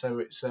that. So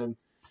it's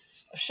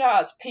Shout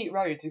out to Pete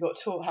Rhodes who got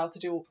taught how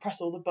to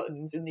press all the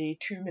buttons in the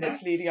 2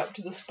 minutes leading up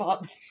to the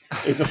Spartans.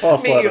 He's a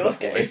fast learner, Meteors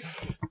that boy. game.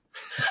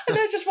 And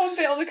there's just one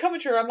bit on the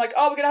commentary where I'm like,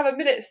 we're gonna have a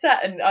minute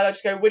set, and I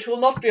just go, which will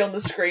not be on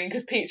the screen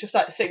because Pete's just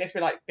like sitting next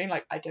to me being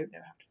like, I don't know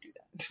how to do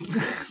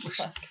that. It's just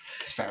like,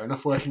 it's fair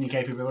enough. Working your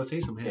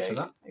capabilities, I'm here for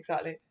that.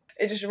 Exactly.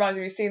 It just reminds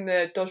me, we've seen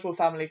the Dodgeball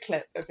family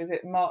clip of, is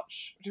it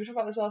March? Did we talk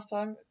about this last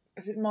time?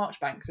 Is it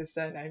Marchbanks, his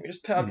surname? We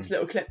just put up this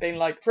little clip being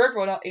like, for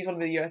everyone, he's one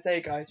of the USA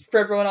guys, for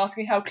everyone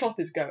asking how cloth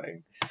is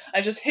going.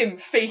 And just him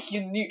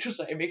faking in neutral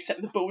zone,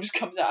 except the ball just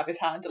comes out of his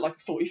hand at like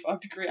a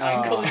 45-degree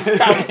angle and just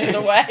bounces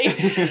away.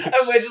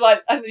 And we're just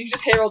like, and then you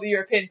just hear all the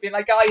Europeans being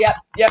like,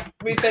 yep,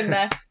 we've been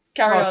there.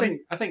 Carry on.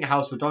 I think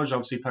House of Dodge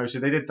obviously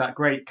posted. They did that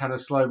great kind of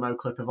slow-mo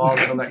clip of our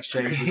little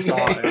exchange with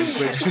Spartans,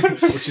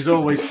 which is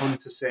always fun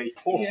to see.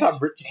 Poor Sam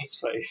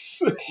Richards'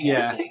 face.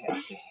 Yeah.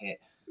 Hit.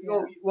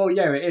 Well,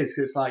 yeah, it is,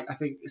 because it's like, I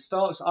think it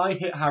starts, I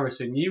hit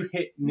Harrison, you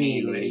hit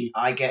Neely.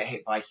 I get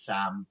hit by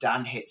Sam.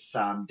 Dan hits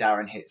Sam.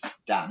 Darren hits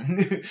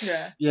Dan.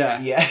 Yeah.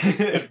 Yeah.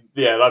 Yeah.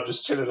 Yeah, and I'm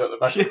just chilling at the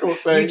back of the court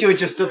saying... You two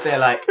just stood there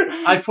like...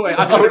 I put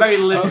a very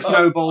limp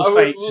no ball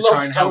fake to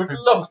try and help him. I would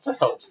love to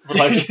help, but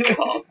I just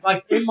can't.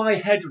 Like, in my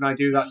head when I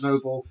do that no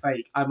ball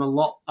fake,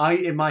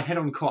 in my head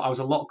on court, I was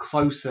a lot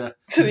closer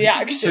To the to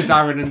action.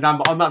 Darren and Dan,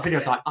 but on that video,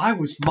 it's like, I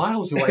was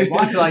miles away.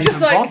 Why did I even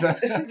Just like,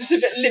 bother? just a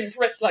bit limp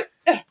wrist, like,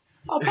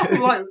 I'll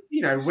probably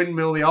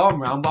windmill the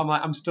arm round, but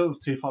I'm still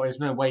too far.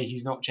 There's no way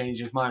he's not changed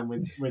his mind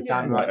with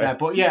Dan right there.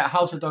 But yeah,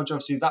 House of Dodge,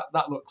 obviously,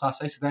 that looked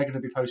classy, so they're going to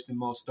be posting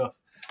more stuff.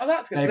 oh,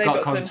 that's good. So They've they've got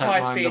got some content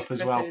lined high-speed up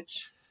as well.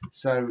 footage.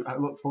 So I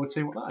look forward to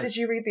seeing what that is. Did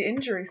you read the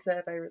injury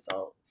survey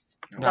results?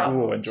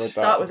 Oh, enjoyed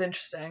that. That was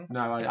interesting. No,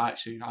 I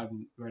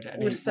haven't read it.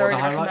 Would What are the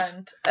thoroughly highlights?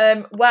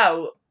 recommend.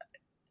 Well,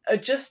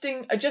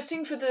 adjusting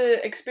for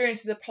the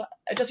experience of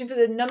adjusting for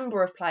the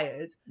number of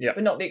players, Yeah.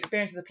 but not the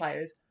experience of the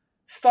players.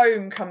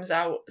 Foam comes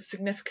out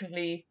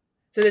significantly.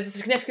 So there's a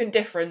significant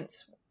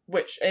difference,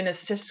 which in a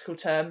statistical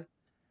term,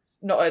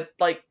 not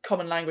a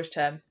common language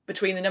term,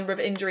 between the number of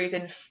injuries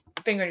in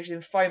finger injuries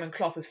in foam and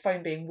cloth, with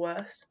foam being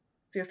worse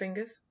for your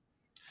fingers.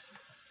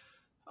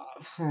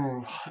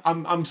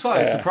 I'm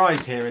slightly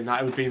surprised hearing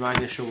that. It would be my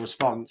initial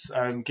response,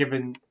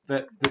 given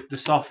that the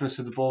softness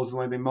of the balls and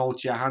the way they mould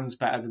to your hands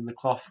better than the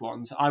cloth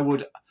ones. I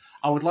would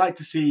like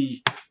to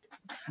see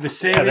the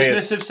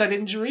seriousness of said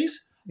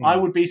injuries. I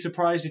would be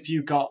surprised if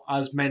you got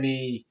as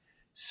many,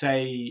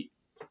 say,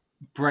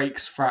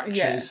 breaks, fractures,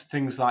 Yeah.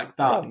 things like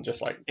Rather that. than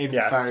just like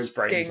Info,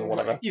 sprains or dings.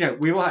 whatever. You know,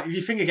 we will have, if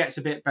your finger gets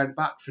a bit bent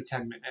back for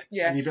 10 minutes,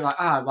 Yeah. and you'd be like,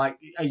 are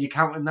you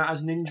counting that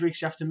as an injury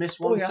because you have to miss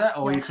one set,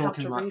 or are you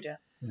talking like... read it.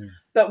 Hmm.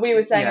 But we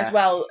were saying Yeah. as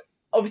well,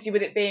 obviously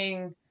with it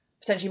being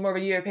potentially more of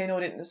a European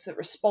audience that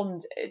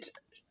responded,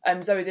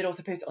 Zoe did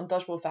also post it on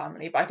Dodgeball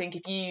Family, but I think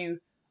if you,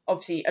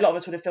 obviously a lot of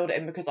us would have filled it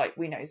in because like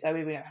we know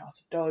Zoe, we know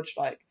House of Dodge,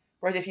 like,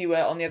 whereas if you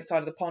were on the other side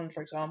of the pond,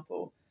 for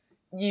example,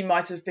 you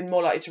might have been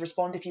more likely to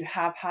respond if you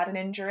have had an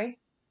injury,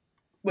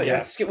 which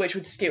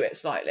would skew it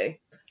slightly.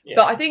 Yeah.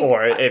 But I think,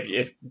 or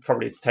if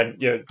probably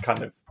you're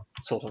kind of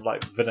sort of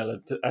like vanilla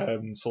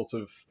sort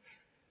of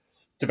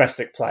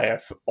domestic player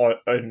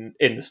in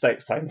the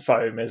States playing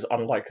foam is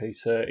unlikely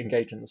to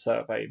engage in the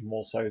survey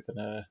more so than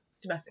a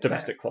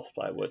domestic cloth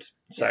player would.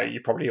 So Yeah.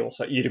 you probably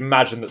also, you'd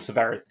imagine that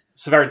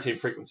severity and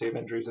frequency of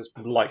injuries is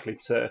likely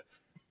to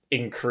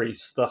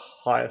increase the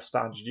higher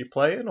standard you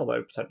play in,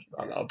 although potentially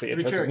I'll be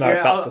interested to know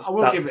if that's I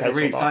will that's give the it a case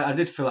or read. not. I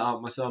did fill it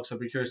out myself, so I'd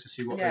be curious to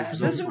see what yeah, those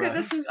there's results some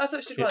were. good. I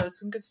thought she did well. There's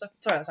some good stuff.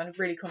 Sorry, that sounded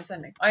really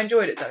condescending. I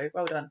enjoyed it though.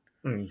 Well done.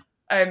 Mm.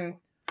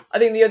 I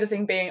think the other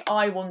thing being,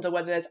 I wonder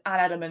whether there's an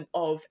element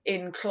of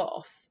in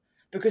cloth,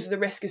 because the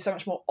risk is so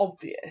much more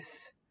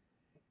obvious.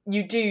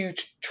 You do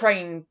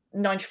train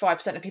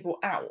 95% of people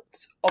out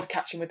of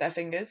catching with their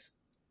fingers,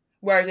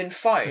 whereas in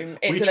foam,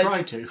 it's it's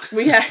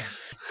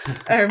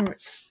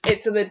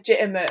a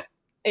legitimate.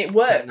 It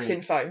works Technique.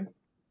 in foam,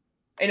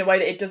 in a way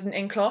that it doesn't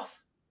in cloth.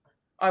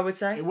 I would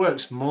say It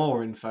works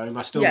more in foam.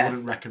 I still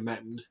wouldn't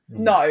recommend.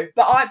 No,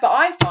 but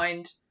I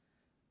find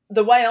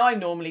the way I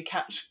normally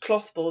catch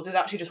cloth balls is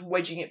actually just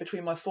wedging it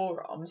between my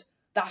forearms.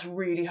 That's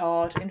really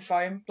hard in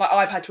foam. Like,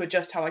 I've had to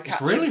adjust how I catch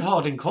It's really it.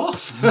 hard in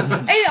cloth.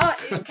 Well,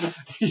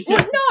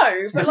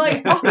 no, but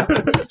like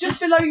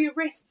just below your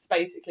wrists,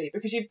 basically,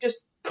 because you've just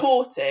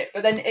caught it.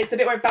 But then it's the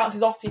bit where it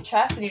bounces off your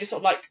chest, and you just sort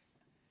of like.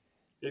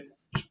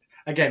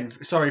 Again,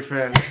 sorry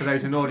for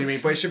those annoying me,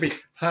 but it should be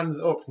hands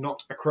up,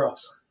 not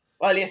across.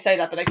 Well, you say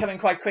that, but they come in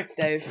quite quick,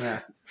 Dave. Yeah.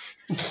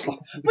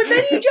 But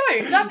then you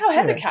don't. That's how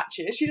Heather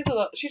catches. She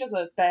does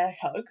a bear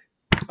hug.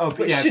 Oh, but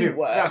Which yeah, shouldn't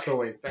work. That's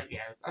always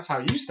that's how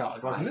you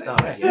started, wasn't it?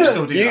 started, You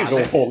still do Use all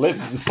that. 4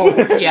 limbs.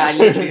 Yeah, I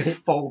literally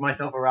just fold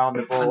myself around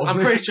the ball. I'm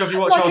pretty sure if you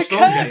watch Like our a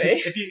Storm Kirby.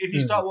 game, if you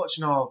start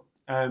watching our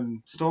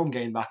Storm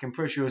game back, I'm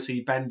pretty sure you'll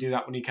see Ben do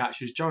that when he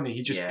catches Johnny.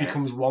 He just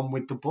becomes one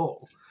with the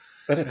ball.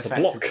 But it's a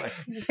block.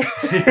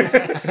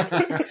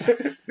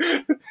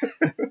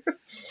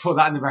 Put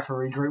that in the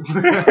referee group.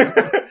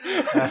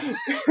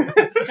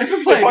 If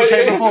a player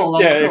became a ball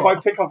on the if court,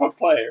 I pick up a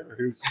player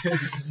who's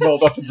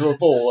rolled up into a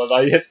ball and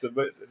I hit them,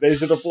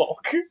 is it a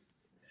block?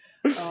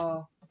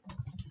 Oh.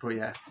 But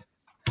yeah,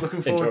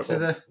 looking forward to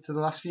the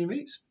last few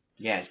meets.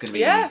 Yeah, it's going to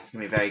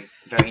be very,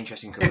 very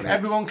interesting. If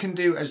everyone can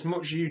do as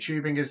much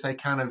YouTubing as they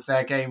can of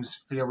their games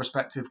for your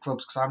respective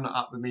clubs, because I'm not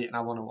at the meet and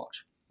I want to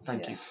watch.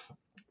 Thank you.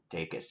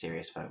 Dave gets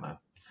serious FOMO.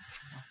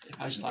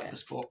 I just like the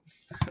sport.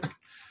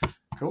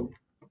 Cool.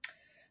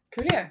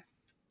 Coolio.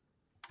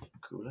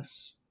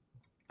 Coolest.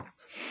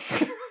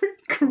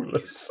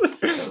 Coolest. So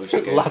we'll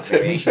just go Latin.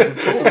 variations of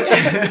cool.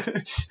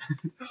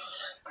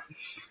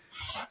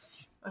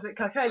 I think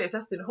Calcalia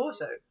tested a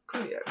horse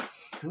Coolio.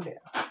 Coolio.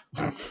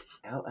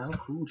 LL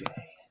Cool J.